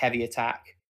attack, heavy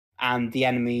attack, and the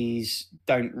enemies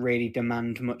don't really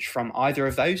demand much from either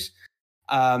of those.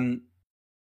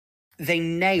 They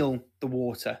nail the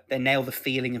water. They nail the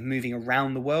feeling of moving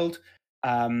around the world.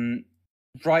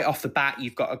 Right off the bat,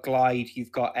 you've got a glide,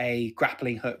 you've got a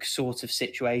grappling hook sort of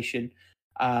situation,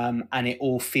 and it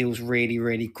all feels really,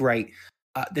 really great.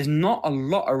 There's not a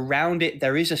lot around it.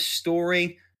 There is a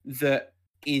story that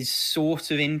is sort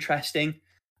of interesting.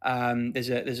 There's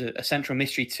a central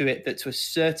mystery to it that to a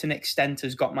certain extent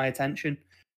has got my attention.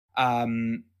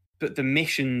 But the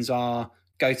missions are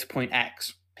go to point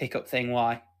X, pick up thing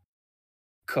Y.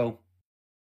 Cool.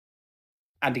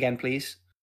 And again, please.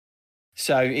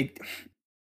 So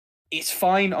it's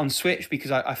fine on Switch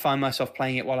because I find myself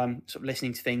playing it while I'm sort of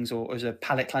listening to things or as a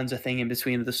palate cleanser thing in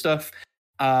between other stuff.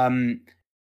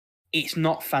 It's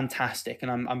not fantastic,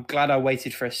 and I'm glad I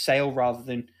waited for a sale rather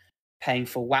than paying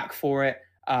full whack for it.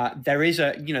 There is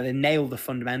they nail the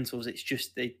fundamentals. It's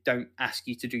just they don't ask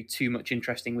you to do too much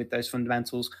interesting with those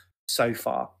fundamentals so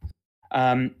far.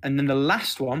 And then the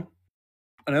last one,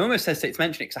 and I almost hesitate to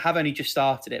mention it because I have only just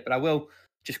started it, but I will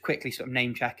just quickly sort of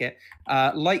name check it.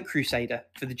 Light Crusader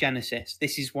for the Genesis.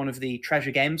 This is one of the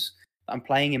treasure games that I'm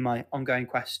playing in my ongoing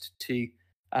quest to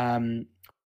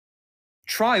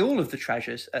try all of the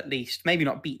treasures, at least. Maybe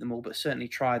not beat them all, but certainly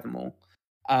try them all.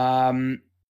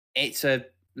 It's a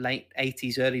late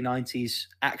 80s, early 90s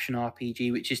action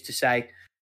RPG, which is to say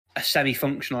a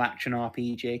semi-functional action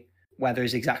RPG where there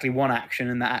is exactly one action,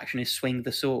 and that action is swing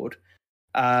the sword.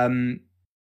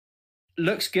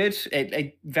 Looks good.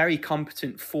 It very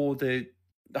competent for the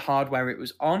hardware it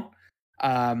was on,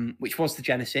 which was the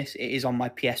Genesis. It is on my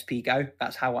PSP Go.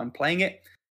 That's how I'm playing it.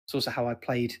 It's also how I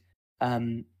played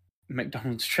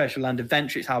McDonald's Treasureland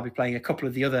Adventure. It's how I'll be playing a couple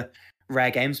of the other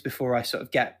Rare games before I sort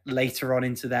of get later on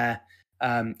into their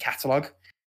catalogue.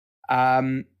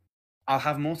 I'll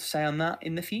have more to say on that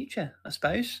in the future, I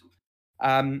suppose.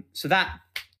 So that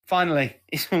finally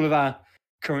is all of our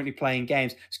currently playing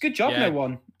games. It's a good job no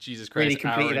one Jesus Christ, really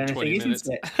completed hour and 20 anything, minutes.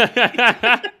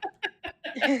 isn't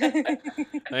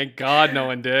it? Thank God no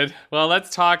one did. Well,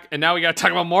 let's talk. And now we got to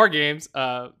talk about more games.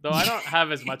 Though I don't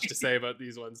have as much to say about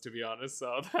these ones, to be honest.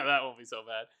 So that won't be so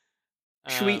bad.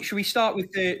 Should we start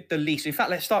with the least? In fact,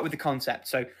 let's start with the concept.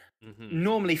 So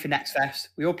normally for Next Fest,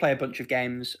 we all play a bunch of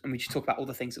games and we just talk about all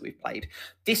the things that we've played.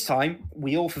 This time,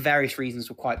 we all, for various reasons,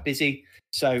 were quite busy.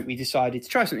 So we decided to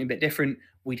try something a bit different.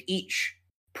 We'd each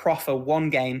proffer one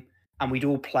game and we'd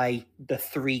all play the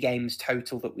 3 games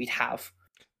total that we'd have.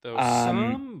 Though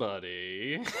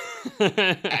somebody... I'm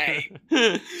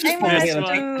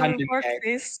gonna to work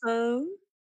this, so...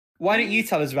 Why don't you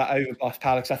tell us about Overboss,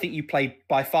 Paolo? Because I think you played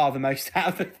by far the most out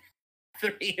of the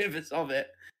 3 of us of it.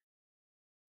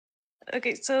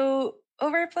 Okay, so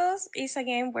Overboss is a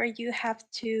game where you have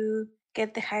to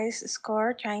get the highest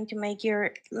score, trying to make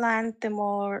your land the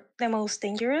most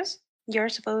dangerous. You're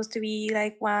supposed to be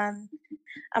like a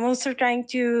monster trying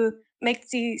to make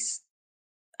these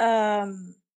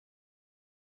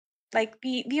like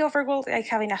the overworld, like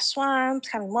having a swamp,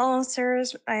 having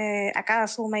monsters, a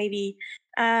castle maybe,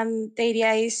 and the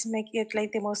idea is make it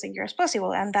like the most dangerous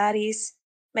possible, and that is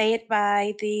made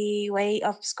by the way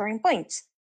of scoring points.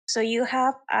 So you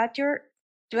have do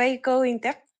I go in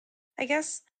depth? I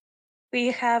guess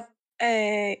we have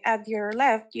at your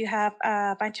left you have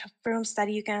a bunch of rooms that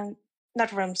you can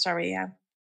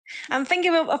I'm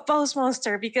thinking of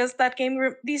Postmonster because that game,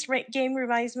 game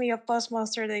reminds me of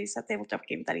Postmonster. That is a tabletop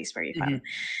game that is very fun.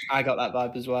 I got that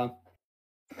vibe as well.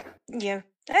 Yeah.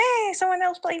 Hey, someone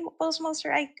else playing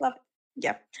Postmonster. I love it.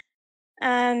 Yeah.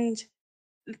 And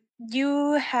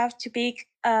you have to pick,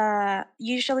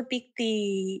 usually pick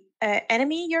the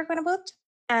enemy you're going to put,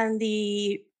 and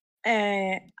the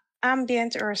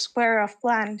ambient or square of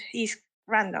land is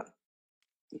random.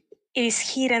 It is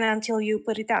hidden until you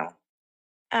put it down.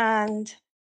 And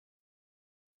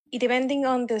depending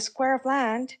on the square of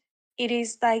land, it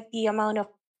is like the amount of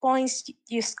points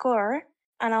you score,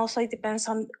 and also it depends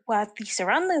on what the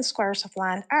surrounding squares of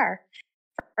land are.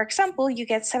 For example, you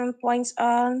get 7 points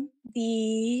on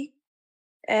the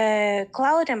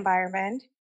cloud environment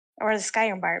or the sky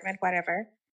environment, whatever.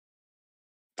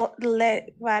 But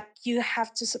you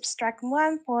have to subtract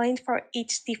 1 point for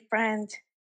each different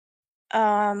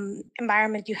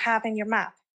environment you have in your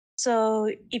map.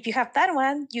 So if you have that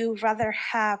one, you rather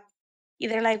have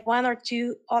either like 1 or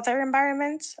 2 other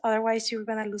environments, otherwise you're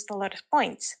gonna lose a lot of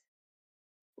points.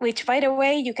 Which, by the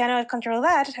way, you cannot control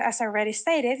that, as I already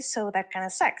stated, so that kind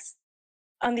of sucks.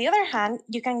 On the other hand,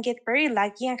 you can get very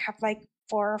lucky and have like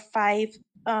 4 or 5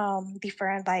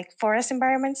 different like forest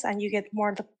environments, and you get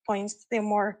more the points the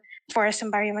more forest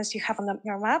environments you have on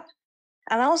your map.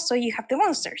 And also you have the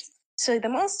monsters. So the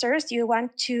monsters you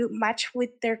want to match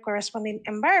with their corresponding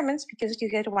environments because you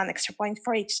get 1 extra point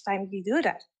for each time you do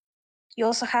that. You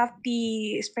also have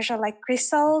the special like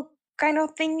crystal kind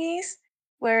of thingies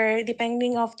where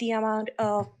depending of the amount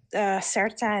of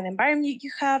certain environment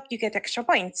you have, you get extra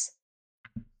points.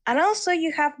 And also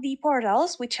you have the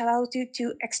portals, which allows you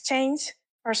to exchange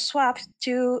or swap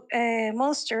 2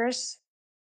 monsters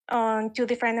on 2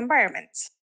 different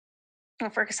environments.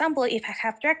 For example, if I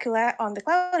have Dracula on the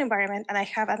cloud environment and I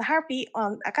have a harpy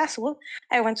on a castle,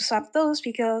 I want to swap those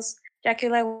because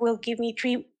Dracula will give me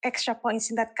 3 extra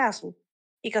points in that castle.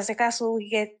 Because the castle will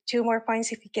get 2 more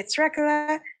points if it gets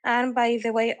Dracula, and by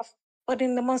the way of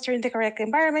putting the monster in the correct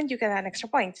environment, you get an extra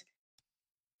point.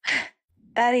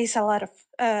 That is a lot of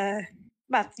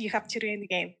math you have to do in the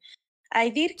game. I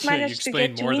did manage to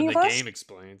get to more than the mini-boss. game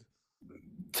explained.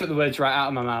 Took the words right out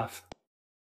of my mouth.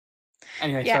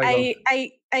 Anyway, yeah, sorry,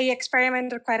 I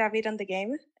experimented quite a bit on the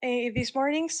game this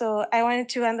morning, so I wanted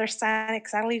to understand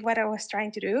exactly what I was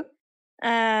trying to do.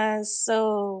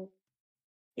 So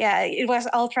yeah, it was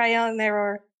all trial and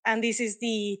error, and this is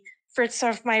the fruits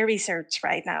of my research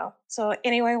right now. So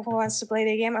anyone who wants to play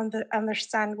the game and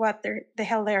understand what the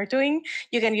hell they are doing,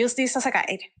 you can use this as a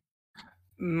guide.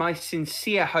 My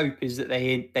sincere hope is that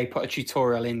they put a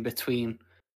tutorial in between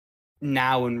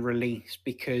now and release,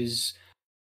 because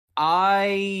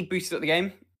I booted up the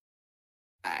game,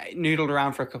 I noodled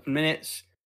around for a couple of minutes,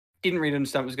 didn't really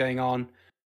understand what was going on.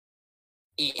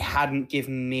 It hadn't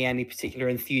given me any particular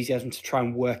enthusiasm to try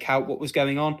and work out what was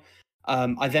going on.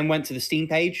 I then went to the Steam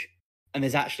page, and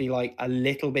there's actually like a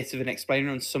little bit of an explainer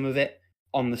on some of it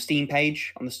on the Steam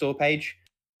page, on the store page.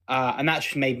 And that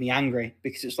just made me angry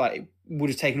because it's like it would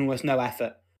have taken almost no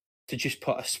effort to just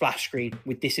put a splash screen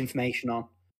with this information on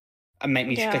and make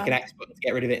me just click an X button to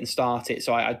get rid of it and start it.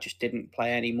 So I just didn't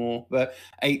play anymore. But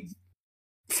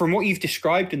from what you've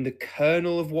described and the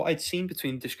kernel of what I'd seen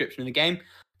between the description and the game,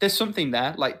 there's something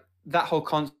there. Like that whole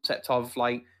concept of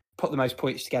like put the most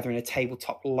points together in a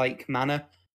tabletop like manner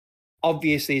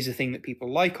obviously is a thing that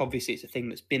people like. Obviously, it's a thing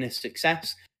that's been a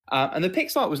success. And the pick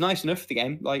start was nice enough for the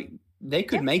game. Like they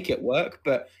could make it work,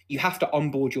 but you have to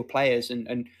onboard your players,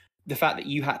 and the fact that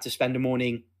you had to spend a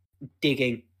morning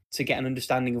digging to get an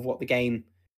understanding of what the game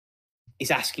is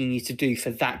asking you to do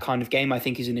for that kind of game, I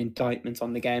think is an indictment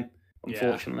on the game,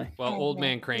 unfortunately. Well, old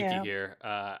man Cranky here.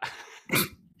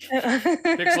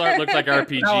 Pixel art looked like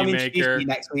RPG Maker.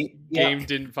 Next week. Game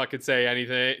didn't fucking say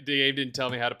anything. The game didn't tell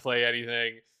me how to play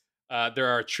anything. There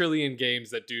are a trillion games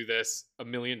that do this a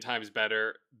million times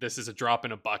better. This is a drop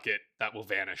in a bucket that will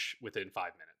vanish within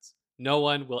 5 minutes. No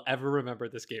one will ever remember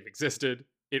this game existed.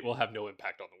 It will have no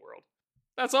impact on the world.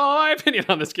 That's all my opinion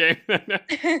on this game.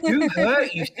 Who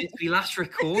hurt you since we last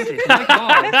recorded? My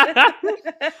God.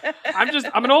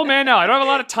 I'm an old man now. I don't have a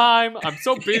lot of time. I'm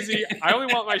so busy. I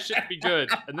only want my shit to be good.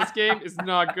 And this game is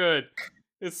not good.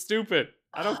 It's stupid.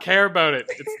 I don't care about it.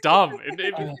 It's dumb.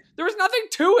 There was nothing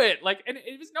to it. Like, and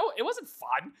it wasn't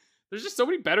fun. There's just so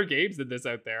many better games than this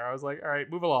out there. I was like, all right,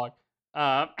 move along.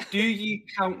 Do you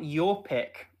count your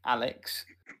pick, Alex,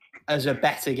 as a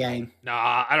better game?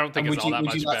 Nah, I don't think it's all that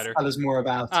much better. Tell us more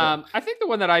about it. I think the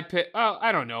one that I picked,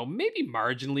 I don't know, maybe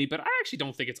marginally, but I actually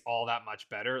don't think it's all that much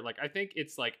better. Like, I think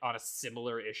it's like on a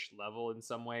similar-ish level in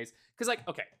some ways. Because, like,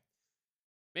 okay,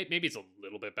 maybe it's a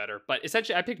little bit better, but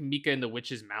essentially I picked Mika and the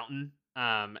Witch's Mountain.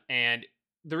 And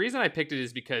the reason I picked it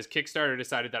is because Kickstarter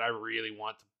decided that I really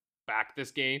want to back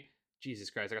this game.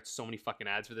 Jesus Christ, I got so many fucking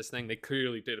ads for this thing. They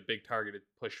clearly did a big targeted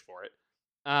push for it.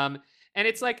 And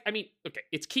it's like, I mean, okay,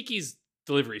 it's Kiki's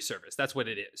delivery service. That's what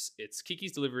it is. It's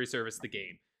Kiki's delivery service, the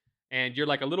game. And you're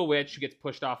like a little witch who gets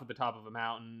pushed off at the top of a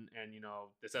mountain, and, you know,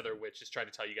 this other witch is trying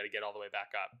to tell you got to get all the way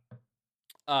back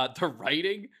up. The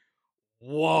writing,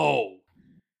 whoa.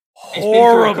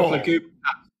 Horrible. It's been through a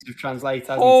couple of translate,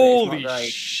 Holy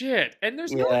shit. And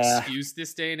there's no excuse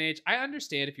this day and age. I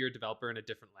understand if you're a developer in a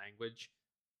different language.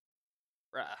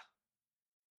 Bruh.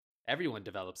 Everyone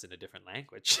develops in a different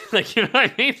language. Like, you know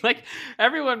what I mean? Like,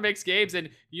 everyone makes games, and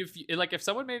if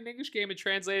someone made an English game and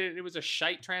translated it and it was a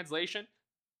shite translation,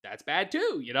 that's bad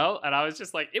too, you know? And I was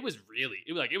just like, it was very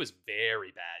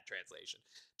bad translation.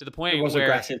 To the point where it was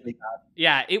aggressively bad.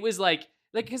 Yeah, it was like,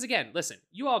 because again, listen,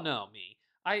 you all know me.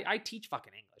 I teach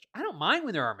fucking English. I don't mind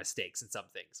when there are mistakes in some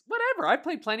things. Whatever. I've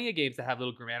played plenty of games that have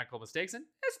little grammatical mistakes, and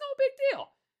it's no big deal.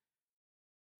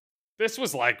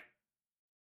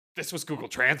 This was Google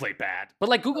Translate bad. But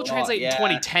like Google Translate in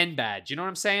 2010 bad. Do you know what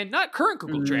I'm saying? Not current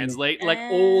Google Translate, like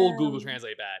old Google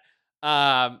Translate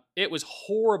bad. It was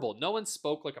horrible. No one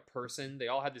spoke like a person. They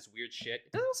all had this weird shit.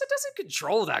 It also doesn't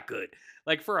control that good.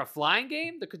 Like for a flying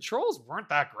game, the controls weren't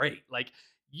that great. Like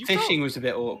fishing was a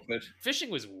bit awkward. Fishing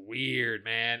was weird,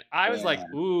 man. I was like,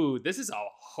 ooh, this is a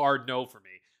hard no for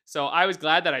me. So I was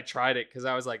glad that I tried it because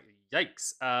I was like,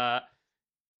 yikes.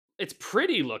 It's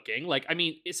pretty looking. Like, I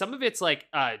mean, some of it's like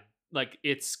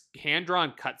it's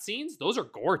hand-drawn cutscenes. Those are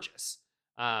gorgeous.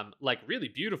 Like really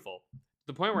beautiful. To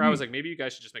the point where I was like, maybe you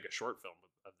guys should just make a short film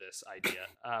of this idea.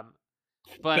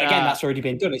 But again, that's already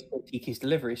been done. It's called Kiki's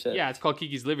Delivery Service. Yeah, it's called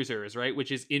Kiki's Delivery Service, right?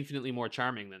 Which is infinitely more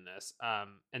charming than this.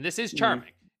 And this is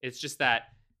charming. It's just that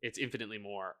it's infinitely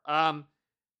more.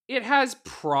 It has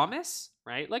promise,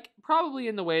 right? Like probably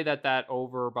in the way that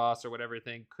Overboss or whatever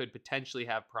thing could potentially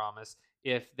have promise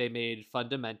if they made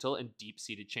fundamental and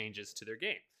deep-seated changes to their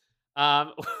game.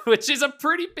 Which is a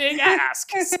pretty big ask.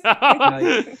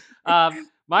 So,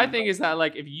 my thing is that,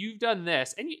 like, if you've done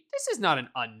this, and this is not an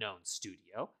unknown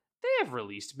studio, they have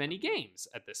released many games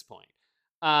at this point.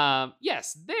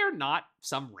 Yes, they're not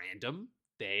some random.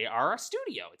 They are a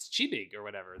studio. It's Chibig or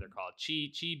whatever they're called.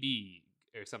 Chibi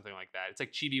or something like that. It's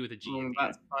like Chibi with a G.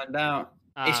 Let's find out.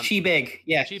 It's Chibig.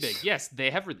 Yeah. Chibig. Yes,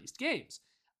 they have released games.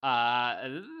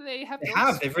 They've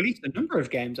released a number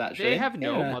of games actually. They have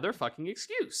no motherfucking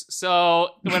excuse. So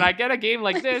when I get a game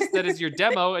like this that is your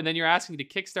demo and then you're asking me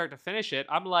to kickstart to finish it,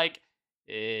 I'm like,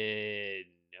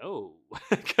 no,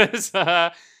 because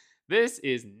this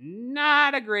is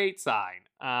not a great sign.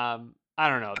 I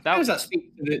don't know. How does that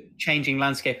speak to the changing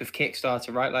landscape of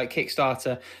Kickstarter, right? Like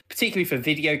Kickstarter, particularly for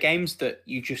video games that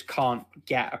you just can't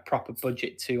get a proper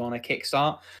budget to on a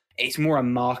Kickstart. It's more a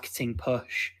marketing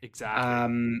push,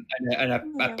 exactly, and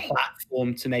a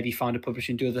platform to maybe find a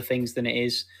publisher and do other things than it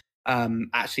is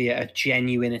actually a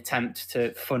genuine attempt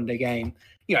to fund a game.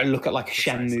 You know, look at like a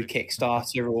Shenmue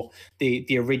Kickstarter or the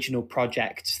original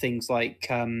projects, things like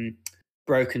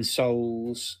Broken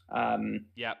Souls.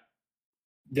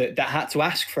 That had to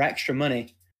ask for extra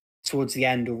money towards the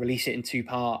end or release it in 2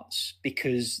 parts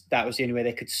because that was the only way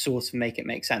they could sort of make it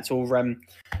make sense. Or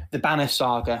the Banner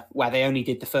Saga, where they only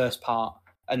did the first part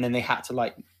and then they had to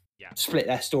like split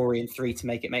their story in 3 to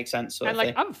make it make sense. And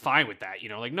like, I'm fine with that,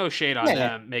 like no shade on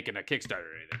them making a Kickstarter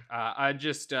or anything.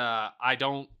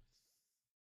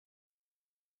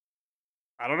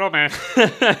 I don't know, man.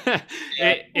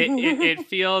 It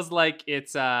feels like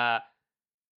it's like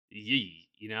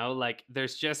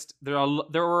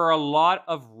there were a lot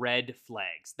of red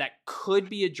flags that could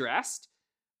be addressed,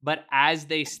 but as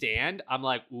they stand, I'm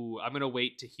like, ooh, I'm gonna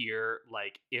wait to hear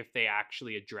like if they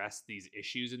actually address these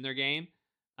issues in their game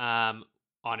on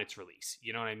its release.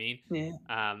 You know what I mean? Yeah.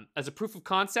 As a proof of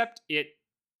concept, it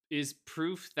is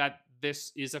proof that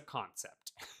this is a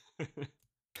concept.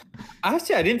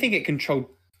 Actually, I didn't think it controlled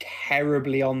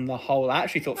terribly on the whole. I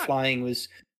actually thought flying was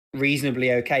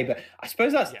reasonably okay, but I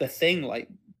suppose that's the thing. Like,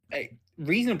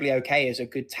 reasonably okay is a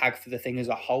good tag for the thing as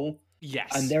a whole.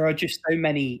 Yes. And there are just so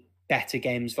many better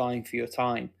games vying for your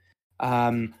time.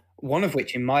 One of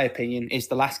which, in my opinion, is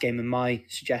the last game in my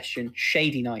suggestion,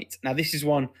 Shady Knight. Now, this is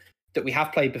one that we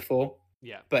have played before,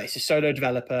 but it's a solo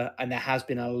developer, and there has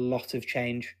been a lot of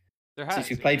change since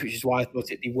we played, which is why I thought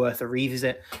it'd be worth a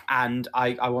revisit. And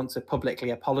I want to publicly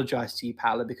apologize to you,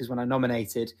 Paola, because when I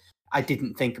nominated, I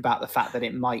didn't think about the fact that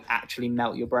it might actually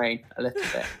melt your brain a little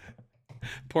bit.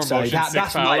 Poor so motion sick,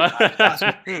 Paola. It's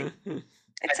okay.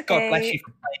 God bless you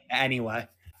for playing it anyway.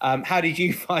 How did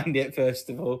you find it, first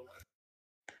of all?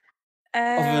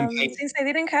 Since I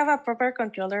didn't have a proper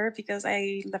controller because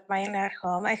I left mine at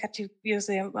home, I had to use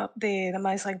the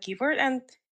mouse and keyboard, and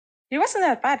it wasn't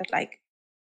that bad. Like,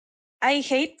 I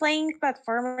hate playing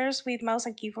platformers with mouse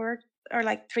and keyboard or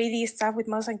like 3D stuff with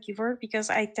mouse and keyboard because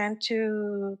I tend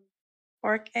to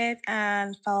work it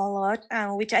and fall a lot,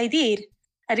 which I did.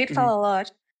 I did fall a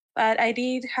lot, but I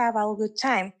did have a good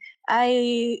time.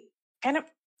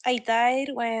 I died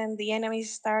when the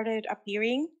enemies started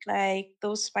appearing, like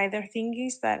those spider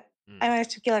thingies that I managed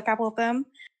to kill a couple of them,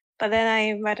 but then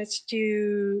I managed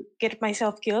to get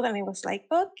myself killed, and it was like,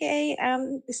 okay,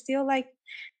 still like,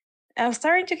 I'm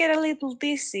starting to get a little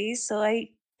dizzy, so I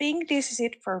think this is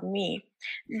it for me.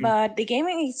 But the game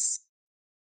is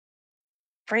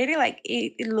pretty, like,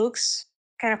 it looks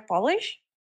kind of polished,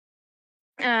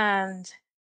 and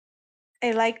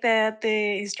I like that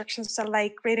the instructions are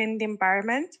like written in the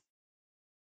environment,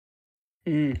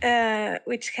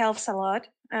 which helps a lot.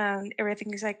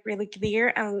 Everything is like really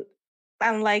clear, and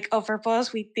unlike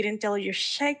Overboss, we didn't tell you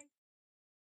shit.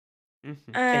 They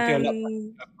do a lot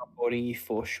of onboarding you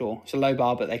for sure. It's a low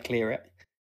bar, but they clear it.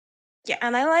 Yeah,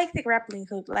 and I like the grappling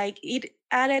hook. Like, it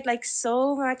added like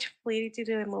so much fluidity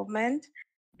to the movement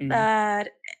that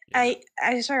I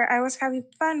swear I was having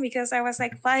fun because I was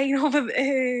like flying over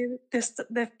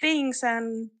the things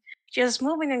and just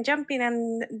moving and jumping,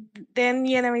 and then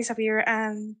the enemies appear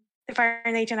and the Fire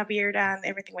Nation appeared and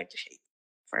everything went to shit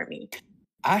for me.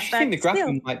 I actually think the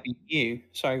grappling might be new.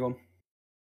 Sorry, go on.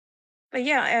 But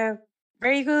yeah,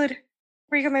 very good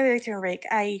recommendation, Rick.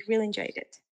 I really enjoyed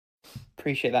it.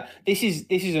 Appreciate that. This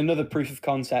is another proof of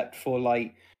concept for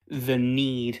like the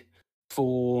need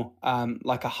for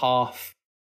like a half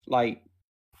like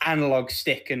analog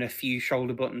stick and a few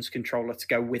shoulder buttons controller to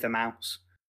go with a mouse.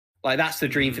 Like, that's the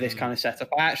dream for this kind of setup.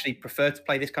 I actually prefer to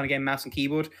play this kind of game mouse and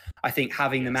keyboard. I think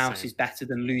having the mouse is better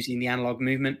than losing the analog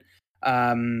movement.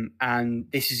 And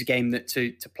this is a game that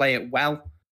to play it well,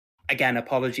 again,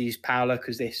 apologies, Paola,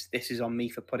 because this is on me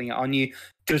for putting it on you,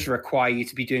 does require you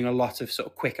to be doing a lot of sort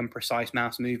of quick and precise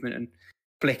mouse movement and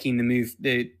flicking the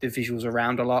visuals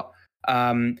around a lot.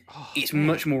 It's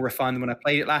much more refined than when I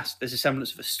played it last. There's a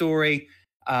semblance of a story.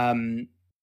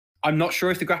 I'm not sure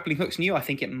if the grappling hook's new. I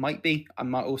think it might be. I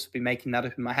might also be making that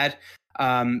up in my head.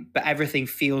 But everything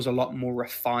feels a lot more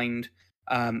refined.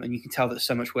 And you can tell that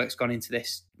so much work's gone into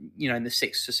this, in the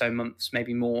 6 or so months,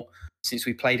 maybe more, since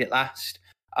we played it last.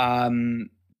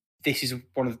 This is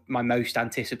one of my most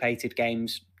anticipated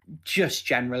games, just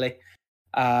generally.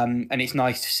 And it's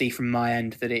nice to see from my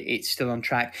end that it's still on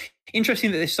track.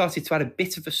 Interesting that they started to add a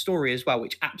bit of a story as well,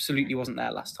 which absolutely wasn't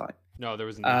there last time. No, there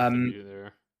was nothing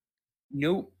either.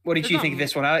 No. What did you think of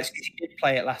this one, Alex? You did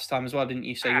play it last time as well, didn't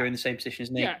you? So you're in the same position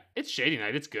as me. Yeah, it's Shady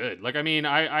Knight. It's good. Like, I mean,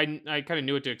 I kind of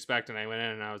knew what to expect, and I went in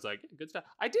and I was like, good stuff.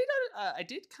 I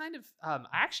did kind of.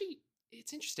 Actually,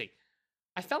 it's interesting.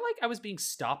 I felt like I was being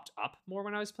stopped up more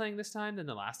when I was playing this time than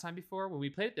the last time before. When we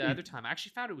played it the other time, I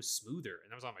actually found it was smoother,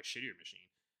 and that was on my shittier machine.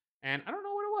 And I don't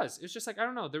know what it was. It was just like, I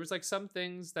don't know. There was like some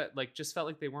things that like just felt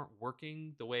like they weren't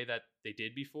working the way that they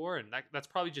did before, and that's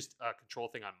probably just a control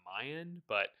thing on my end.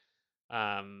 But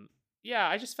yeah,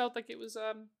 I just felt like it was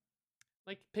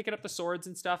like picking up the swords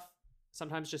and stuff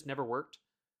sometimes just never worked.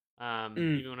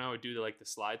 Even when I would do the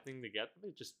slide thing to get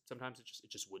them, sometimes it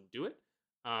just wouldn't do it.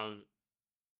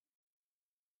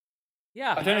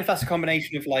 Yeah, I don't know if that's a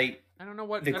combination of like I don't know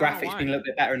what the I don't know graphics why. being a little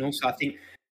bit better, and also I think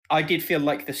I did feel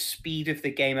like the speed of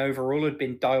the game overall had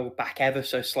been dialed back ever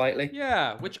so slightly.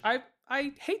 Yeah, which I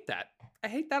hate that. I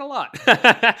hate that a lot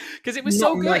because it was Not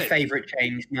so my good. favorite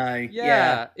change, no.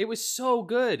 Yeah, it was so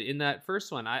good in that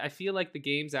first one. I feel like the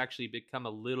game's actually become a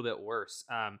little bit worse,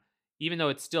 even though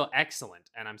it's still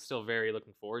excellent, and I'm still very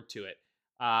looking forward to it.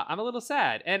 I'm a little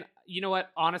sad, and you know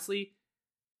what? Honestly,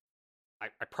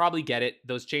 I probably get it.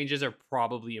 Those changes are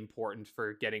probably important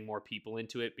for getting more people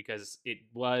into it because it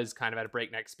was kind of at a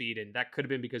breakneck speed, and that could have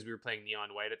been because we were playing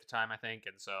Neon White at the time, I think.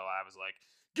 And so I was like,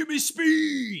 "Give me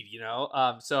speed," you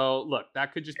know. So look,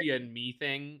 that could just be a me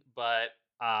thing, but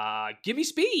give me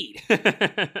speed,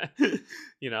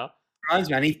 you know.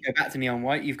 Reminds me, I need to go back to Neon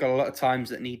White. You've got a lot of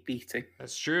times that need beating.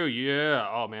 That's true. Yeah.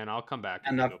 Oh man, I'll come back if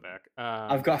And we go back.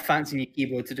 I've got a fancy new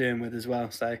keyboard to do them with as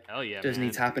well, so Hell yeah, it does man.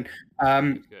 need to happen.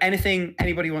 Good. Anything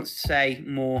anybody wants to say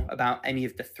more about any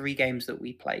of the 3 games that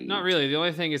we played? Not really. The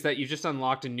only thing is that you've just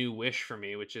unlocked a new wish for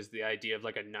me, which is the idea of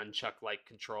like a nunchuck-like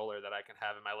controller that I can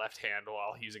have in my left hand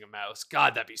while using a mouse.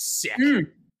 God, that'd be sick.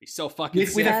 Be so fucking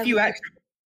With sick. a few extra.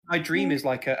 My dream is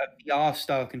like a VR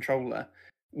style controller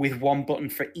with one button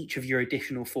for each of your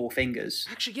additional 4 fingers.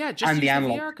 Actually, yeah, just and use the the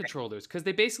analog VR stick. controllers because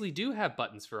they basically do have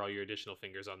buttons for all your additional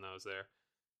fingers on those there.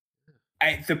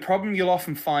 The problem you'll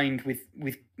often find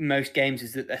with most games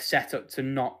is that they're set up to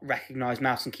not recognize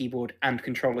mouse and keyboard and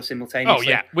controller simultaneously. Oh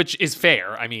yeah, which is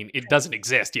fair. I mean, it doesn't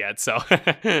exist yet, so.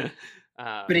 But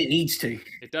it needs to.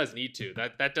 It does need to.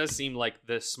 That does seem like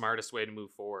the smartest way to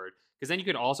move forward. Because then you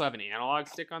could also have an analog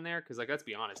stick on there. Because like, let's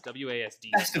be honest,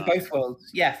 WASD. Best of both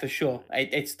worlds. Yeah, for sure.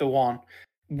 It's the one.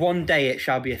 One day it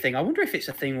shall be a thing. I wonder if it's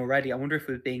a thing already. I wonder if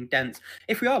we're being dense.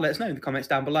 If we are, let us know in the comments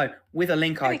down below with a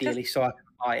link, Yeah, because- ideally, so I can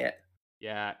buy it.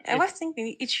 Yeah. I was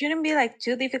thinking it shouldn't be like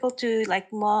too difficult to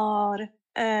like mod.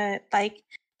 Like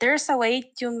there's a way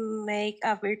to make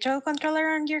a virtual controller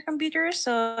on your computer.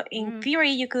 So in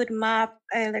theory, you could map,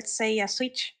 let's say, a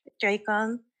Switch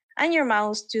Joy-Con and your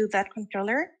mouse to that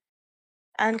controller,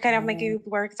 and kind of make it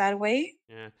work that way.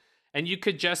 Yeah, and you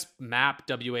could just map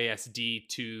WASD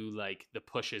to like the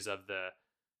pushes of the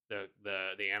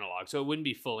analog, so it wouldn't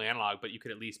be full analog, but you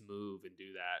could at least move and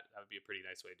do that. That would be a pretty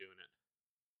nice way of doing it.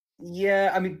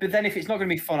 Yeah, I mean, but then if it's not going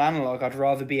to be full analog, I'd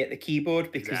rather be at the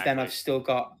keyboard because then Exactly.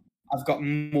 I've got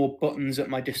more buttons at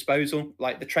my disposal.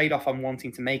 Like the trade-off I'm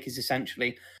wanting to make is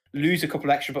essentially lose a couple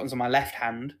of extra buttons on my left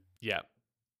hand, Yeah,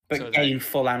 but so gain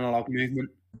full analog movement.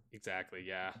 Exactly.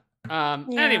 Yeah. Yeah.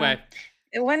 Anyway,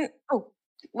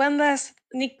 one last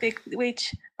nitpick,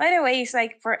 which by the way is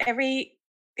like for every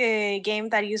game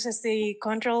that uses the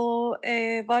control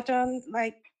button,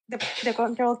 like the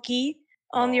control key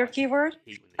on your keyboard,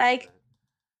 like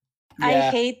I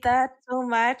hate that so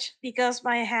much because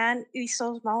my hand is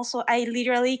so small, so I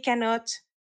literally cannot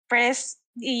press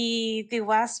the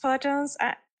WASD buttons,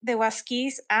 the WASD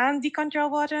keys, and the control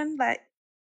button.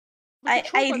 Like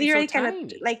I literally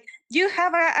cannot. Like you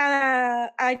have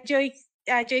a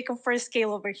Joy-Con first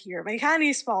scale over here. My hand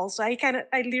is small, so I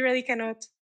literally cannot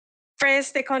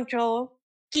press the control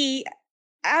key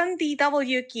and the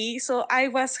W key. So I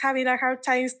was having a hard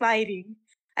time sliding.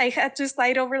 I had to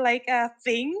slide over like a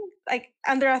thing, like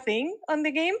under a thing on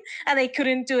the game, and I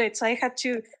couldn't do it. So I had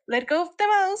to let go of the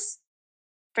mouse,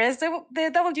 press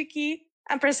the W key,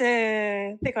 and press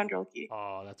the control key.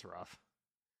 Oh, that's rough.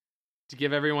 To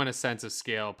give everyone a sense of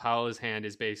scale, Paola's hand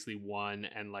is basically 1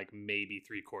 and like maybe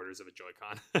 3/4 of a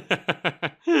Joy-Con.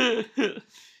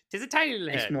 Tis a tiny little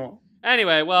head. It's not.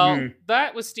 Anyway, well,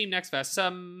 that was Steam Next Fest.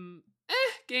 Some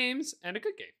games and a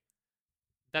good game.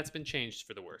 That's been changed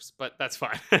for the worse, but that's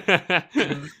fine.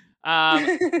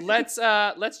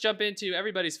 Let's jump into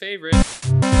everybody's favorite.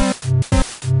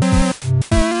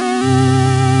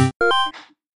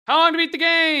 How long to beat the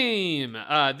game?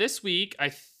 This week,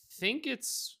 I think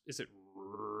is it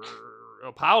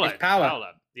Paola? It's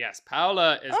Paola. Yes,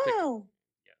 Paola is.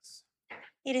 Yes.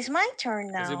 It is my turn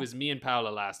now. Because it was me and Paola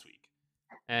last week,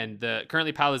 and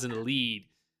currently Paola's in the lead.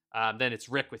 Then it's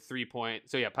Rick with 3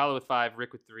 points. So yeah, Paola with 5,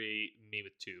 Rick with 3, me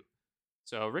with 2.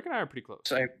 So Rick and I are pretty close.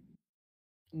 So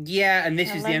yeah, and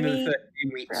this is the end of the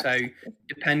 13 weeks. So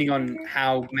depending on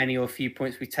how many or few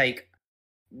points we take,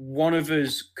 one of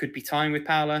us could be tying with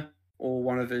Paola, or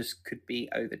one of us could be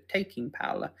overtaking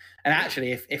Paola. And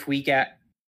actually, if we get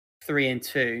 3 and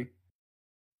 2,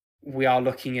 we are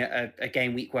looking at a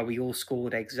game week where we all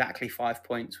scored exactly 5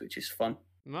 points, which is fun.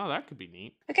 Well, that could be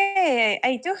neat. Okay,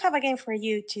 I do have a game for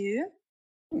you too.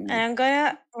 And I'm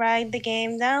gonna write the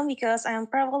game down because I'm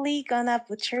probably gonna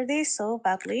butcher this so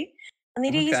badly. And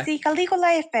it is the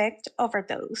Caligula Effect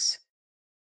Overdose.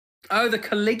 Oh, the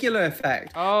Caligula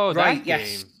Effect. Oh, right, that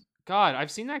yes. game. God,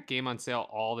 I've seen that game on sale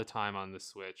all the time on the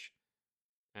Switch,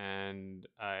 and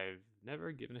I've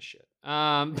never given a shit.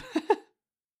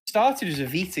 Started as a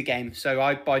Vita game, so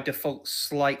I by default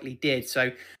slightly did. So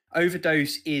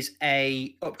Overdose is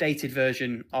a updated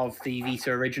version of the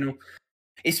Vita original.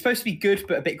 It's supposed to be good,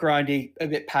 but a bit grindy, a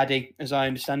bit paddy, as I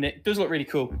understand it. It does look really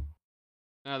cool.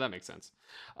 Oh, that makes sense.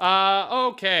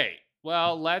 Okay.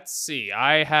 Well, let's see.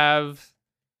 I have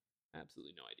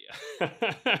absolutely no idea.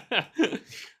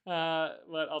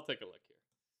 But I'll take a look here.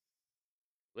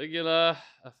 Caligula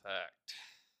effect.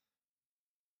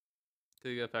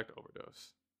 Caligula effect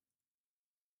overdose.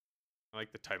 I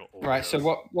like the title. Overdose. Right. So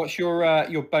what's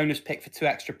your bonus pick for 2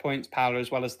 extra points, Paolo, as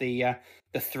well as the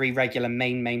 3 regular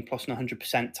main plus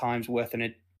 100% times worth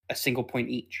in a single point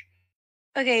each?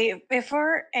 Okay,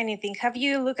 before anything, have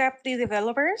you looked up the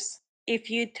developers? If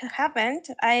you haven't,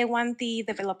 I want the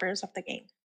developers of the game.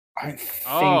 I don't think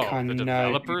I the know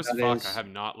developers. who that Fuck, is. I have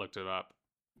not looked it up.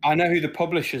 I know who the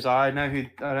publishers are. I don't know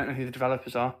who the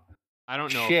developers are. I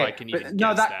don't know Shit. if I can even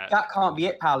no, guess that can't be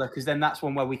it, Paolo, because then that's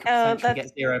one where we could potentially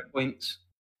get 0 points.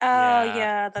 Oh, Yeah,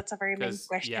 yeah, that's a very main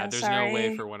question. Yeah, there's Sorry. no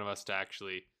way for one of us to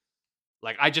actually.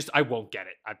 Like, I won't get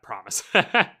it. I promise.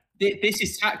 This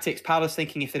is tactics. Paolo's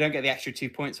thinking if they don't get the extra 2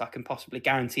 points, I can possibly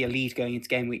guarantee a lead going into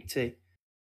game week 2.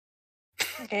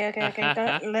 Okay.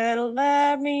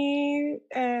 Let me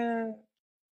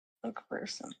look for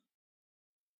some.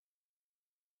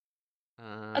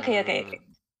 Okay.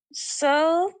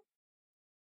 So,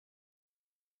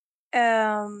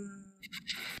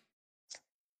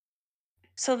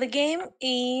 so the game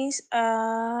is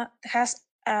has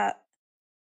a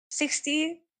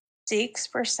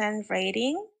 66%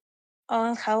 rating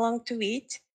on How Long to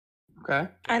Beat. Okay.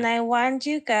 And I want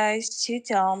you guys to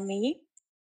tell me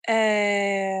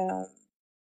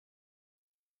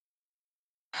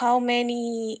how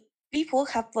many people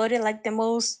have voted like the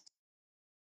most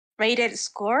rated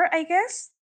score, I guess.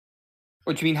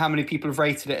 What do you mean? How many people have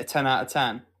rated it a 10 out of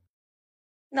 10?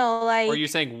 No, like. Or are you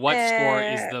saying what score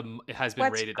has been rated the highest?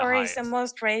 What score is the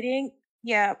most rating?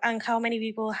 Yeah, and how many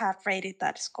people have rated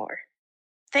that score?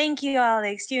 Thank you,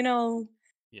 Alex. You know.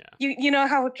 Yeah. You know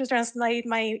how to translate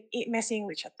my messy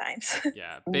English at times.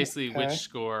 Yeah, basically, which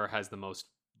score has the most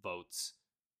votes?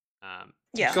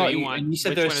 Yeah. So you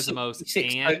said which one is the most?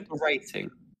 6 total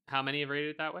rating. How many have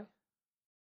rated it that way?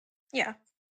 Yeah.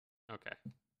 Okay.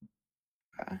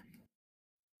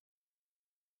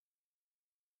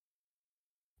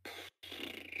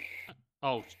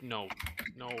 Oh no,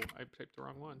 I picked the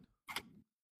wrong one.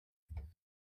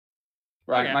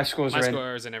 Right, okay. my scores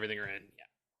and everything are in. Yeah.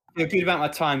 I feel good about my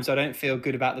times. I don't feel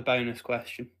good about the bonus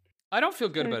question. I don't feel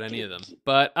good about any of them,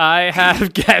 but I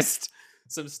have guessed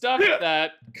some stuff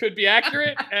that could be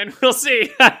accurate, and we'll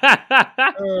see.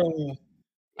 I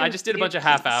just did a bunch of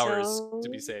half hours to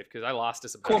be safe because I lost to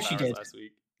some half hours last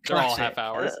week. They're all half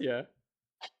hours, yeah.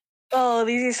 Oh,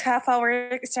 this is half hour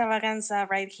extravaganza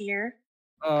right here.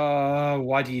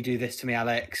 Why do you do this to me,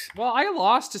 Alex? Well, I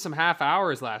lost to some half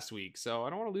hours last week, so I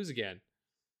don't want to lose again.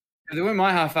 They weren't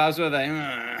my half hours, were they?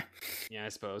 Yeah, I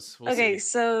suppose. We'll okay, see.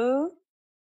 So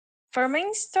for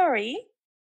main story,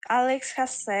 Alex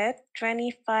has said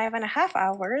 25.5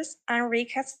 hours, and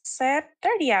Rick has said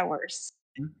 30 hours.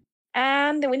 Mm-hmm.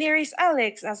 And the winner is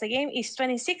Alex, as the game is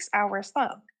 26 hours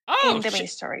long in the main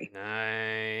story.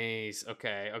 Nice.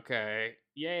 Okay.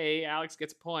 Yay, Alex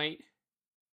gets a point.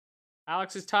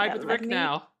 Alex is tied with Rick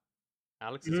now.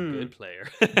 Alex is a good player.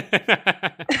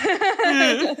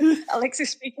 Alex is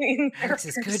speaking. Alex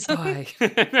is good boy.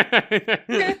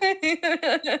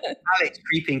 Alex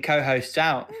creeping co-hosts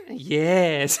out.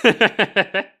 Yes.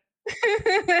 Okay,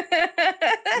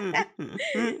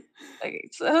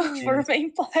 so for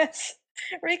main plus,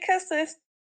 Rick has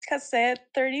said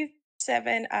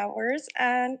 37 hours,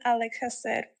 and Alex has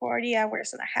said 40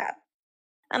 hours and a half.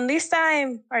 And this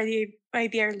time, my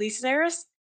dear listeners,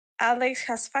 Alex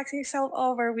has fucked himself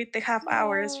over with the half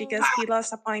hours because he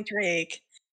lost a point to Rick,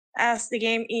 as the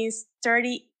game is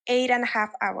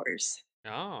 38.5 hours.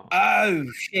 Oh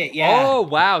shit! Yeah. Oh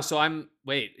wow! So I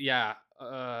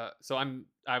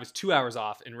was 2 hours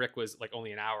off, and Rick was like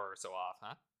only an hour or so off,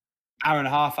 huh? Hour and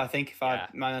a half, I think, if my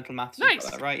mental maths is got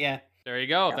that right. Yeah. There you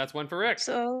go. Yeah. That's one for Rick.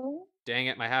 So dang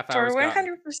it, my half hours. For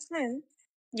 100%,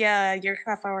 yeah, your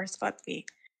half hours got me.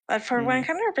 But for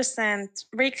 100%,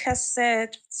 Rick has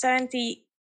said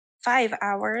 75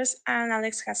 hours, and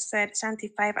Alex has said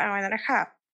 75 hours and a half.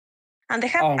 And the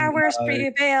half hours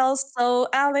prevails, so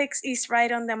Alex is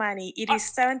right on the money. It is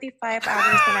 75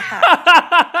 hours and a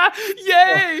half.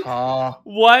 Yay!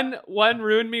 One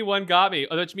ruined me, one got me.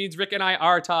 Which means Rick and I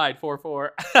are tied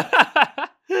 4-4.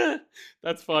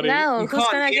 That's funny. Now, You who's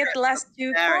can't gonna hear get it, the last I'm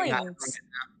 2 staring at points?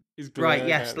 He's Right, glaring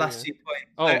yes, at me, last yeah. 2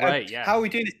 points. Oh, So, right, yeah. How are we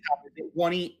doing this now? Is it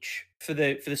 1 each for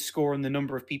the score and the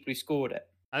number of people who scored it?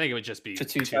 I think it would just be For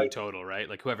 2 2 total, right?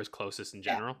 Like whoever's closest in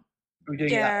Yeah. general. We're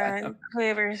doing it that way. Yeah, Okay.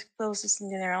 whoever's closest in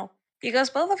general. Because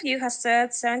both of you have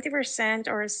said 70%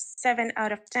 or 7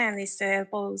 out of 10 is the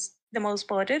most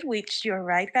voted, which you're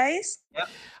right, guys. Yep.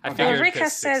 I Okay. figured Rick 'cause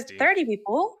has said 60. 30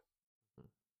 people.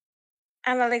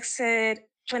 And Alex said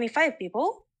 25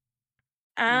 people.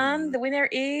 And the winner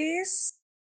is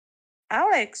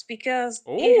Alex, because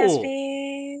it has Ooh.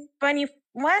 been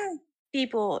 21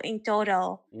 people in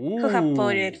total who have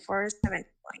voted Ooh. for 7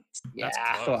 points. Yeah, That's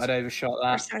I thought close. I'd overshot Or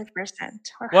that.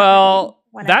 70%. Or Well,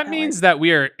 however you that wanna means call that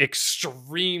we are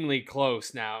extremely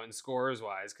close now in scores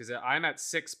wise, because I'm at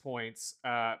 6 points,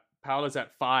 Paola's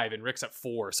at 5, and Rick's at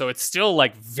 4. So it's still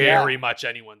like very much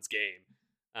anyone's game.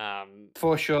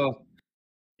 For sure.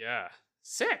 Yeah,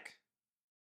 sick.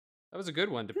 That was a good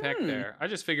one to pick there. I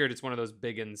just figured it's one of those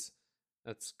big uns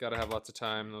that's got to have lots of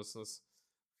time. Those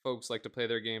folks like to play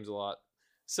their games a lot.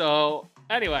 So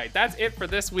anyway, that's it for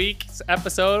this week's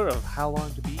episode of How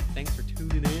Long to Beat. Thanks for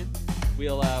tuning in.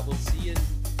 We'll see you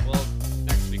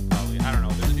next week probably. I don't know.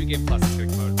 There's a new game plus that's gonna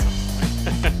come out at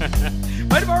some point.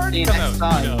 Might have already come out.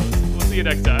 Who knows? We'll see you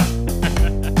next time.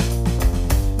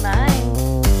 Bye.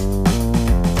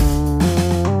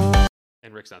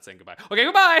 And Rick's not saying goodbye. Okay,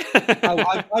 goodbye.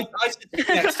 I said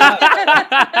next time.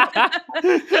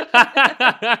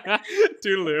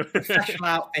 Toodaloo. Professional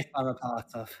outfit I'm a part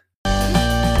of.